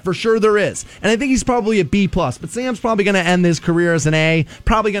something in that. For sure there is. And I think he's probably a B+. But Sam's probably going to end his career as an A.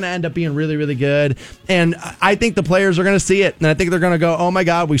 Probably going to end up being really, really good. And I think the players are going to see it. And I think they're going to go, oh my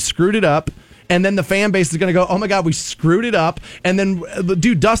God, we screwed it up. And then the fan base is going to go, oh my God, we screwed it up. And then,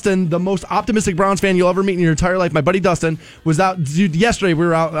 dude, Dustin, the most optimistic Browns fan you'll ever meet in your entire life, my buddy Dustin, was out. Dude, yesterday we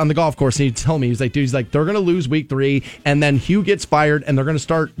were out on the golf course, and he told me, he was like, dude, they're going to lose week 3, and then Hugh gets fired, and they're going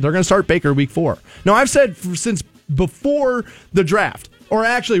to start Baker week 4. Now, I've said since before the draft, or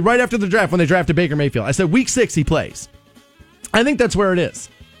actually right after the draft when they drafted Baker Mayfield, I said week 6 he plays. I think that's where it is.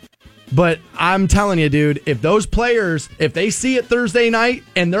 But I'm telling you, dude, if those players, if they see it Thursday night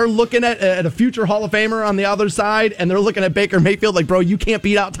and they're looking at a future Hall of Famer on the other side and they're looking at Baker Mayfield like, bro, you can't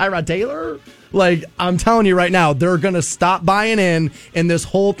beat out Tyrod Taylor? Like, I'm telling you right now, they're going to stop buying in and this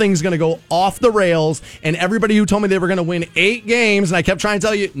whole thing's going to go off the rails. And everybody who told me they were going to win 8 games, and I kept trying to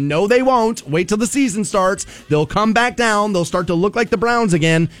tell you, no, they won't. Wait till the season starts. They'll come back down. They'll start to look like the Browns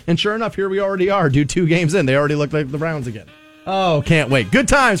again. And sure enough, here we already are, dude, 2 games in. They already look like the Browns again. Oh, can't wait. Good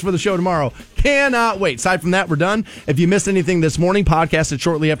times for the show tomorrow. Cannot wait. Aside from that, we're done. If you missed anything this morning, podcast it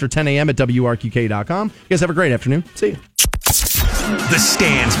shortly after 10 a.m. at WRQK.com. You guys have a great afternoon. See you. The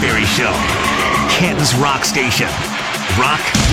Stansberry Show, Canton's Rock Station. Rock